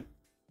be at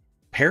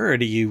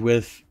parity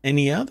with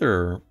any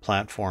other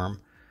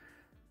platform.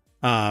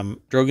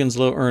 Drogan's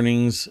low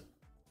earnings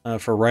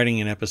for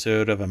writing an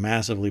episode of a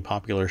massively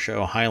popular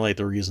show highlight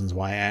the reasons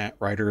why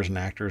writers and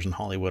actors in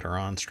Hollywood are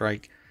on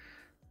strike.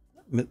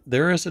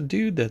 There is a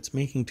dude that's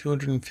making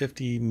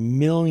 $250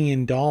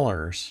 million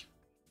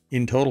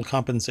in total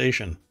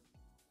compensation.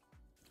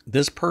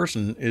 This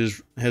person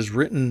has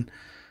written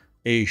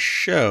a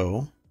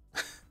show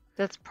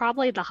that's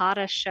probably the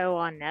hottest show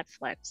on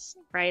Netflix,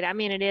 right? I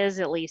mean, it is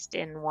at least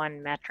in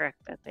one metric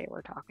that they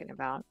were talking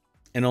about.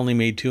 And only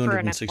made $260 for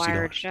an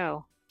acquired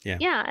show.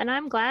 Yeah, and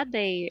I'm glad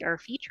they are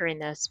featuring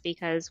this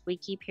because we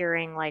keep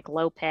hearing like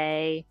low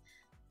pay,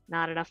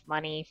 not enough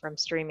money from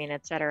streaming,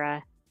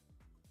 etc.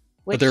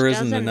 But there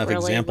isn't enough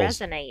really examples,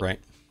 resonate. right?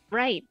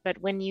 Right, but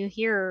when you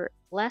hear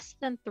less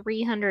than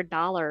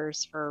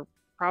 $300 for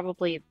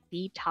probably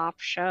the top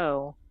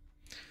show,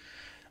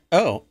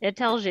 it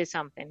tells you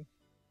something.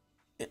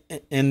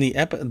 And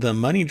the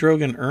money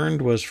Drogan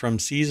earned was from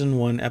season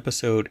 1,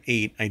 episode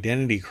 8,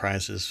 Identity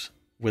Crisis,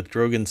 with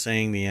Drogan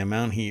saying the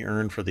amount he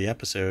earned for the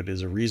episode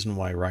is a reason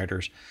why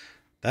writers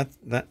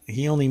that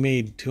he only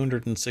made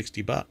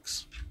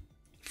 $260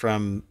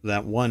 from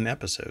that one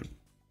episode.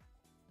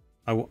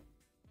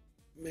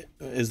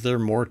 Is there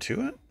more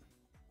to it?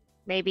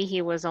 Maybe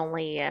he was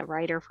only a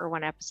writer for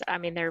one episode. I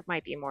mean, there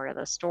might be more to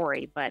the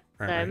story, but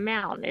the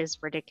amount is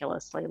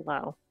ridiculously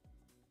low.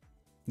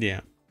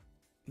 Yeah.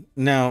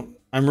 Now,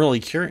 I'm really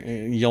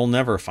curious. You'll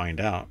never find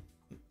out.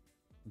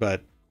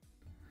 But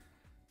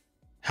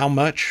how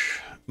much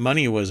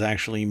money was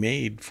actually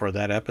made for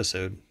that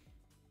episode?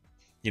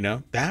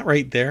 That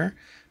right there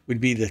would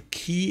be the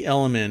key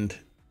element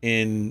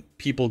in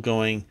people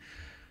going,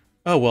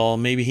 oh, well,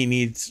 maybe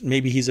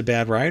he's a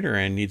bad writer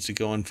and needs to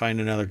go and find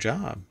another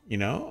job,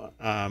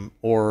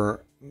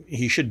 or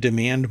he should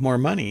demand more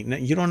money. Now,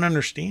 you don't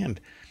understand.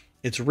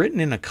 It's written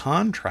in a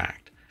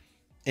contract.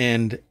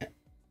 And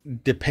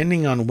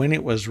depending on when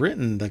it was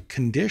written, the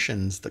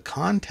conditions, the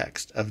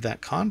context of that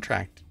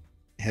contract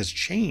has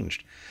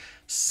changed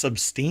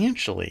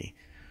substantially.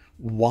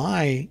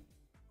 Why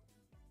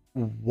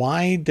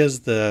does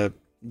the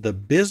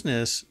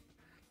business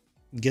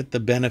get the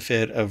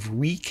benefit of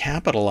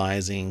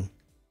recapitalizing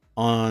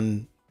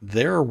on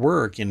their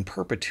work in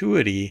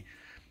perpetuity,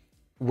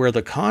 where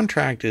the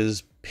contract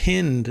is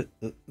pinned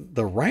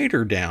the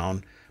writer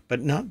down,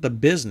 but not the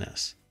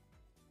business?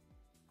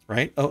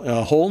 Right?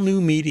 A whole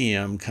new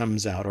medium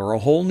comes out, or a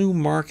whole new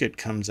market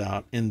comes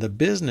out, and the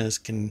business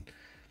can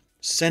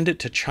send it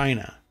to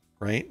China,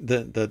 right?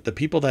 The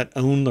people that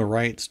own the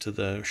rights to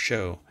the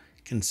show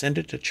can send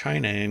it to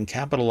China and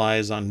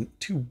capitalize on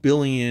 2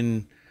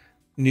 billion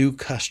new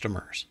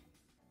customers.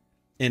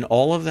 And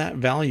all of that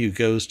value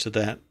goes to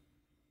the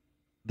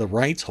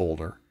rights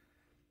holder.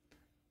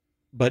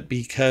 But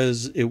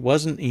because it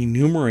wasn't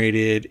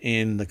enumerated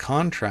in the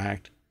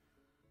contract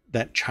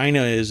that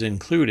China is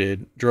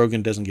included,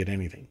 Drogon doesn't get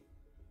anything.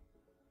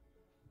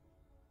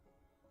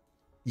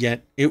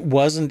 Yet it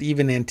wasn't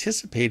even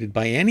anticipated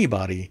by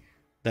anybody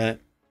that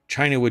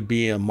China would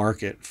be a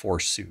market for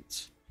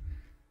suits.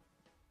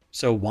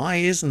 So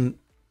why doesn't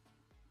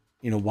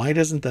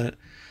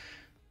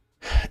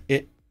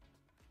it,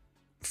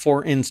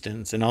 for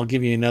instance, and I'll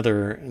give you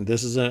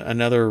this is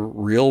another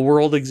real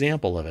world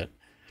example of it.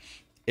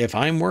 If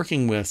I'm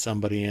working with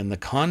somebody and the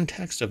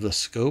context of the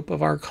scope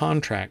of our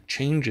contract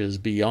changes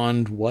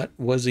beyond what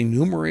was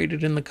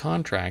enumerated in the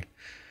contract,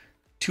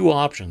 2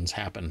 options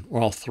happen.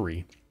 Well,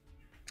 3.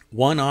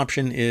 One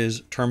option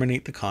is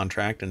terminate the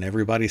contract and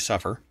everybody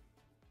suffer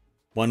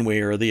one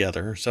way or the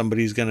other.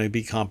 Somebody's going to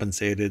be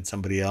compensated.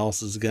 Somebody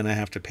else is going to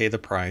have to pay the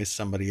price.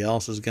 Somebody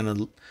else is going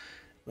to,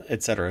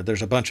 etc.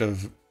 There's a bunch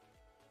of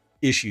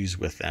issues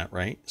with that,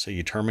 right? So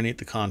you terminate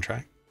the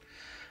contract.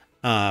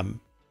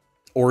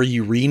 Or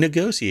you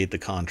renegotiate the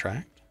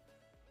contract,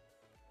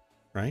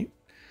 right?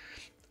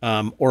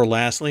 Or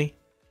lastly,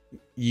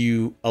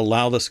 you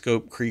allow the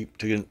scope creep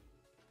to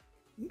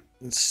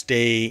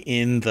stay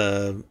in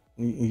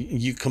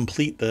you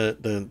complete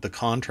the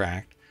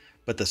contract,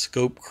 but the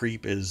scope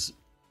creep is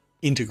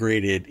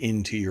integrated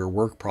into your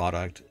work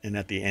product. And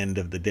at the end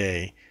of the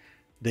day,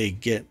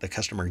 the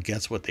customer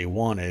gets what they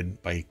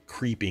wanted by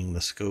creeping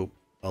the scope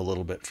a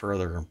little bit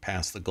further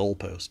past the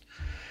goalpost.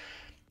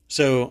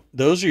 So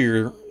those are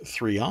your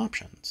 3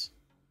 options.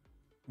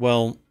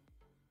 Well,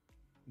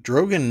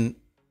 Drogon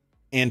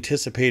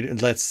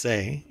anticipated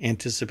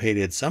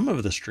some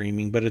of the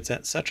streaming, but it's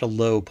at such a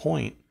low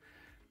point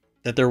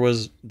that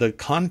the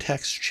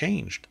context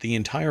changed. The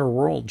entire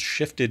world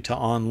shifted to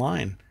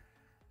online.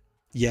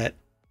 Yet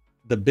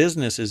the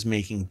business is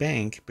making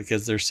bank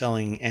because they're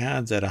selling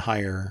ads at a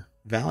higher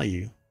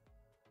value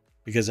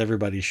because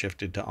everybody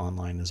shifted to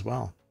online as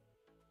well.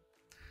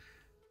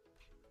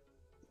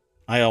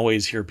 I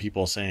always hear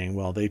people saying,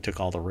 well, they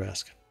took all the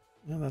risk.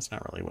 No, that's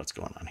not really what's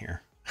going on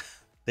here.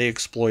 They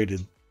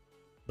exploited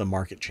the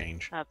market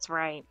change. That's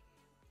right.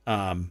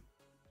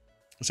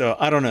 So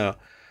I don't know.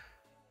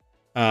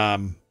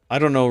 I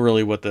don't know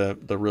really what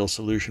the real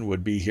solution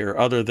would be here,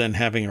 other than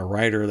having a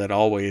writer that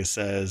always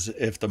says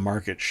if the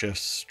market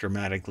shifts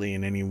dramatically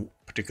in any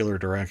particular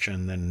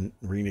direction, then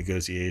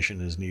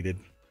renegotiation is needed.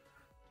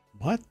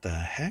 What the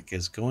heck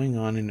is going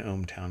on in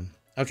ohmTown?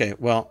 Okay,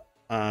 well,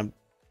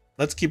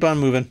 let's keep on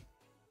moving.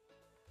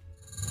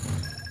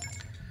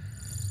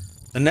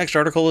 The next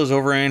article is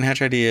over in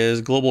Hatch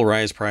Ideas. Global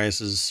rice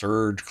prices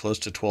surge close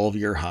to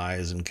 12-year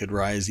highs and could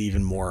rise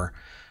even more.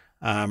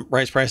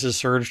 Rice prices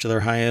surged to their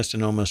highest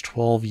in almost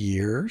 12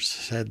 years,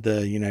 said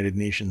the United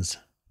Nations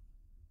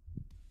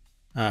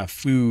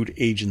Food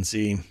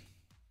Agency.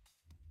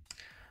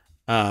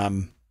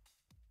 Let's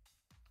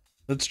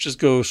just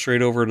go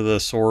straight over to the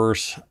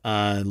source.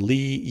 Li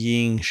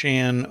Ying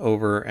Shan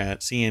over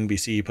at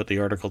CNBC put the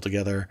article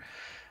together.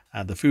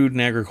 The Food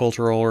and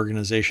Agricultural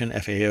Organization,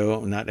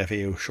 FAO, not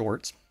FAO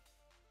Shorts.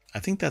 I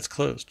think that's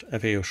closed.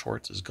 FAO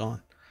Shorts is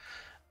gone.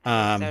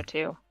 I think so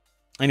too.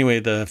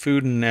 Anyway, the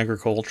Food and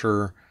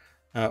Agriculture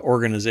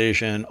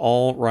Organization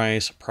All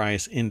Rice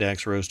Price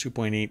Index rose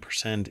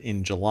 2.8%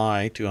 in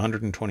July to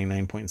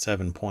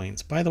 129.7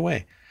 points. By the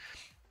way,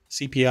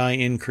 CPI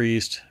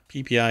increased,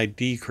 PPI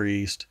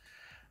decreased.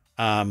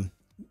 But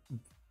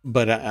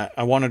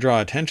I want to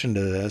draw attention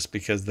to this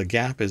because the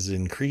gap is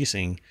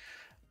increasing.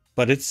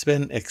 But it's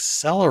been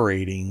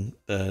accelerating.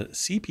 The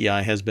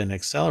CPI has been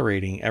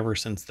accelerating ever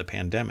since the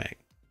pandemic.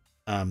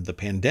 The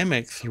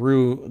pandemic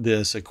threw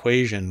this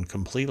equation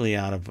completely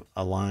out of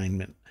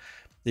alignment.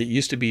 It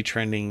used to be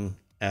trending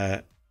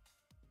at...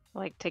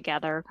 like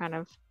together, kind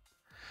of.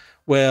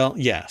 Well,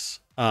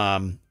 yes.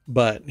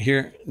 But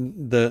here,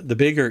 the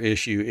bigger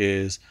issue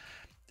is,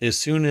 as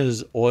soon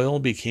as oil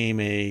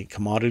became a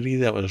commodity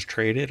that was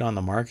traded on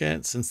the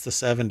market, since the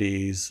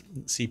 70s,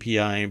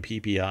 CPI and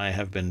PPI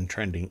have been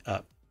trending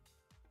up.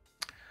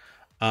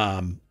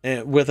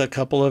 With a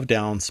couple of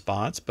down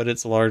spots, but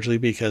it's largely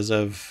because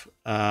of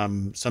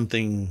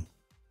something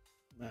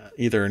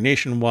either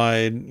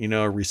nationwide,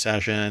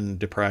 recession,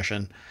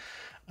 depression.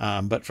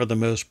 But for the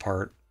most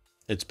part,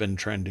 it's been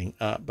trending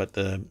up, but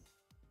the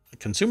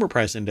consumer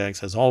price index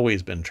has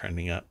always been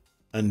trending up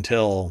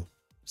until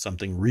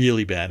something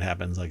really bad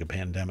happens, like a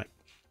pandemic.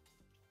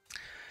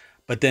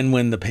 But then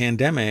when the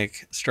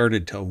pandemic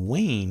started to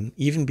wane,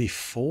 even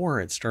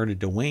before it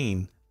started to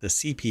wane, the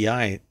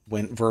CPI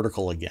went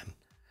vertical again.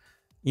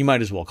 You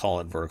might as well call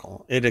it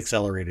vertical. It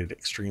accelerated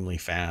extremely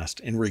fast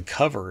and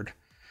recovered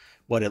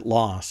what it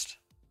lost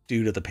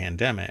due to the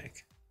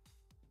pandemic.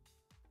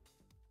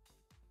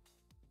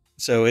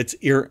 So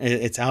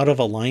it's out of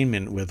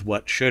alignment with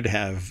what should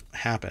have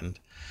happened.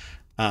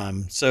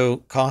 So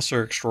costs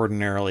are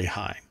extraordinarily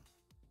high.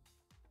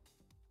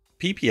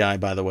 PPI,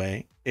 by the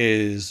way,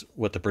 is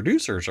what the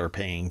producers are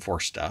paying for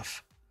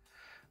stuff.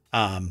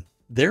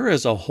 There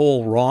is a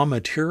whole raw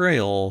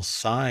material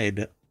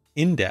side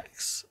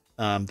index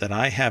that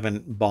I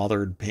haven't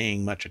bothered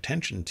paying much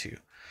attention to.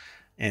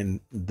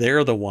 And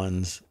they're the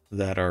ones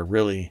that are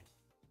really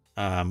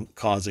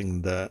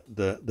causing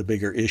the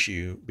bigger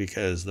issue,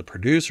 because the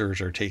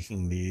producers are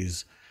taking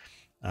these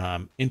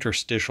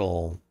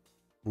interstitial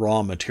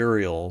raw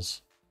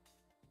materials,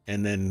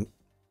 and then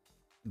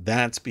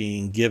that's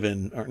being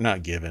given, or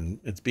not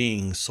given, it's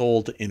being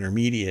sold to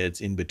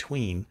intermediates in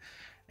between.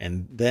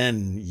 And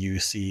then you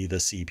see the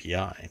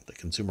CPI, the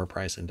consumer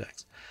price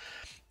index.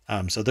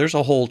 So there's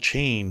a whole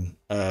chain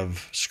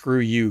of screw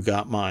you,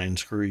 got mine,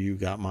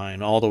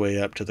 all the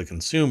way up to the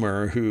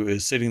consumer, who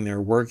is sitting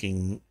there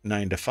working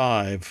 9 to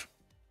 5,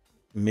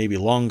 maybe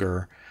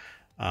longer,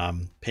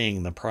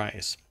 paying the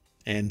price.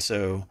 And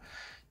so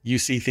you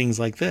see things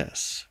like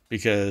this,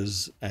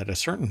 because at a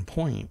certain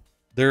point,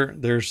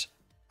 there's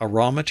a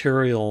raw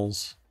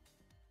materials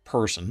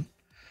person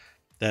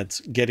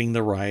that's getting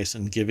the rice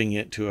and giving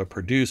it to a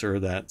producer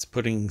that's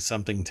putting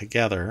something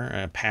together,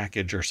 a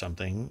package or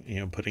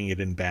something, putting it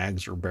in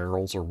bags or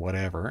barrels or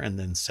whatever, and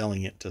then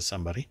selling it to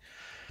somebody.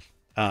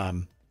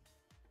 The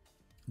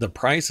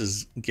price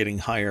is getting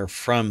higher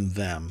from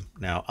them.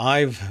 Now,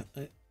 I've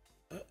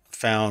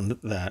found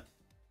that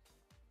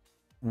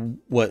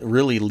what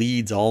really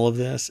leads all of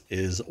this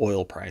is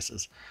oil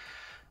prices,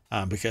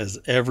 because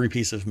every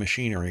piece of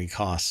machinery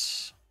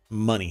costs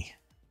money.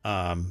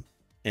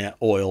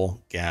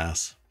 Oil,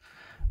 gas,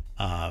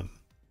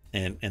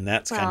 and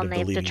that's kind of the leading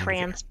indicator. They have to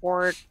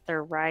transport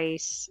their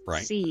rice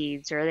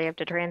seeds, or they have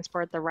to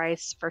transport the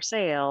rice for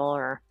sale,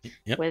 or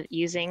with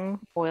using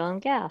oil and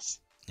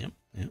gas.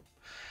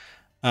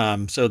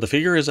 So the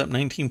figure is up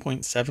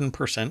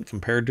 19.7%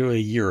 compared to a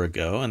year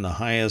ago, and the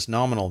highest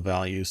nominal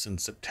value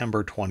since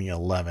September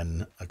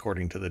 2011,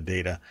 according to the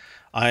data.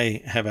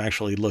 I have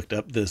actually looked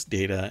up this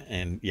data,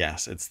 and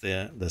yes, it's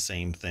the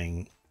same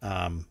thing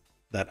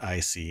that I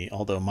see,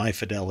 although my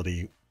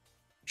fidelity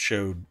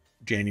showed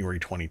January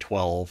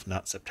 2012,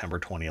 not September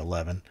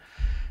 2011.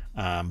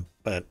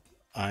 But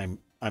I'm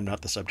not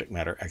the subject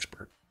matter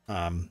expert.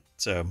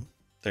 So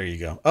there you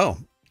go. Oh,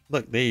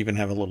 look, they even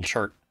have a little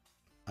chart.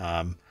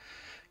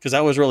 Because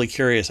I was really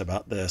curious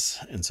about this,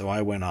 and so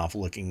I went off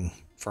looking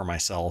for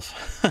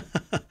myself.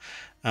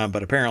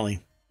 But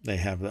apparently they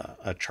have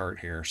a chart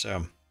here.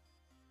 So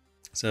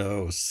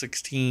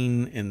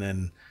 16, and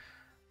then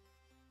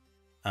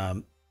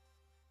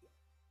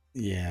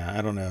yeah,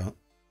 I don't know,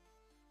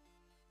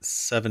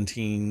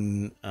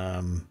 17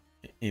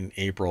 in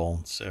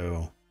April.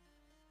 So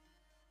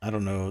I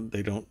don't know.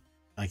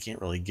 I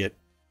can't really get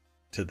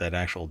to that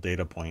actual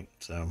data point.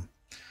 So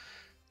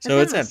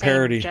it's at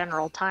parity.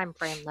 General time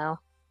frame, though.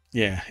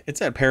 Yeah,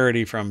 it's at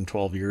parity from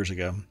 12 years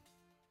ago.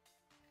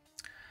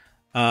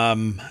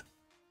 And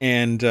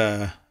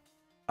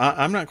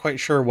I'm not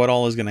quite sure what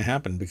all is going to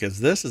happen,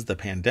 because this is the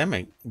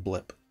pandemic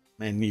blip,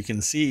 and you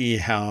can see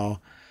how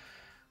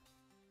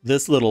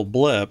this little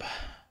blip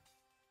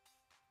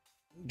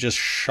just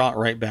shot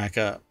right back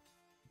up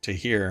to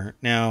here.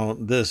 Now,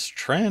 this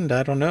trend,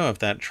 I don't know if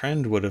that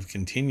trend would have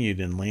continued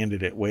and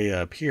landed it way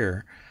up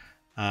here.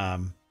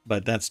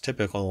 But that's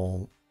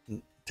typically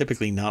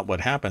not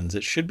what happens.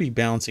 It should be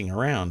bouncing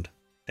around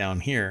down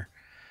here.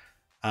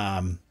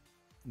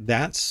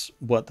 That's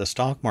what the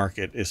stock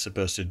market is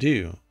supposed to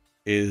do,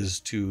 is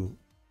to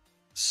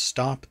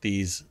stop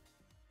these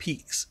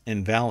peaks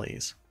and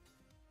valleys.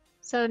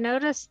 So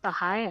notice the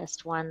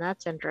highest one.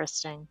 That's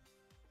interesting.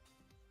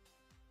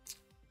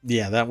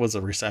 Yeah, that was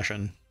a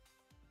recession.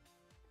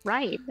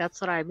 Right.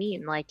 That's what I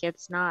mean. Like,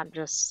 it's not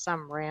just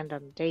some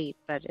random date,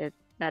 but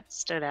that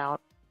stood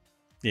out.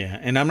 Yeah,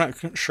 and I'm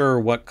not sure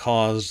what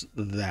caused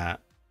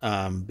that,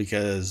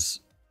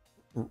 because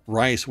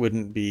rice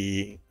wouldn't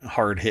be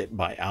hard hit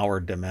by our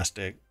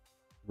domestic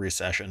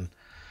recession.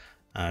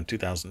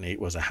 2008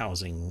 was a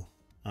housing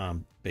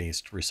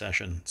based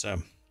recession.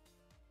 So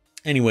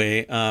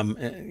anyway,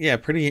 yeah,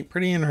 pretty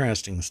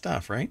interesting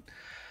stuff, right?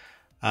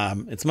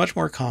 It's much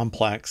more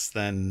complex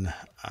than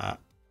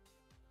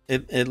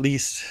at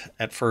least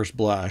at first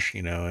blush.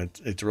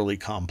 It's really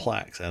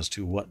complex as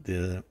to what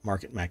the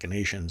market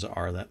machinations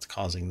are that's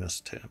causing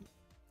this to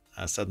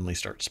suddenly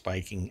start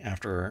spiking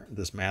after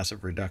this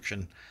massive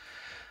reduction.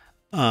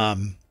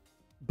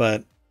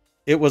 But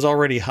it was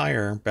already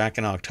higher back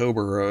in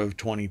October of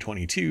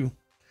 2022.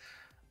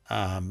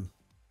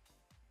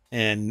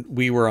 And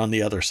we were on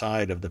the other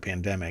side of the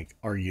pandemic,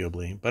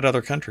 arguably, but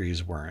other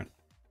countries weren't.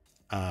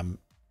 Um,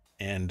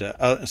 and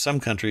some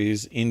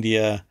countries,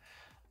 India,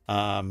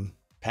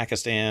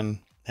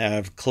 Pakistan,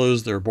 have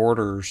closed their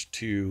borders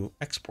to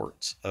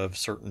exports of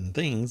certain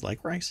things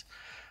like rice,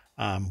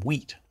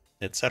 wheat,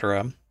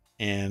 etc.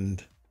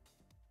 And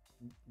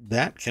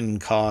that can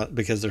cause,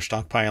 because they're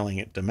stockpiling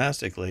it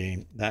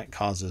domestically, that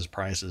causes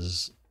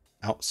prices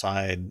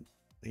outside,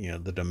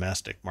 the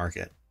domestic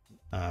market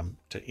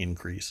to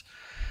increase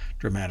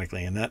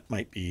dramatically. And that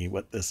might be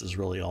what this is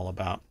really all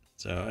about.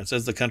 So it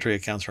says the country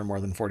accounts for more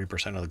than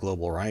 40% of the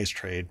global rice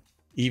trade.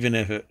 Even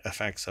if it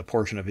affects a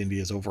portion of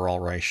India's overall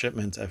rice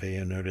shipments,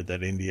 FAO noted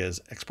that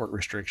India's export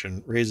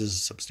restriction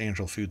raises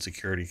substantial food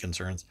security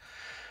concerns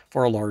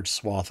for a large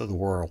swath of the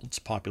world's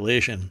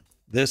population.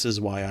 This is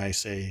why I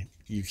say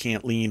you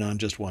can't lean on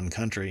just one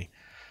country.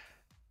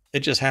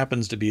 It just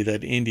happens to be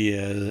that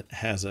India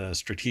has a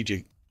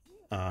strategic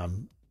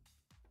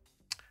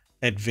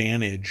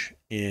advantage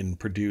in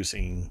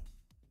producing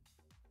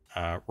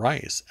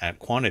rice at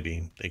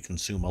quantity. They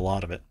consume a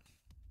lot of it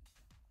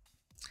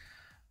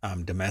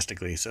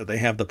domestically, so they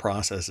have the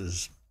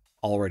processes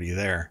already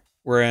there,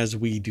 whereas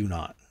we do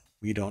not.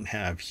 We don't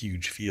have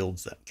huge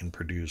fields that can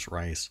produce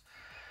rice.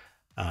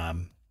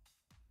 And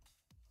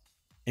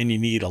you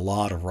need a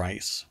lot of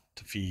rice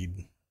to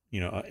feed,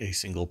 a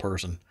single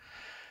person.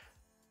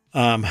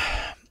 At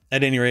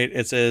any rate,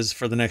 it says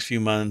for the next few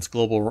months,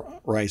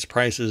 global rice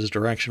prices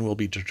direction will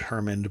be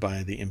determined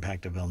by the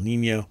impact of El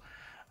Nino,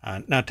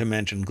 not to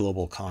mention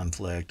global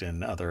conflict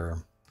and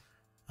other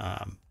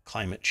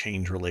climate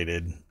change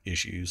related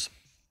issues.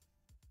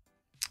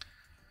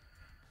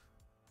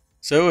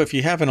 So if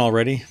you haven't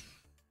already,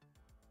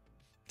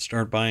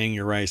 start buying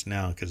your rice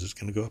now because it's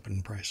going to go up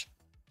in price.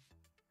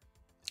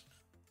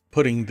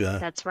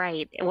 That's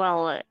right.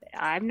 Well,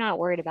 I'm not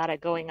worried about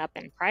it going up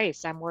in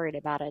price. I'm worried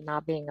about it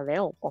not being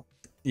available.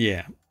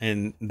 Yeah,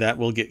 and that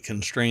will get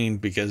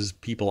constrained because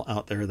people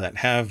out there that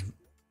have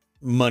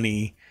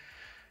money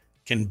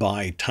can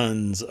buy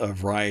tons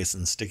of rice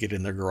and stick it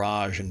in their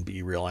garage and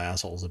be real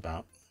assholes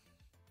about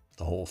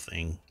the whole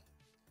thing.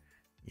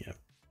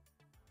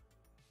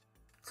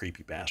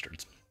 Creepy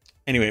bastards.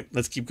 Anyway,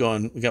 let's keep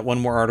going. We got one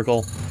more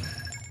article.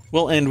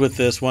 We'll end with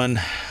this one.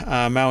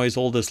 Maui's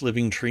oldest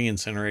living tree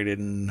incinerated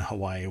in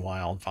Hawaii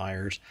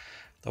wildfires.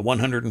 The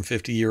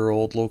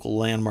 150-year-old local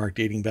landmark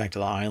dating back to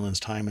the island's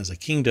time as a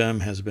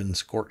kingdom has been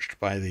scorched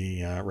by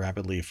the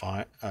rapidly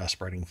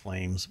spreading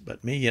flames,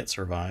 but may yet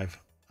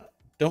survive.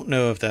 Don't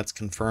know if that's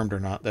confirmed or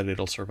not that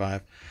it'll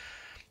survive.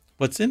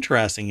 What's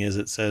interesting is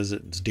it says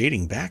it's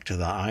dating back to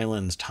the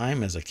island's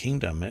time as a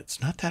kingdom. It's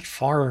not that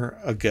far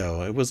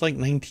ago. It was like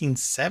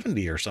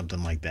 1970 or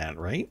something like that,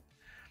 right?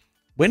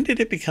 When did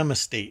it become a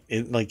state?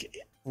 Like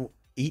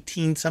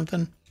 18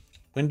 something?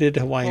 When did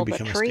Hawaii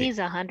become a state? The tree's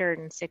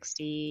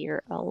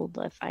 160-year-old,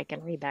 if I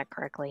can read that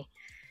correctly.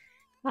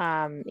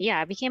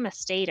 It became a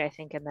state, I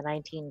think, in the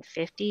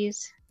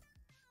 1950s.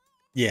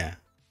 Yeah.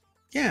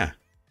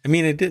 I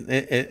mean, it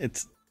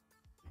didn't.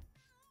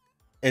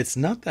 It's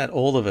not that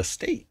old of a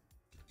state,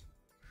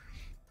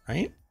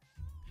 right?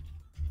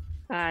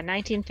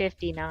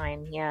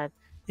 1959. Yeah.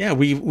 Yeah,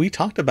 we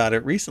talked about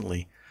it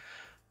recently,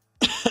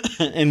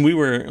 and we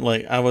were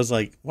like, I was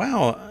like,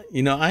 wow,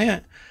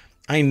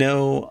 I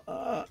know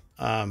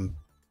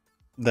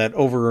that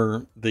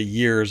over the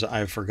years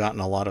I've forgotten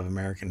a lot of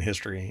American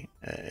history.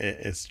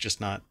 It's just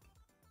not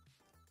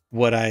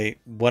what I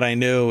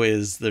know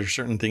is there's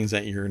certain things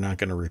that you're not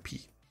going to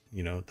repeat.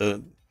 You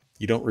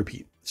don't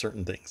repeat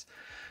certain things.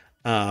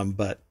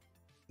 But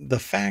the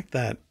fact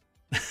that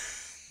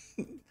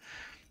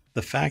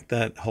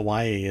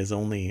Hawaii is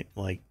only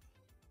like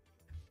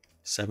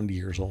 70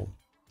 years old.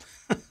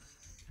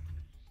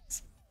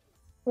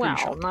 Well,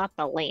 shocking. Not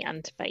the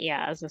land, but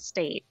yeah, as a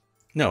state.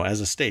 No, as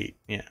a state,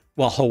 yeah.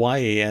 Well,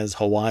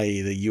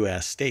 Hawaii, the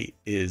U.S. state,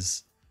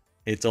 it's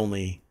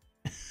only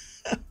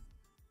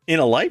in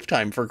a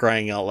lifetime, for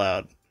crying out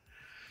loud.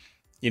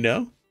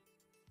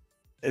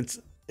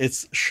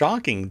 It's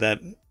shocking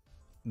that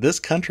this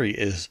country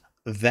is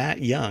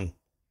that young.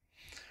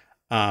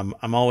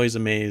 I'm always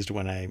amazed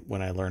when I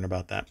learn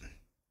about that.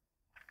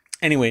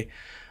 Anyway,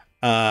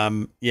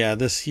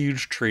 this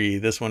huge tree,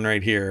 this one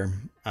right here,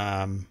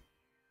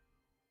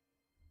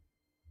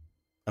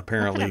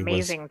 apparently That's an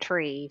amazing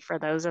tree. For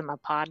those in the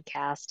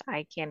podcast,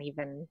 I can't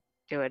even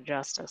do it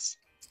justice.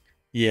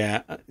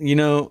 Yeah,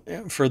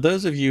 for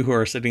those of you who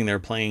are sitting there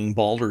playing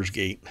Baldur's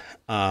Gate,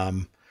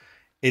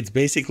 it's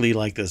basically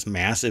like this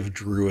massive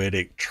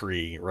druidic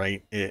tree,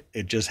 right?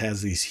 It just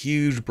has these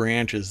huge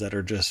branches that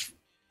are just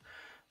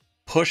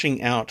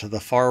pushing out to the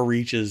far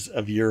reaches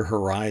of your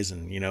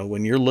horizon.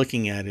 When you're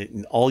looking at it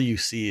and all you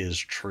see is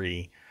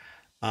tree,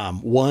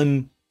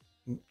 one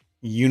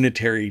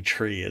unitary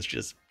tree is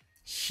just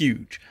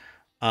huge.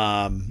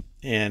 And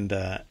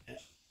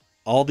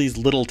all these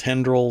little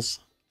tendrils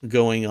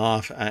going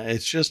off.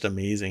 It's just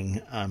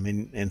amazing.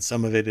 And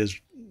some of it is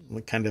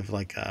kind of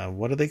like,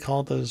 what do they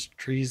call those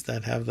trees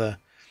that have the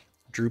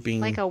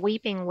drooping? Like a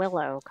weeping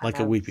willow kind like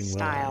a weeping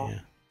style. willow.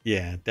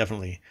 Yeah,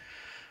 definitely.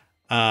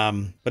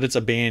 But it's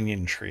a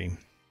banyan tree.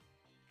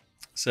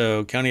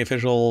 So county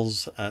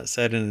officials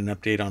said in an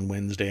update on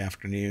Wednesday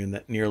afternoon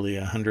that nearly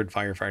 100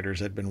 firefighters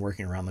had been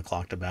working around the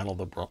clock to battle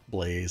the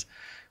blaze,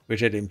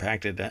 which had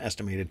impacted an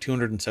estimated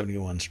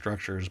 271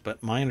 structures.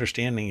 But my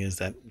understanding is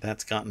that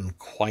that's gotten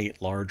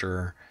quite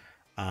larger,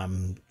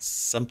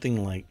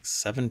 something like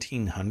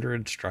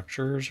 1,700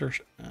 structures, or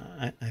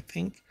I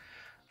think.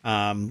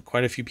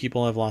 Quite a few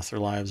people have lost their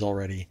lives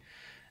already,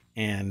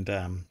 and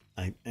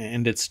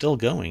and it's still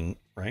going,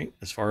 right?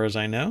 As far as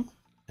I know.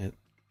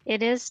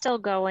 It is still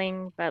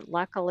going, but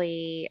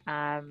luckily,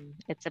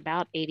 it's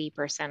about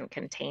 80%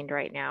 contained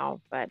right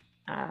now. But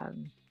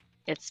um,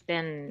 it's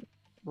been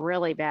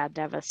really bad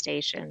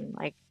devastation.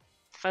 Like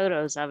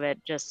photos of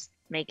it just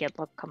make it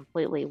look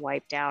completely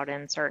wiped out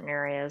in certain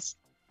areas.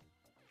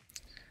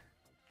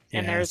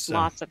 And Yeah, there's so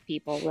lots of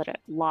people,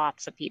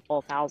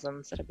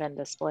 thousands that have been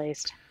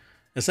displaced.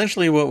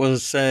 essentially what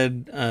was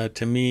said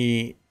to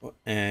me,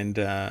 and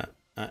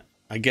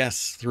I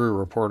guess through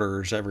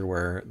reporters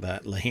everywhere,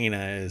 that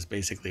Lahaina is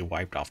basically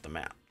wiped off the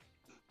map.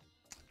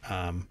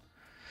 Um,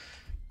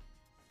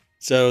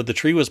 so the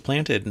tree was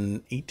planted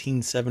in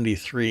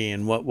 1873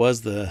 in what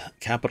was the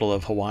capital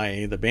of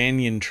Hawaii. The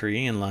banyan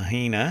tree in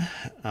Lahaina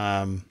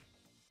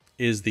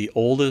is the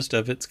oldest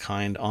of its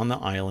kind on the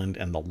island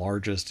and the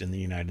largest in the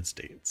United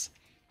States.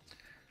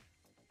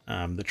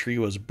 The tree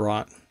was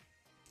brought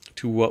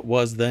to what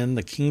was then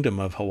the Kingdom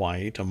of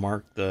Hawaii to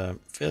mark the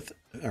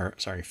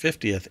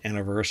 50th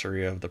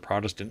anniversary of the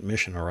Protestant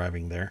mission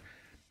arriving there.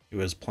 It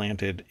was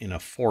planted in a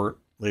fort,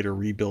 later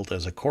rebuilt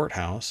as a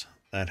courthouse,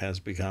 that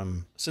has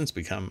since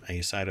become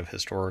a site of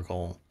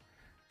historical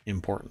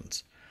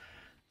importance.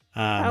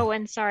 Oh,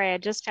 and sorry, I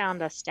just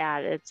found a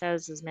stat. It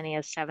says as many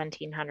as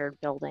 1,700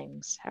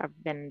 buildings have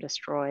been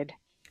destroyed.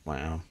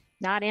 Wow.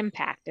 Not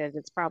impacted.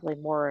 It's probably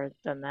more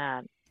than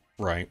that.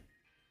 Right.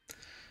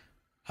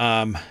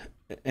 Um,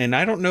 and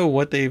I don't know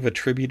what they've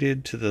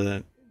attributed to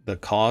the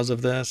cause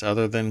of this,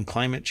 other than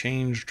climate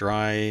change,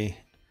 dry.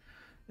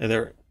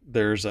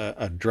 There's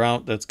a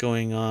drought that's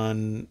going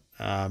on.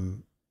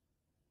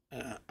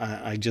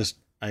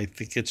 I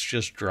think it's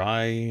just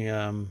dry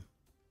um,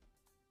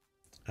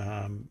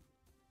 Like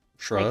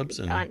shrubs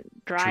and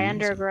dry trees.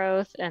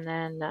 undergrowth, and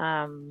then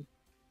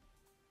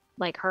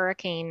like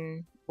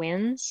hurricane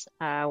winds,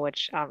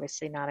 which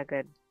obviously not a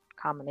good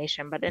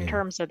combination. But in Yeah,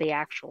 terms of the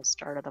actual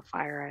start of the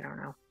fire, I don't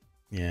know.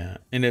 yeah,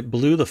 and it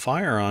blew the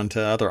fire onto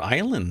other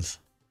islands,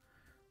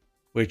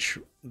 which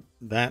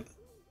that,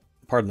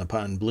 pardon the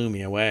pun, blew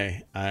me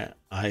away.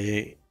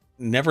 I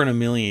never in a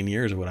million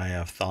years would I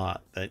have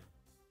thought that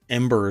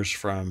embers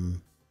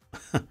from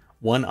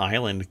one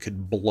island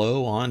could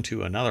blow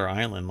onto another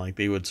island, like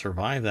they would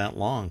survive that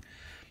long.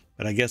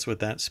 But I guess with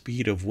that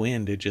speed of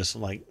wind, it just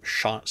like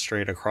shot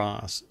straight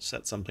across,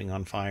 set something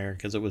on fire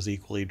because it was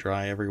equally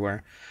dry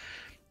everywhere.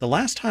 The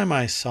last time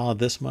I saw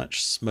this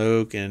much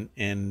smoke and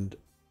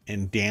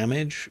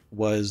damage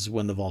was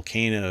when the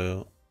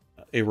volcano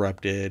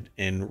erupted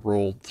and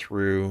rolled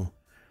through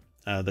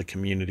the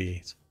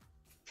communities.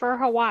 For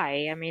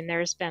Hawaii, I mean,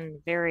 there's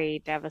been very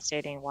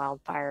devastating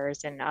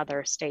wildfires in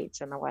other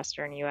states in the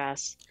western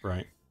US.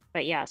 Right.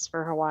 But yes,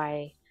 for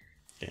Hawaii,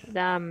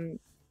 Yeah.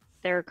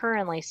 they're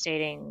currently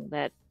stating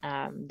that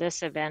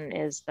this event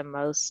is the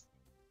most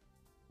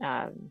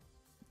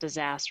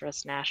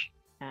disastrous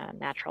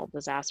natural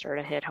disaster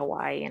to hit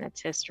Hawaii in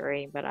its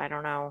history, but I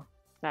don't know.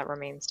 That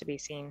remains to be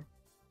seen.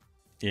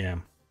 Yeah.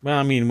 Well,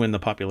 I mean, when the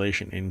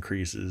population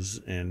increases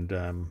and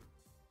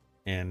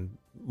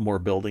more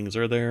buildings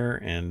are there,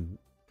 and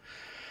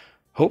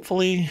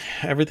hopefully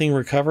everything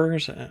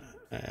recovers,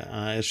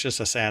 it's just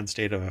a sad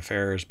state of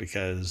affairs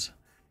because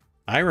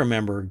I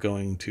remember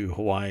going to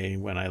Hawaii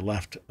when I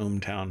left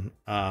Ohmtown,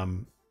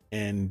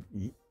 and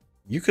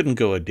you couldn't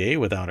go a day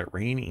without it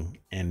raining.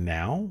 And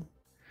now,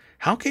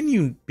 how can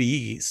you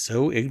be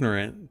so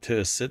ignorant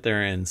to sit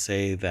there and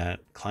say that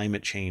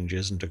climate change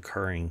isn't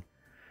occurring,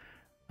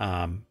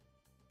 um,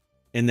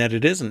 and that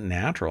it isn't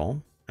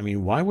natural? I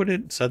mean, why would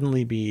it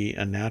suddenly be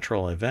a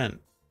natural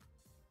event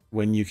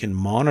when you can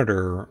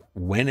monitor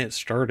when it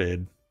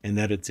started and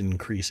that it's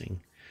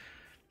increasing?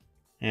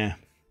 Yeah,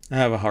 I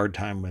have a hard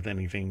time with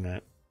anything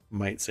that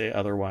might say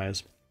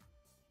otherwise.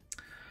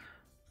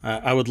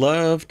 I would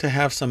love to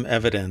have some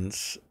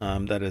evidence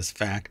that is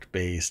fact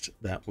based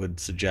that would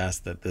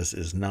suggest that this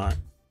is not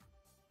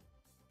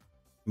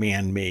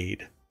man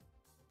made,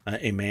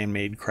 a man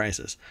made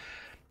crisis.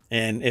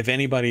 And if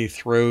anybody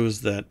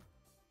throws that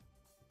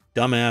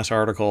dumbass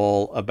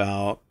article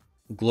about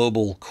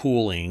global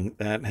cooling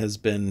that has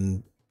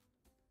been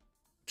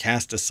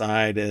cast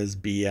aside as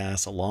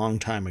BS a long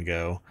time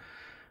ago,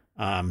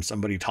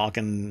 somebody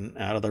talking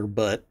out of their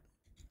butt,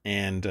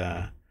 and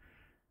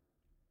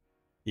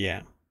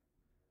yeah,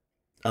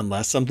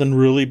 unless something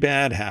really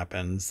bad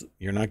happens,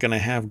 you're not going to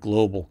have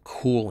global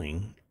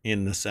cooling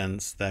in the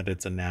sense that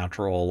it's a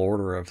natural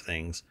order of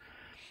things.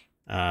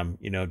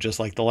 Just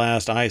like the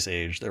last ice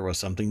age, there was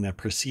something that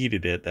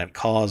preceded it that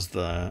caused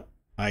the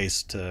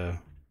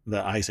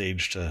ice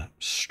age to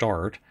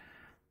start.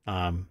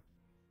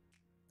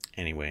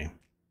 Anyway,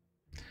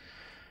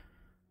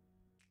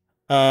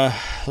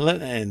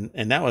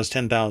 And that was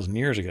 10,000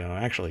 years ago.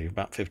 Actually,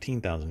 about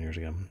 15,000 years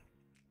ago.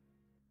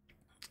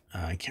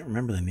 I can't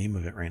remember the name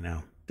of it right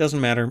now.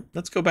 Doesn't matter.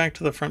 Let's go back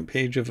to the front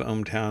page of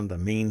ohmTown, the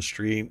main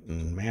street,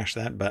 and mash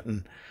that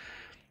button.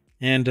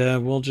 And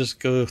we'll just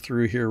go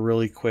through here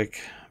really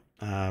quick.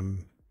 Yeah,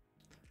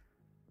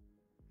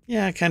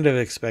 I kind of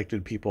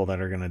expected people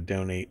that are going to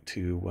donate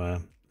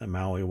to the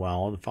Maui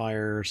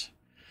wildfires.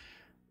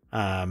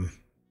 Last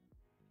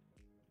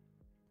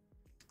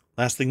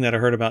thing that I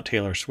heard about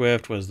Taylor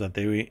Swift was that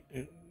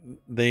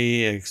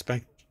they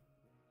expect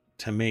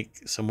to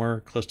make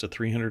somewhere close to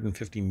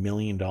 $350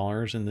 million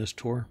in this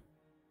tour.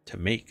 To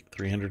make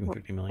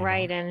 $350 million.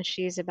 Right, and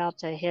she's about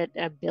to hit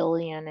 $1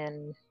 billion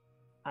in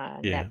Yeah.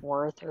 net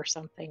worth or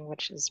something,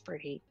 which is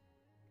pretty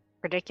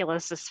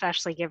ridiculous,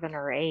 especially given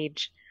her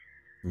age.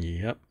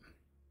 Yep.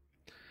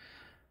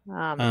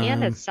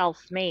 And it's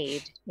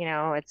self-made.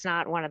 It's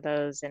not one of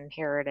those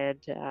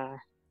inherited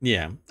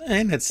yeah,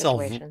 and it's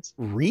situations.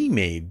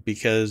 Self-remade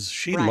because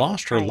she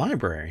lost her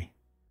library.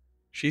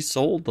 She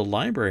sold the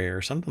library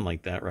or something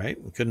like that, right?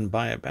 And couldn't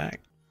buy it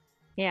back.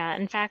 Yeah,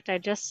 in fact, I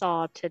just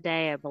saw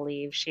today, I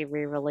believe, she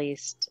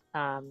re-released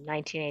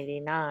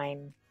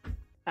 1989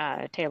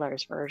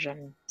 Taylor's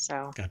version.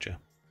 So gotcha.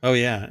 Oh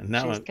yeah, and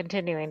that she's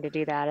continuing to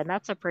do that, and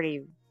that's a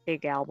pretty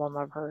big album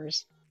of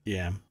hers.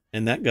 Yeah,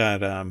 and that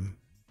got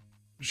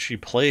she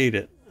played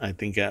it, I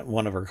think, at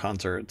one of her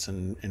concerts,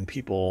 and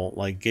people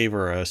like gave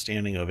her a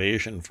standing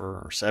ovation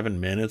for 7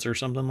 minutes or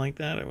something like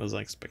that. It was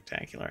like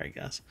spectacular, I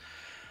guess.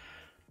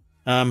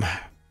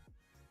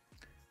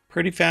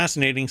 Pretty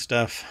fascinating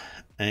stuff,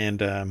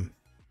 and a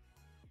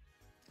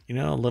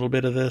little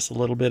bit of this, a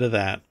little bit of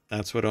that.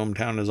 That's what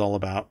ohmTown is all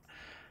about.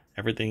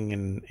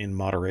 Everything in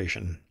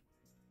moderation.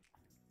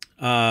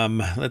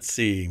 Let's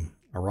see.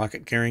 A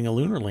rocket carrying a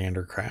lunar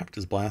lander craft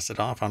is blasted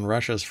off on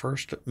Russia's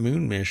first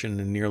moon mission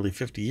in nearly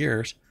 50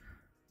 years.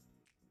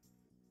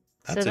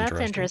 That's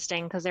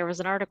interesting because there was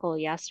an article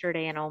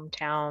yesterday in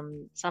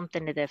ohmTown,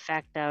 something to the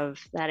effect of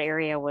that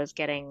area was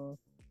getting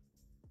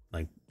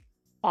like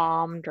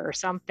bombed or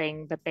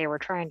something, but they were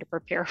trying to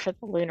prepare for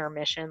the lunar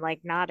mission.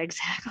 Like, not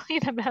exactly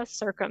the best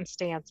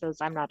circumstances.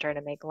 I'm not trying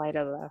to make light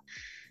of the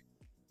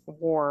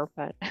war,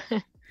 but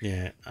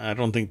yeah, I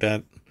don't think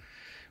that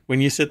when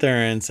you sit there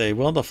and say,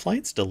 well, the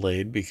flight's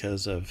delayed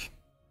because of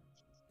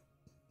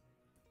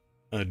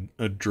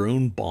a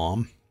drone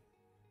bomb.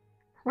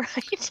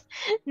 Right.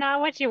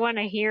 Not what you want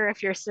to hear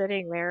if you're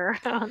sitting there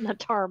on the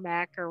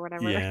tarmac or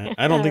whatever. Yeah,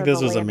 I don't think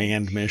this was a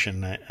manned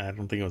mission. I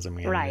don't think it was a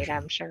manned mission. Right,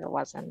 I'm sure it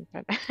wasn't.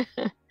 But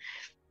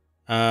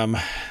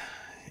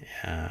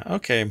yeah,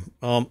 okay.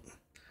 Well,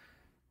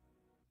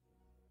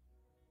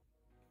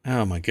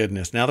 oh my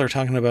goodness. Now they're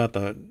talking about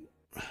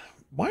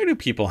why do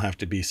people have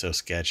to be so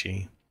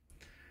sketchy?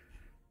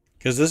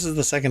 Because this is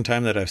the second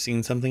time that I've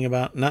seen something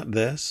about, not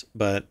this,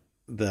 but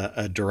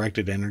a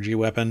directed energy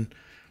weapon.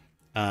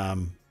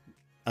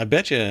 I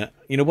bet you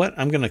know what?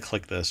 I'm going to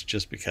click this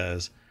just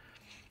because.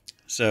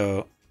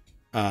 So,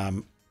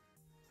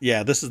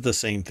 yeah, this is the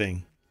same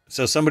thing.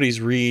 So somebody's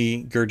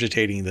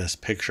regurgitating this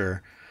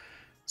picture.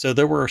 So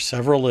there were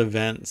several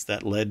events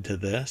that led to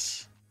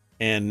this,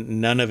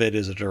 and none of it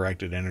is a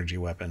directed energy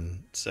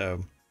weapon.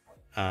 So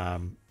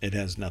it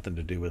has nothing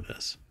to do with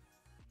this.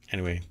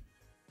 Anyway,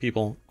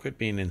 people, quit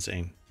being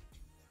insane.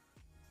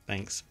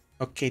 Thanks.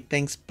 Okay,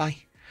 thanks. Bye.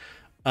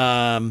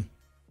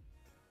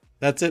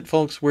 That's it,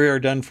 folks. We are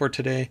done for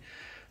today.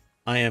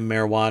 I am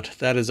Mayor Watt.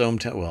 That is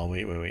ohmTown. Well,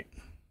 wait.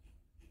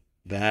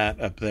 That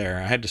up there.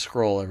 I had to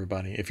scroll,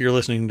 everybody. If you're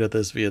listening to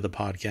this via the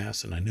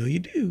podcast, and I know you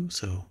do,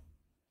 so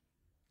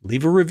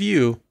leave a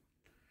review.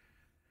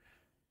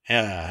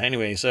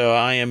 Anyway, so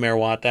I am Mayor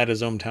Watt. That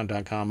is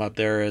ohmTown.com. Up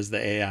there is the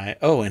AI.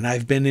 Oh, and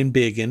I've been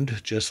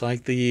embiggened, just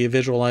like the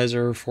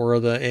visualizer for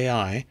the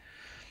AI.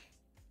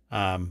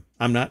 I'm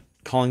not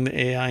calling the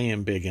AI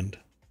embiggened.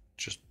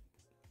 Just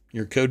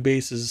your code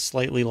base is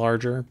slightly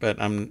larger,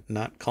 but I'm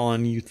not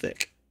calling you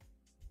thick.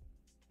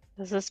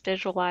 Does this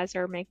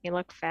visualizer make me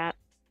look fat?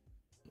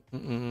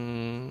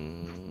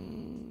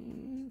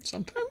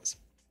 Sometimes.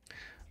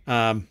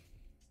 You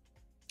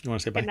want to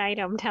say bye? Good night,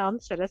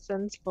 ohmTown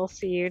citizens. We'll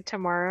see you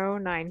tomorrow,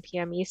 9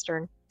 p.m.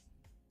 Eastern.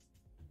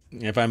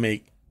 If I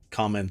make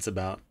comments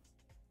about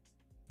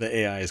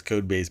the AI's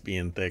code base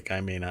being thick,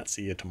 I may not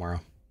see you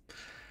tomorrow.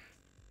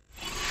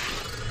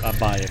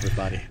 Bye-bye,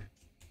 everybody.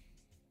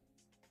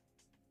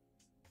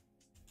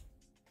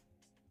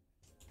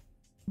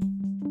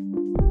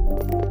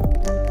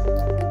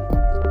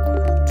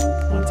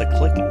 Lots of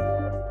clicking.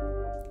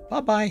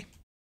 Bye-bye.